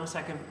just a 1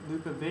 second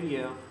loop of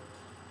video,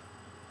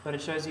 but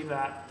it shows you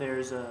that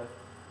there's a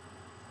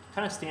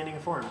kind of standing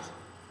forms.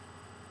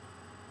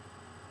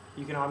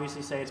 You can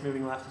obviously say it's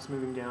moving left, it's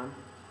moving down,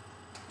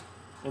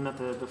 and that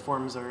the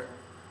forms are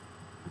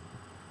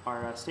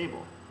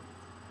stable.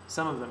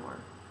 Some of them are,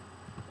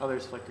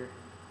 others flicker.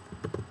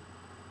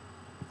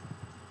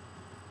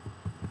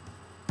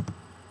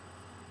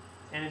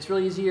 And it's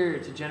really easier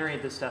to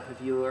generate this stuff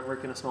if you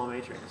work in a small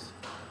matrix.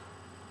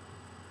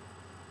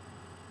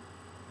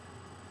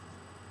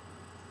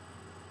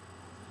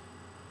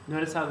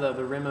 Notice how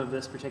the rim of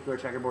this particular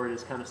checkerboard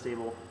is kind of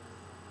stable.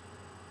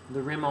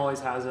 The rim always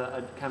has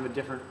a kind of a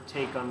different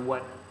take on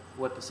what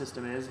the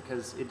system is,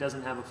 because it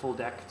doesn't have a full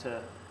deck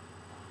to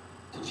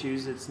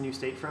choose its new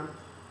state from.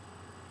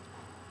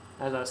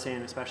 as I was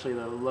saying, especially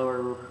the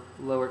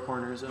lower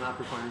corners and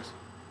upper corners.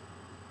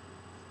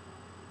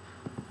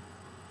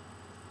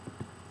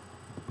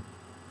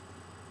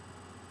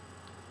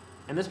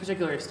 In this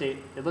particular state,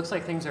 it looks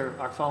like things are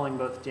falling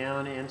both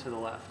down and to the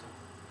left.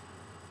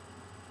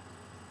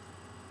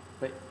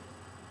 But,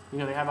 you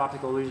know, they have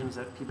optical illusions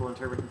that people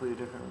interpret completely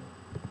differently.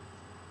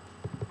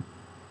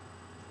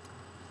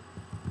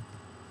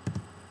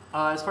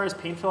 As far as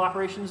paint fill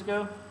operations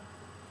go,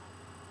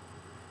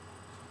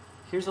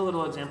 here's a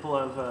little example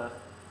of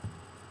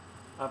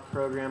a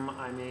program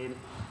I made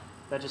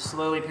that just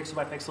slowly, pixel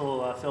by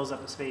pixel, fills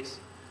up the space.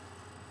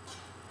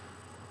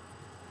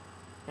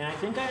 And I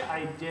think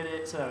I did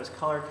it so that it was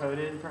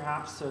color-coded,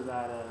 perhaps, so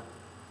that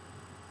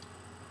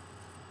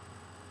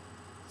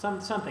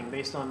something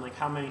based on like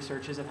how many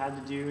searches it had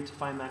to do to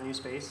find that new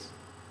space,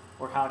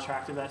 or how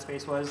attractive that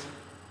space was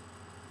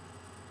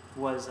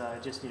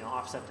just, you know,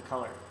 offset the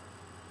color.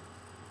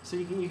 So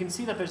you can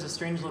see that there's a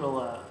strange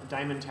little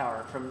diamond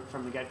tower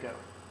from the get-go.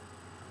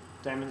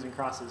 Diamonds and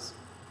crosses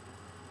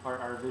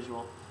are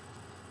visual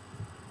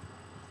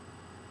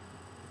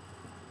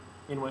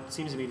in what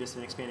seems to be just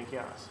an expanding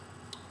chaos.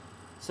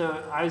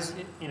 So I was,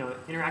 you know,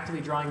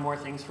 interactively drawing more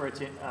things for it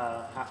to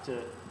have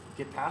to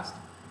get past.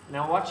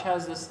 Now watch how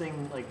this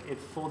thing, like, it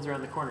folds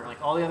around the corner. Like,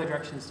 all the other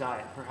directions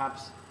die.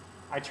 Perhaps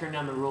I turn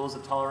down the rules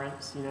of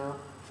tolerance, you know,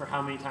 for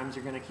how many times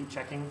you're going to keep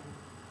checking.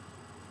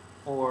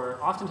 Or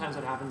oftentimes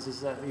what happens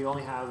is that you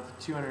only have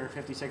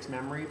 256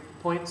 memory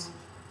points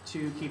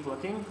to keep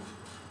looking.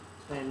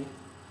 Then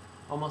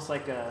almost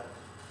like a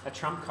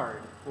trump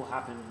card will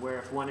happen, where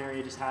if one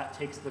area just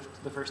takes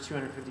the first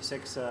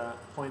 256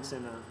 points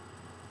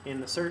in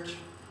the search,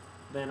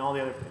 then all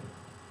the other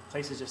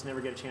places just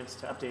never get a chance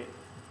to update,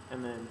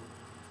 and then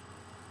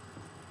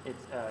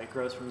it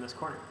grows from this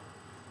corner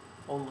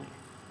only.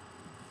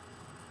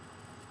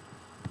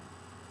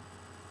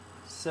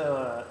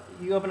 So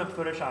you open up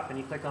Photoshop and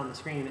you click on the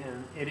screen,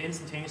 and it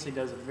instantaneously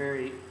does a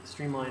very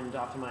streamlined,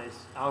 optimized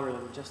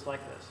algorithm just like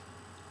this.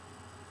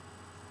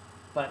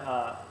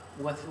 But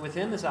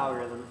within this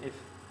algorithm, if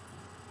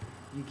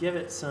you give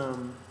it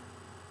some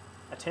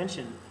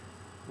attention,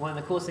 one of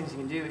the coolest things you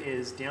can do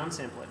is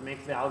downsample it,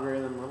 make the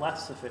algorithm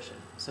less efficient,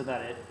 so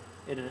that it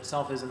in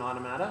itself is an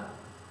automata.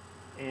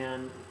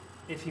 And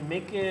if you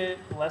make it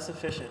less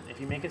efficient, if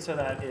you make it so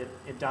that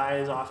it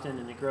dies often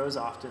and it grows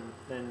often,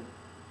 then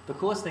the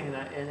coolest thing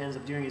that it ends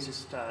up doing is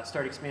just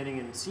start expanding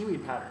in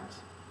seaweed patterns,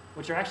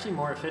 which are actually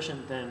more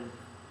efficient than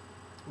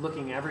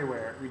looking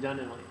everywhere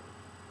redundantly.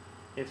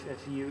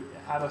 If you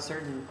have a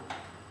certain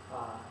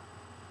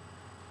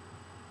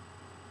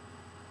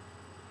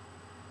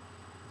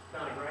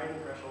kind of grading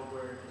threshold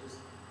where it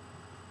just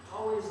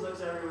always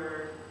looks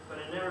everywhere, but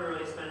it never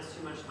really spends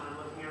too much time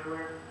looking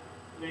everywhere,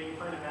 you know, you can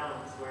find a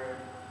balance where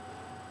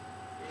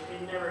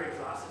it never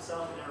exhausts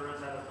itself, it never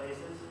runs out of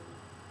places,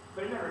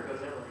 but it never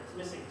goes everywhere. It's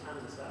missing tons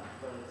of stuff,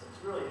 but it's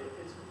really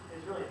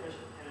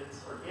efficient, and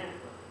it's organic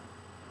looking,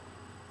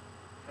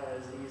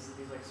 because these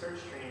like search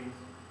streams,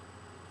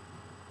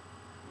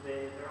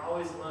 they're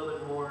always a little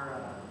bit more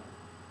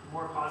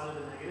positive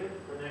than negative,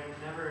 but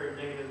never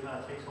negative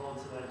takes hold,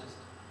 so that it just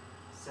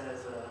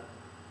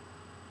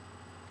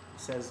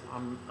says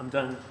I'm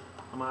done,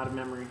 I'm out of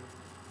memory.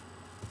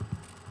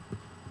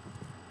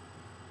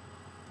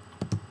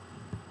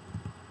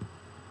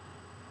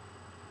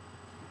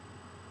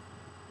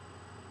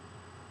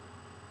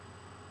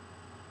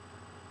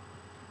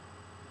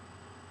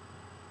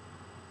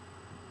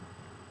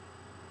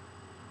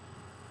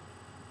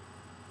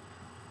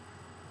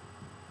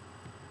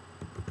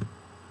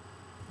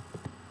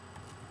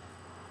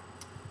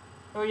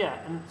 Oh yeah,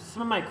 and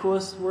some of my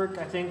coolest work,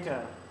 I think,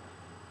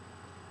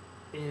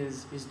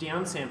 is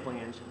downsampling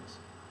engines.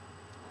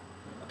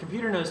 A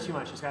computer knows too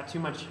much; it's got too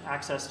much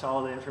access to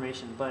all the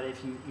information. But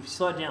if you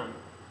slow it down,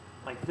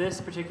 like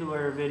this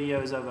particular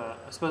video is of a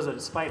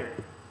spider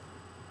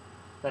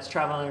that's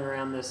traveling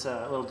around this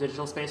little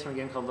digital space from a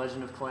game called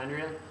Legend of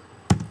Calandria,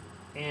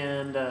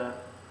 and the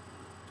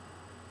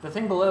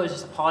thing below is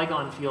just a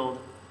polygon field.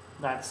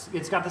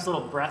 It's got this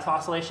little breath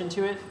oscillation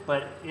to it,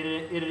 but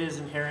it is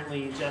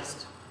inherently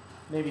just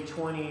maybe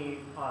 20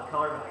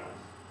 color values.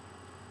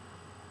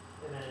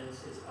 And then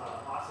it's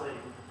oscillating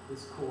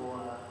this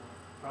cool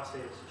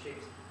crossfade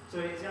shapes. So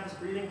it's got this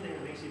breathing thing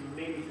that makes you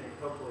maybe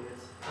think, hopefully,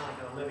 it's kind of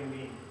like a living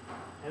being.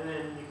 And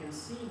then you can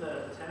see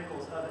the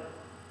tentacles of it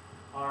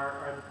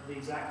are the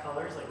exact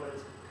colors, like what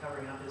it's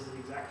covering up is the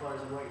exact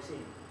colors of what you're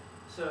seeing.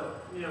 So,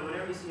 you know,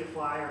 whenever you see a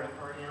fly or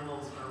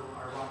animals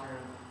are walking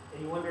around,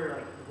 and you wonder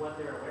like what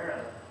they're aware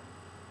of,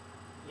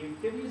 you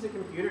could use a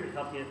computer to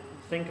help you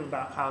think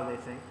about how they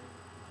think.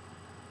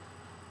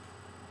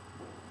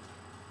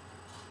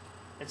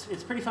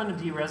 It's pretty fun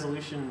to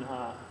de-resolution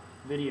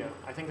video.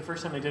 I think the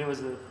first time they did it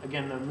was,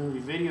 again, the movie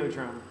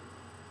Videodrome.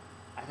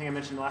 I think I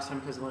mentioned last time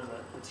because of one of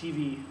the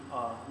TV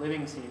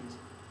living scenes.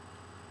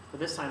 But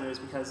this time it was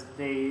because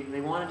they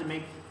wanted to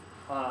make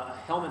a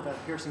helmet that a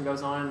person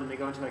goes on and they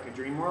go into like a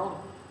dream world.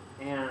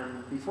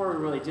 And before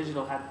really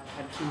digital had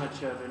too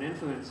much of an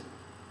influence,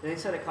 they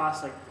said it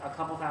cost like a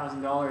couple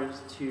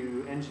 $1,000s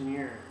to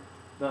engineer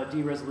the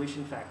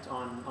de-resolution effect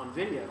on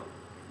video,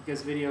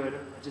 because video had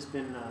just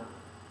been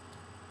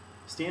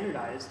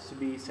standardized to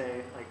be,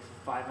 say, like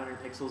 500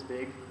 pixels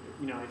big.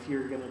 You know, if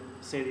you're going to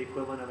say the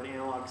equivalent of an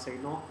analog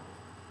signal,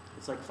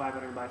 it's like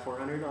 500 by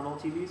 400 on all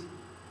TVs.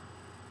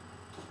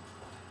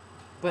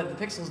 But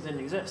the pixels didn't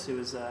exist. It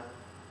was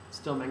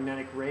still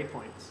magnetic ray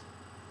points.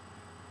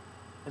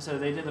 And so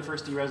they did the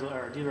first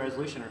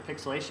de-resolution or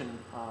pixelation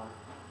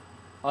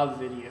of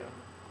video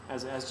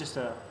as just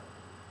an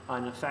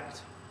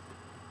effect.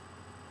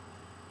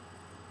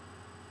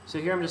 So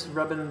here I'm just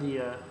rubbing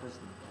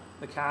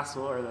the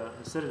castle or the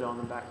citadel in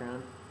the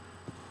background.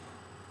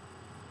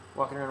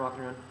 Walking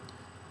around.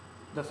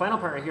 The final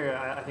part right here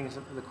I think is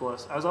the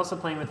coolest. I was also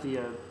playing with the,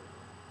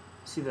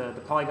 see the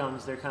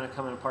polygons, they're kind of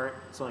coming apart.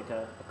 It's like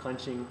a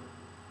clenching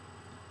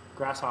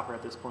grasshopper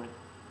at this point.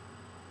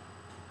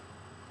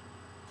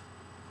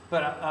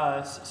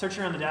 But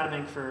searching around the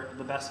databank for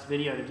the best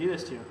video to do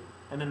this to,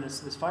 and then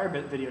this fire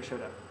video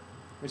showed up,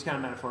 which is kind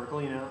of metaphorical,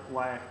 you know,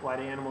 why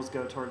do animals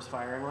go towards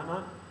fire and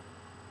whatnot?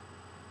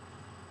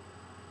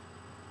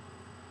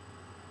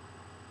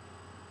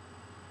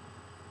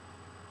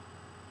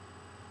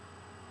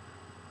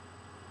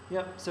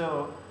 Yep,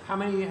 so how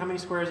many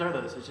squares are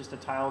those? It's just a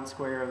tiled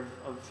square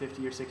of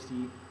 50 or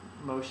 60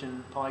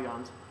 motion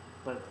polygons,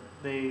 but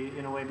they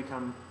in a way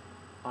become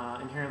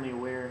inherently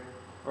aware,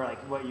 or like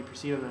what you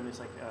perceive of them is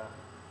like a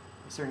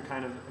certain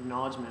kind of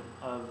acknowledgement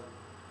of,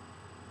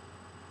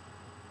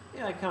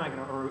 yeah, like kind of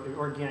like an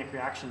organic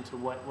reaction to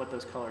what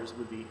those colors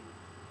would be,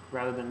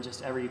 rather than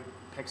just every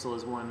pixel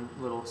is one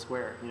little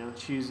square. You know,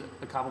 choose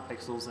a couple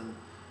pixels and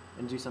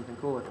do something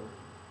cool with them,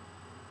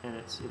 and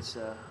it's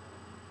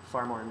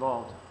far more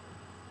involved.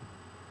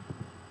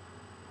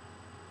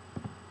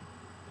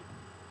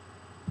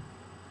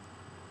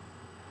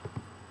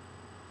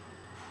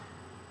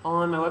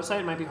 On my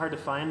website, it might be hard to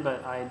find,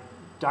 but I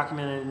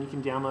documented it, and you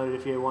can download it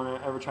if you want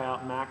to ever try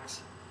out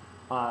Max.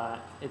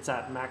 It's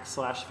at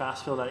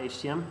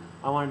max/fastfill.htm.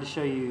 I wanted to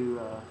show you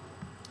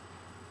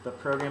the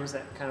programs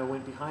that kind of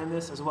went behind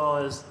this, as well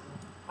as,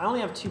 I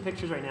only have 2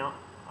 pictures right now.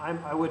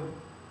 I would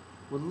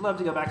love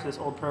to go back to this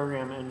old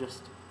program and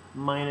just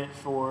mine it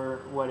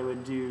for what it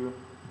would do.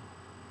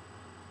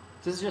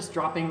 This is just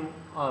dropping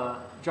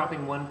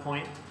 1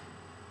 point.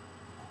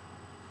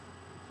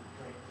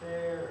 Right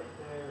there.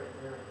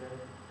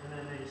 And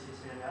then they just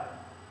expand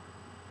out.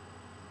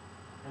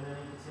 And then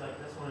you can see like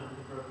this one,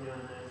 it broke in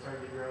and then it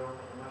started to grow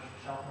like a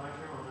shelf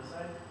mushroom on this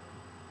side.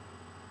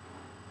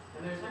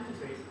 And there's empty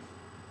spaces.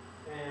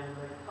 And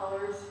the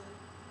colors,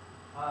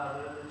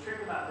 the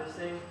trick about this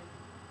thing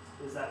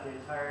is that the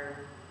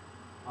entire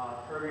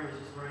program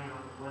is just running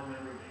off of one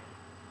memory bank.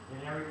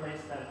 And every place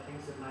that it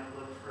thinks it might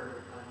look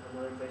for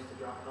another place to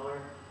drop color,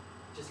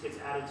 it just gets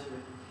added to the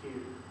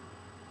compute.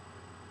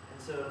 And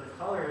so the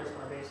colors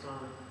are based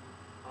on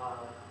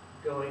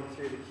going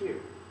through the queue.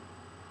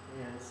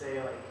 And say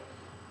like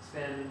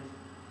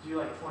do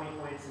like 20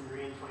 points in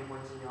green, 20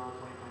 points in yellow,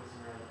 20 points in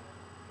red,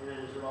 and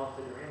then just revolve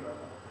through the rainbow a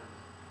couple times.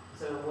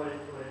 So what it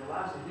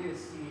allows you to do is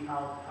see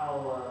how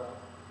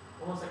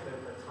almost like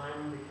the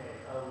time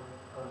decay of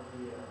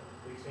the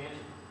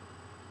expansion.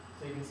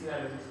 So you can see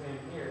that it was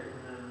expanding here,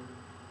 and then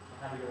it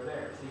had to go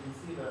there. So you can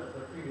see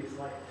the previous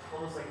light,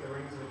 almost like the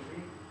rings of a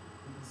tree.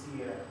 You can see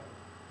the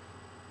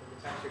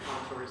texture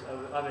contours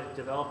of it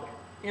developing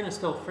in a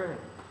still frame.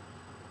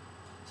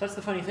 So that's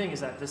the funny thing,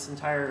 is that this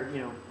entire, you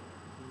know,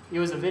 it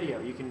was a video.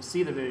 You can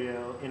see the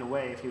video in a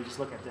way if you just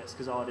look at this,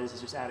 because all it is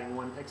just adding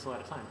 1 pixel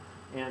at a time.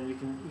 And you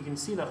can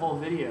see the whole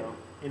video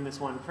in this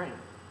one frame.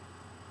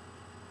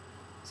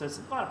 So it's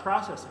a lot of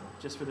processing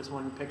just for this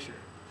one picture.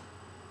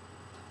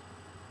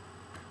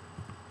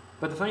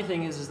 But the funny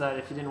thing is that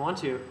if you didn't want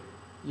to,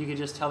 you could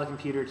just tell the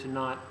computer to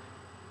not,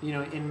 you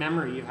know, in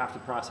memory you have to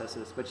process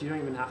this, but you don't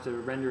even have to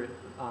render it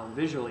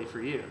visually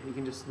for you. You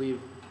can just leave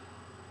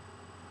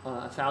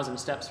 1,000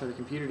 steps for the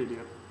computer to do,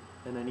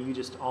 and then you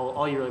just,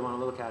 all you really want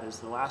to look at is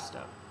the last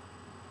step.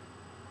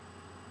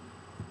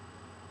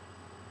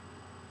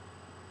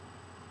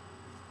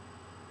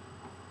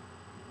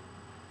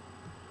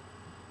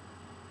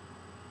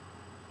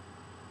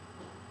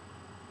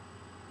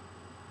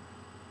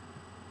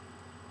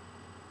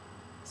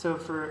 So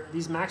for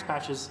these max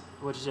patches,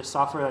 which is just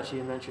software that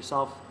you invent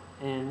yourself,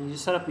 and you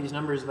just set up these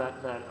numbers that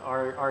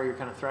are your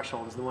kind of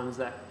thresholds, the ones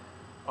that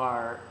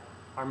are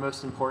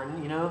most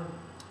important, you know?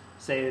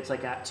 Say it's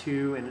like at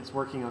 2 and it's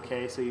working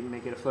okay, so you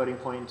make it a floating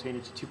point and change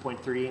it to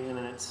 2.3, and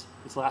then it's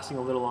lasting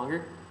a little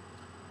longer.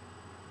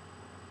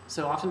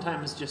 So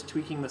oftentimes just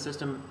tweaking the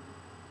system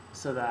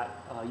so that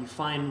you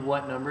find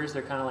what numbers,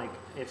 they're kind of like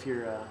if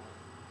you're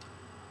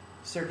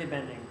circuit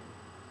bending,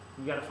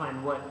 you got to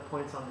find what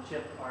points on the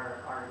chip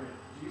are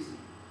juicy.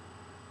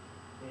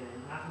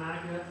 And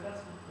mathematically,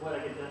 that's what I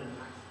get done in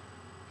Max.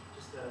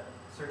 Just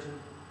searching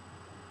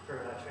for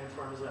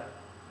transforms that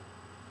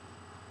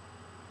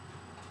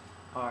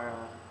are,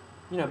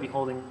 you know,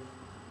 beholding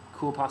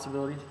cool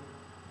possibilities.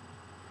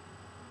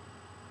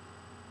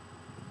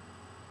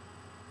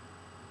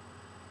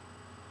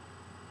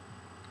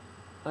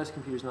 Oh, this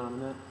computer's not on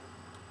the net.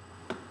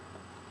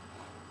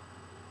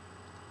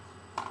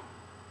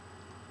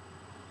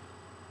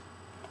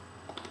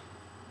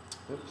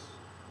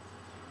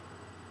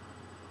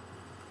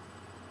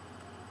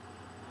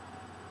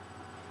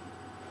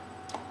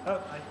 Oh,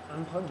 I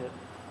unplugged it.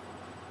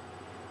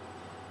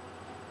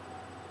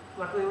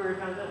 Luckily, we were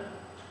kind of done.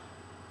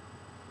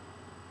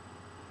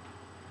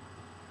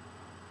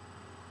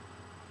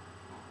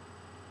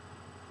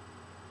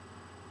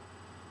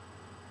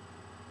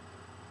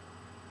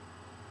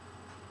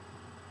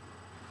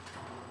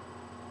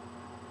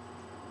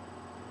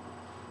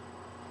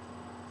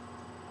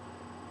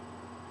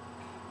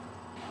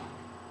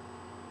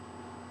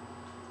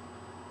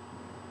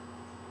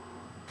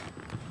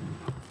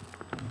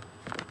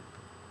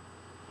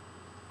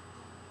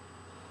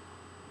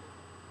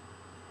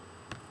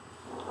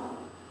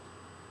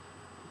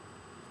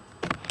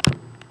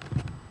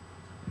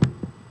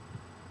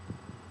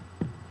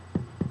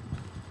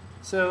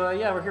 So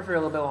yeah, we're here for a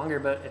little bit longer,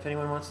 but if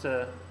anyone wants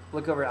to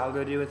look over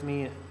Algo Do with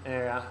me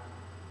or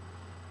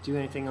do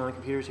anything on the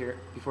computers here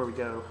before we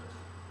go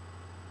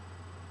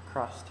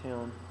across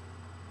town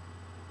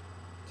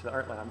to the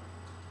art lab.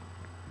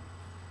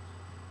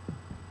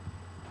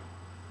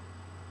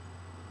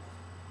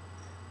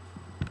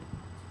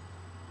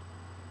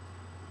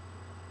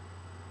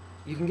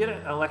 You can get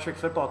an electric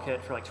football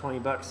kit for like 20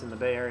 bucks in the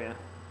Bay Area.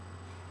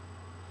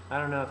 I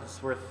don't know if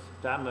it's worth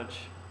that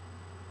much,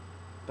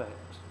 but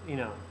you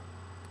know,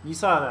 you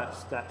saw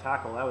that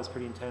tackle. That was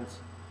pretty intense.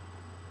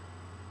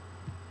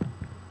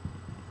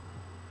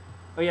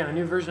 Oh yeah, the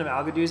new version of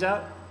Algodoo's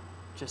out.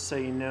 Just so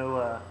you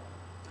know,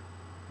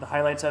 the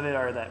highlights of it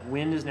are that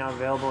wind is now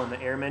available in the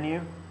air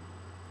menu.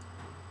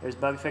 There's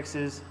bug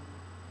fixes.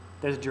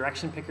 There's a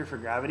direction picker for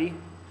gravity.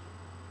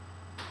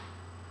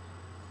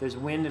 There's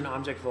wind and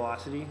object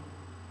velocity.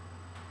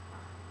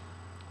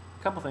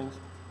 A couple things.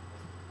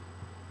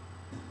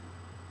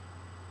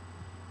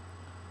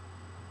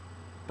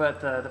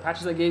 But the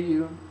patches I gave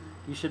you,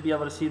 you should be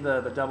able to see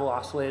the double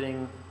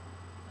oscillating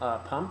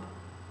pump,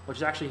 which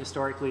is actually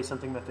historically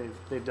something that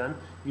they've done.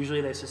 Usually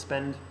they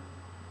suspend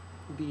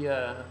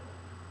the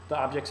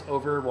objects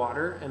over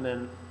water, and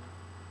then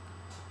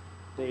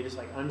they just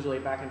like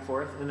undulate back and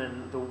forth, and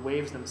then the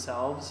waves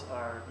themselves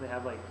they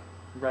have like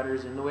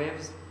rudders in the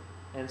waves,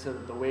 and so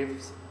that the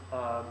waves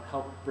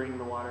help bring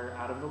the water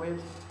out of the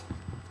waves.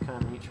 It's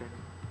kind of a neat trick.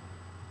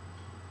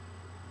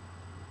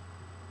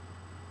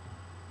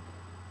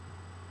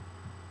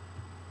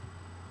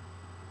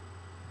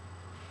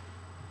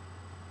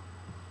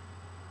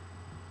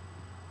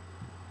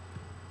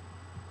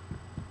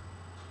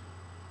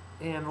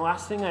 And the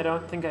last thing I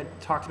don't think I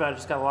talked about, I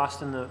just got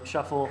lost in the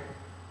shuffle,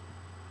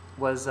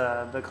 was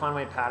the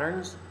Conway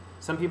patterns.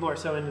 Some people are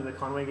so into the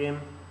Conway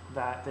game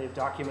that they've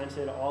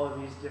documented all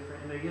of these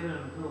different, and they're giving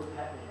them little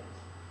pet names.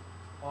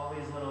 All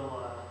these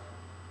little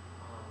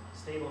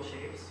stable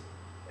shapes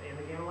in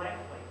the game of life.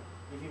 Like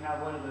if you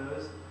have one of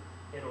those,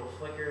 it'll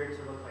flicker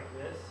to look like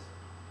this.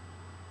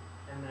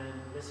 And then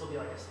this will be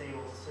like a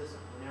stable system.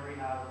 Whenever you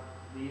have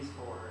these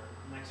four,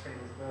 the next frame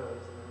is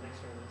those, and the next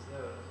frame is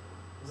those.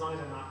 As long as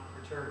I'm not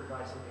perturbed by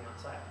something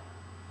outside.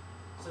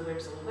 So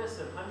there's a list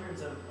of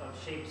hundreds of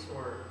shapes,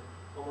 or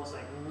almost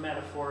like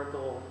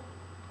metaphorical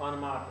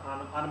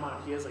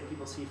onomatopoeias, like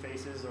people see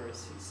faces or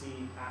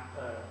see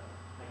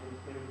like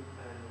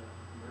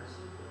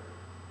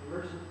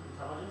immersive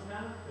intelligence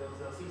now.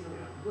 They'll see something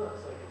that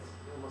looks like it's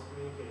almost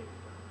communicating to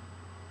them.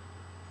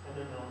 And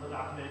then they'll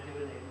document it, give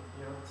it a name.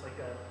 You know, it's like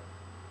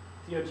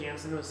Theo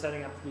Jansen was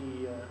setting up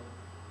the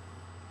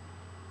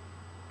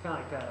kind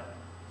of like a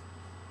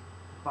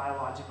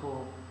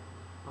biological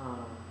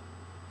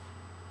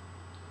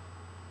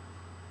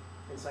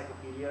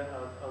encyclopedia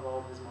of all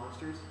of his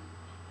monsters.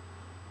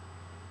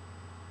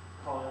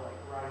 Call it like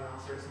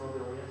Rhinoceros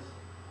mobilius.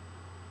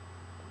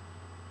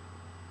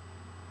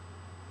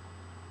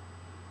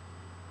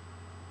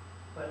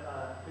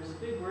 But there's a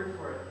big word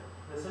for it.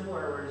 The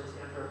simpler word is just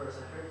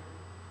anthropocentric.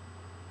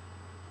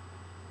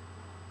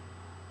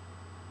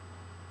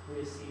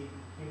 We just see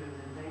humans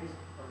in things,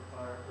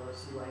 or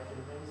see life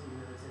in things,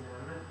 even if it's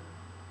inanimate.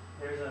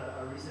 There's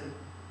a recent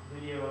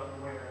video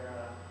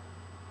where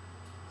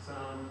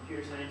some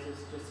computer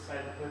scientists just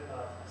decided to put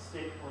a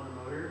stick on a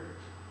motor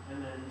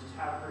and then just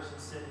have a person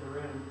sit in the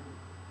room,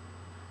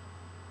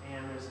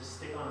 and there's a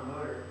stick on a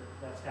motor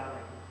that's got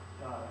like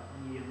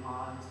E and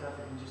Ma and stuff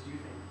that can just do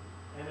things.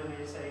 And then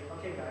they say,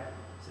 okay guy,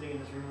 sitting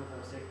in this room with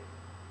a stick,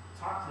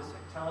 talk to the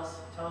stick, tell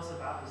us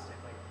about the stick,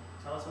 like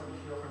tell us what you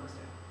feel from the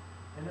stick.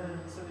 And then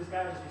so this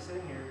guy would just be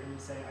sitting here and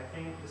he'd say, I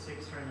think the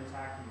stick is trying to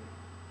attack me.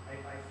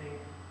 I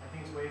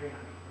think it's waving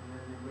at me, and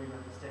then they're waving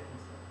at the stick and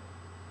stuff.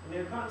 And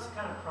they're kind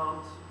of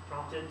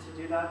prompted to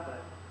do that,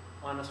 but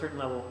on a certain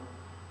level,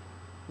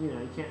 you know,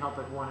 you can't help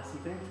but want to see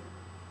things.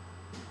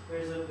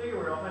 There's a bigger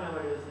word, I'll find out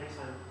what it is next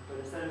time, but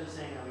instead of just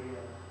saying that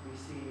we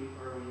see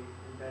or we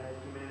embed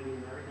humanity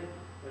in everything,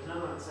 there's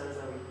another one that says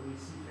that we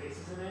see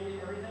faces in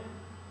everything.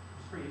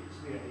 It's a pretty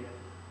sweet idea.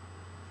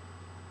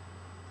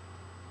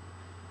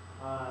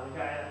 The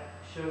guy that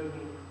showed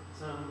me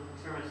some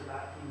experiments of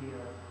that, he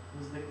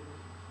was the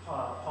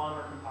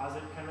polymer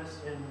composite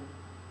chemist in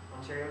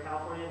Ontario,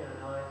 California, and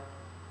in LA.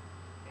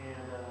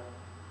 And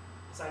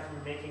aside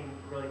from making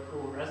really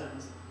cool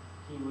resins,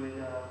 he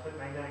would put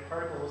magnetic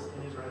particles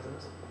in his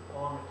resins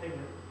along with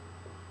pigment.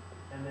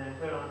 and then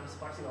put it on a piece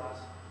of plexiglass,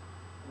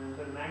 and then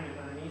put a magnet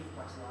underneath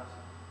the plexiglass,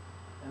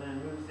 and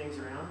then move things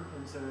around.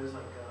 And so it was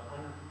like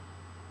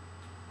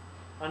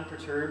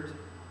unperturbed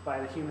by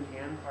the human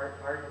hand,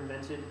 art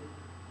invented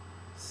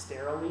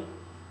sterilely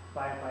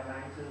by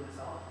magnetism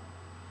itself.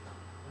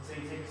 And so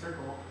you take a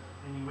circle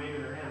and you wave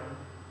it around,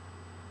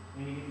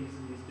 and you get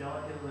these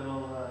delicate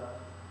little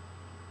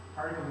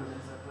particle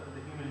movements that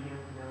the human hand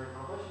can never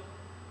accomplish.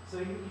 So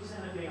you just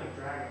end up getting like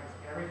dragons.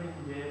 Everything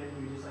you did,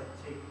 you just like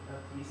take a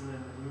piece and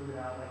then move it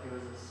out like it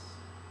was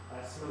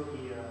a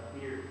smoky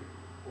beard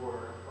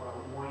or a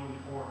whiny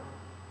horn.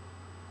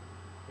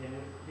 And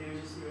it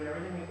was just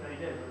everything that they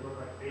did would look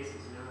like faces.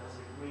 You know,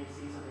 so when you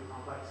see something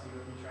complex, you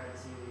try to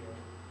see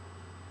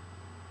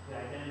the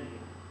identity,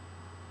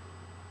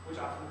 which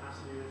often has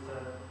to do with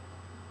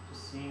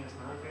just seeing a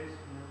smiley face.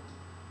 You know,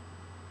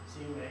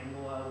 seeing the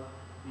angle of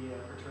the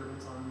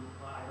perturbance on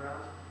the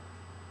eyebrows.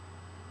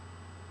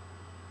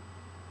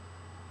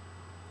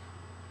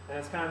 And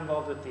it's kind of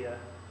involved with the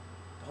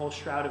whole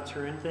Shroud of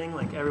Turin thing.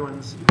 Like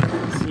everyone's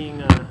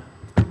seeing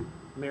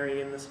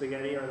Mary in the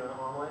spaghetti or the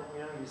omelet. You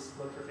know, you just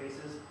look for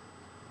faces,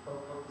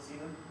 hope to see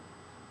them.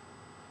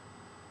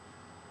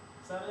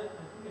 Is that it?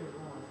 I think there was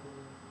one more thing.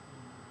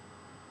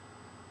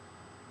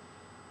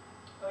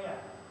 Oh yeah,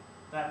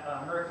 that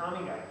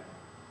Murakami guy.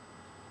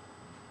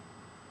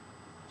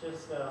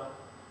 Just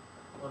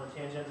on a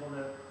tangential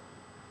note,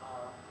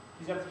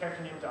 he's got the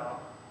character named Dog.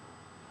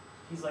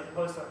 He's like a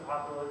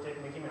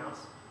post-apocalyptic Mickey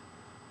Mouse.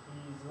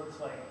 He looks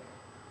like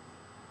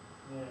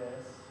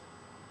this.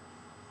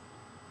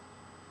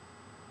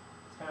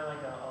 It's kind of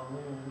like a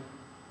loon.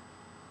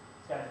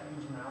 He's got a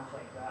huge mouth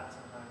like that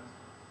sometimes.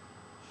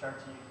 Shark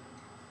teeth.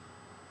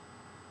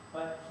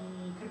 But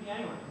he could be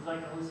anyone. He's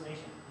like a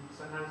hallucination.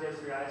 Sometimes he has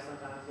 3 eyes,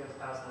 sometimes he has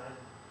 1,000 eyes.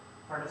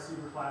 Part of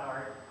super flat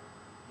art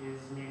is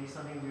maybe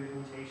something to do with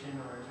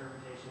mutation or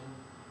interpretation.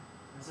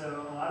 And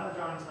so a lot of the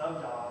drawings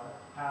of Dog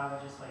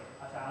have just like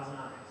 1,000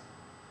 eyes.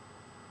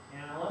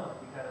 And I love it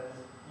because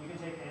you can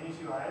take any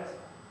 2 eyes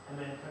and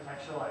then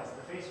contextualize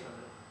the face from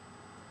it.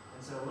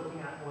 And so looking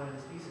at one of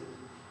his pieces,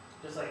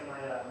 just like my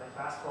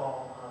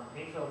fastball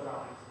paint-filled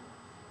drawings,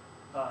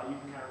 you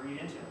can kind of read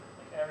into it.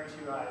 Like every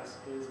 2 eyes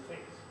is a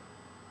face.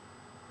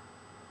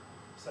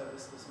 So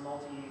this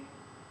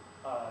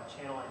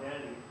multi-channel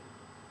identity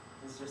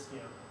is just,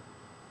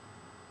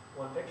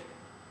 one picture.